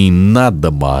múltipla em mim, nada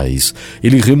mais.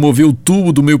 Ele removeu o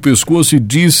tubo do meu pescoço e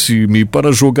disse-me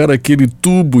para jogar aquele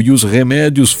tubo e os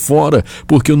remédios fora,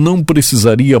 porque eu não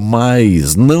precisaria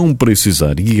mais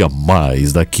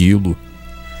daquilo.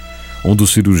 Um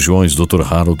dos cirurgiões, Dr.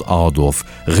 Harold Adolf,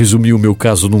 resumiu o meu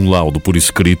caso num laudo por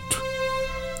escrito.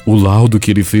 O laudo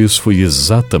que ele fez foi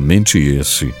exatamente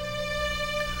esse.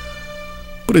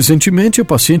 Presentemente, a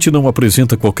paciente não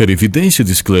apresenta qualquer evidência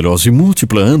de esclerose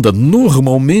múltipla, anda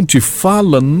normalmente,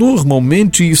 fala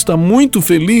normalmente e está muito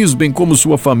feliz, bem como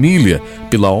sua família,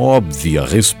 pela óbvia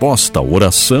resposta à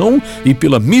oração e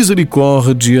pela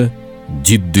misericórdia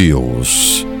de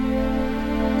Deus.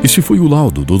 Esse foi o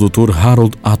laudo do Dr.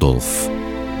 Harold Adolph.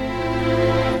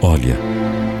 Olha,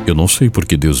 eu não sei por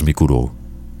que Deus me curou.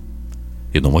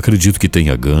 Eu não acredito que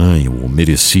tenha ganho ou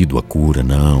merecido a cura,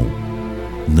 não.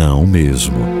 Não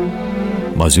mesmo.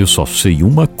 Mas eu só sei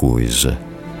uma coisa.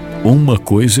 Uma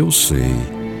coisa eu sei.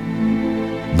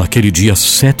 Naquele dia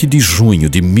 7 de junho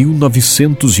de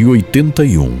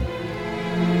 1981,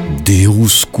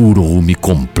 Deus curou-me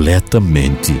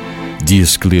completamente de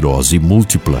esclerose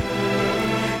múltipla.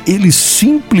 Ele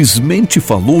simplesmente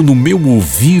falou no meu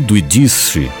ouvido e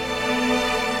disse: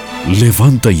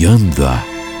 "Levanta e anda,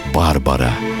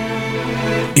 Bárbara."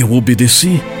 Eu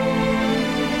obedeci.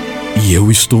 E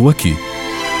eu estou aqui.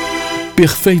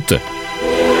 Perfeita.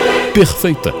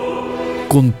 Perfeita.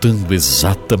 Contando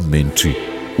exatamente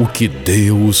o que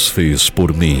Deus fez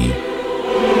por mim.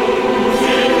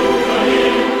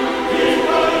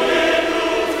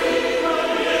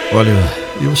 Olha,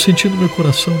 eu senti no meu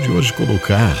coração de hoje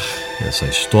colocar essa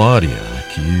história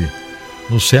aqui.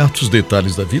 Nos certos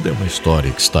detalhes da vida, é uma história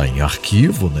que está em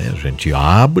arquivo, né? A gente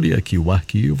abre aqui o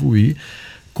arquivo e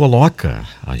coloca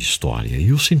a história. E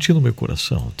eu senti no meu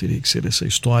coração, teria que ser essa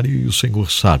história, e o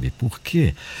Senhor sabe por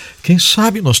quê. Quem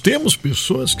sabe nós temos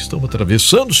pessoas que estão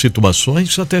atravessando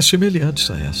situações até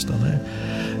semelhantes a esta, né?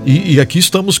 E aqui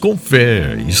estamos com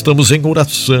fé, estamos em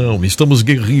oração, estamos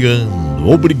guerreando.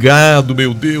 Obrigado,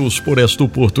 meu Deus, por esta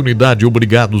oportunidade.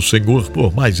 Obrigado, Senhor,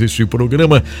 por mais este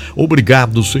programa.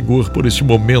 Obrigado, Senhor, por esse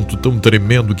momento tão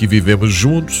tremendo que vivemos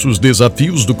juntos, os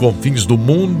desafios do confins do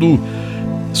mundo.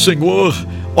 Senhor,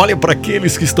 olha para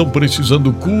aqueles que estão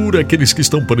precisando cura, aqueles que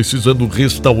estão precisando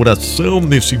restauração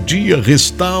nesse dia.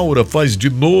 Restaura, faz de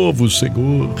novo,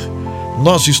 Senhor.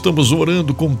 Nós estamos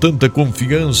orando com tanta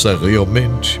confiança,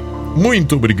 realmente.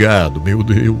 Muito obrigado, meu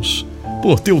Deus,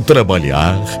 por teu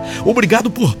trabalhar. Obrigado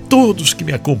por todos que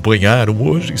me acompanharam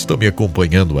hoje, estão me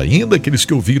acompanhando ainda, aqueles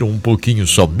que ouviram um pouquinho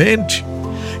somente.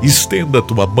 Estenda a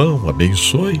tua mão,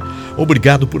 abençoe.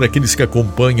 Obrigado por aqueles que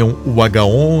acompanham o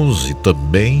H11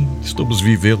 também. Estamos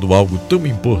vivendo algo tão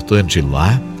importante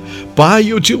lá.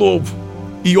 Pai, eu te louvo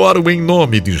e oro em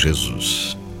nome de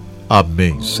Jesus.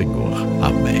 Amém, Senhor.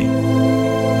 Amém.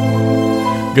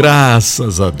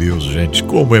 Graças a Deus, gente,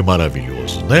 como é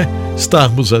maravilhoso, né?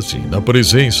 Estarmos assim, na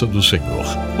presença do Senhor.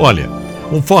 Olha,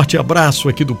 um forte abraço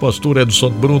aqui do pastor Edson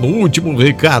Bruno. Último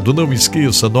recado, não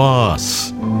esqueça,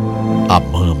 nós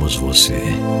amamos você.